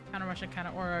back. Counter rush and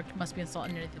counter aura must be installed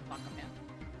underneath the block command.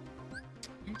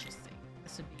 Interesting.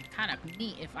 This would be kind of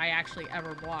neat if I actually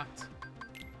ever blocked.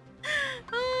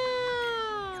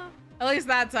 Ah. At least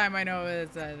that time I know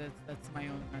it's, that's my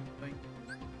own kind of thing.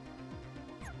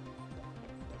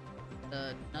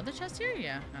 Another chest here?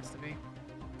 Yeah, has to be.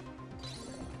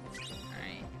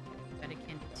 Alright.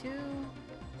 Vatican 2.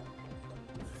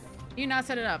 You not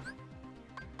set it up.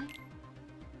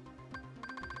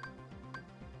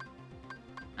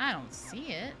 I don't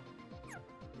see it.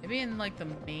 Maybe in like the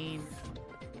main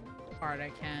part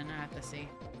I can. I have to see.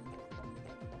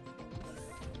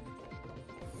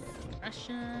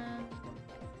 Russian.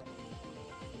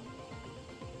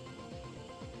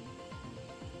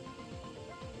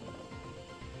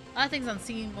 A lot of things on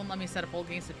Steam won't let me set up old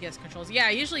games to PS controls. Yeah,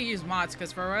 I usually use mods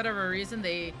because for whatever reason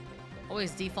they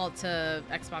always default to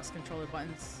Xbox controller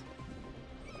buttons.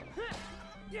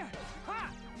 Yeah.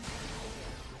 Ha.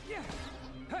 Yeah.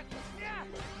 Ha. Yeah.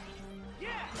 Yeah.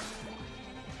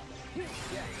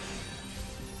 Yeah.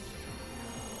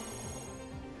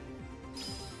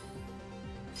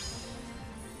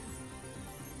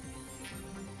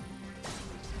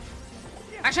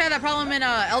 Actually, I had that problem in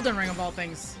Elden Ring of all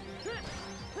things.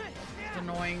 It's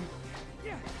annoying.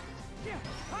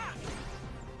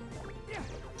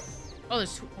 Oh,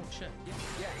 there's two. Oh shit.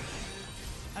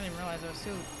 I didn't realize there was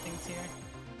two things here.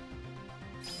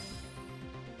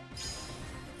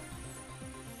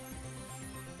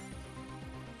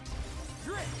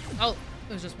 Oh,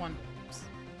 it was just one. Oops.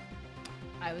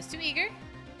 I was too eager.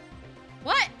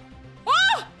 What?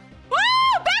 Oh!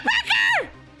 Oh! Backpacker!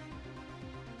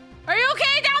 Are you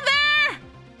okay down there?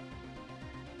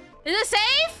 Is it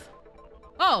safe?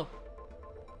 Oh.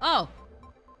 Oh.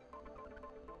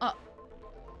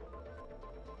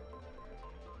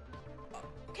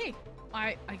 Okay.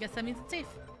 I guess that means it's safe.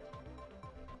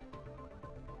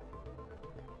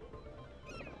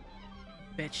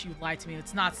 Bitch, you lied to me.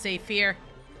 It's not safe here.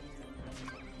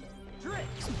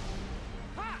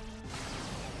 Ha.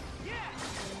 Yeah.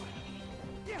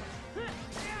 Yeah.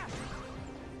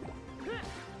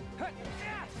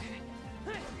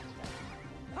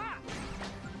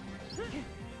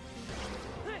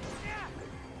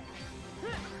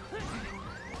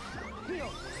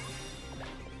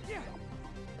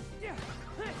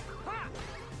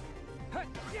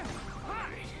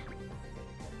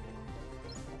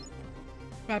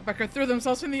 Backpacker threw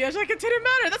themselves from the edge like it didn't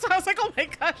matter. That's why I was like, oh my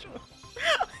gosh.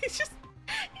 he just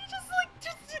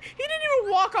he didn't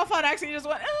even walk off on accident. He just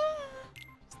went, ah.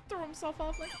 Just threw himself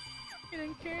off like he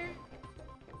didn't care.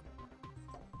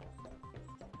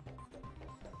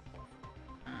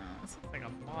 This looks like a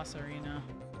boss arena.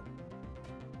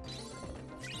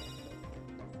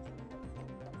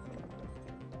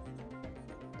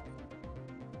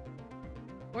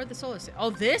 Where'd the solar sailor? Oh,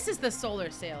 this is the solar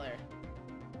sailor.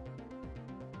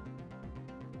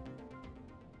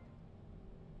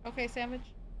 Okay,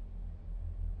 Savage.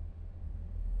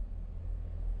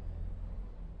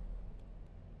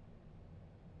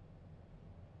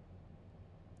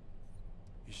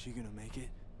 Is she gonna make it?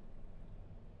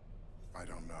 I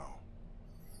don't know.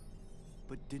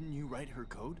 But didn't you write her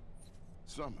code?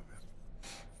 Some of it.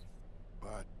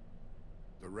 But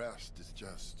the rest is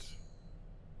just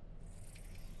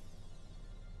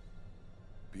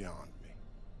beyond me.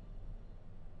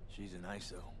 She's an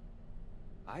ISO.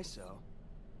 ISO?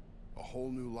 A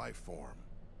whole new life form.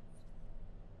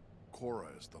 Cora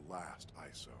is the last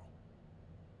ISO.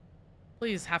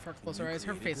 Please have her close her eyes.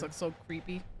 Her face looks so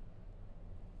creepy.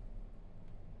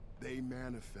 They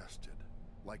manifested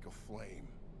like a flame.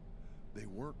 They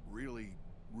weren't really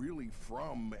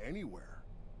from anywhere.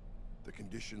 The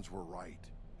conditions were right,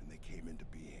 and they came into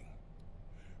being.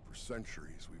 For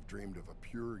centuries, we've dreamed of a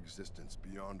pure existence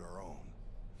beyond our own.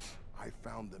 I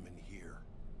found them in here,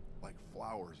 like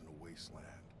flowers in a wasteland.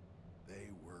 They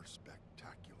were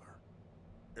spectacular.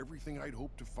 Everything I'd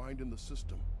hoped to find in the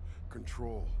system.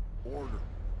 Control, order,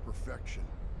 perfection.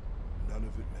 None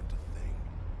of it meant a thing.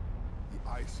 The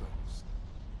ISOs,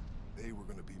 they were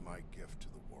going to be my gift to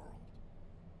the world.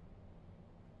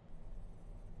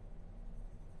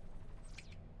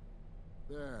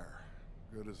 There.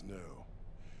 Good as new.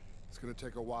 It's going to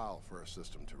take a while for our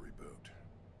system to reboot.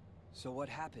 So what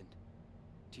happened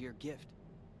to your gift?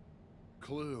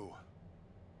 Clue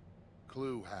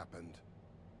happened.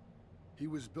 He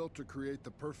was built to create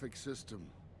the perfect system,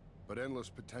 but endless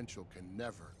potential can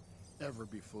never, ever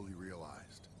be fully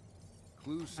realized.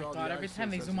 Clue saw Oh my God, the every ISOs time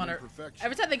they as zoom an on her, imperfection.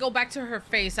 every time they go back to her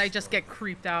face, I just get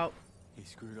creeped out. He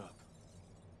screwed up.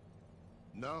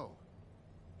 No.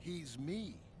 He's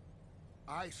me.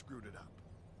 I screwed it up.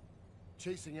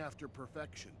 Chasing after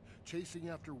perfection. Chasing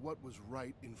after what was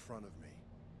right in front of me.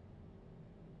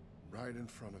 Right in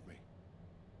front of me.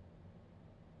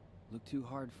 Look too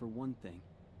hard for one thing,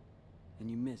 and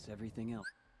you miss everything else.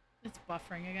 It's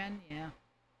buffering again. Yeah.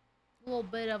 A little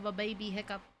bit of a baby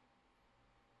hiccup.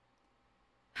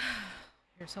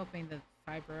 Here's hoping the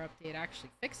fiber update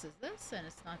actually fixes this and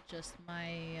it's not just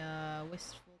my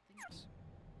wistful thinking.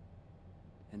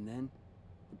 And then,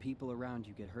 the people around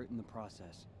you get hurt in the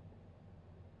process.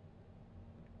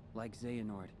 Like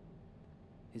Xehanort.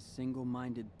 His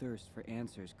single-minded thirst for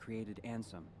answers created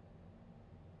Ansem.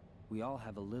 We all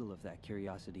have a little of that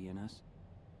curiosity in us.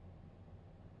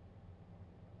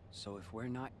 So if we're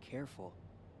not careful,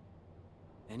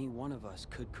 any one of us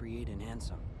could create an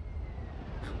Ansem.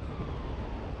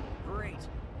 Great!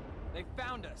 They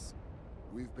found us!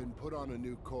 We've been put on a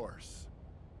new course.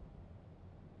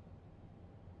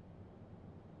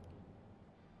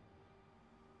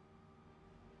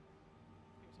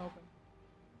 Here's hoping.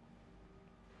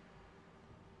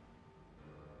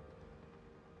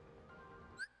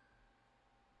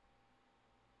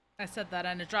 I said that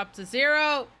and it dropped to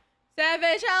 0.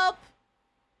 Savage, help!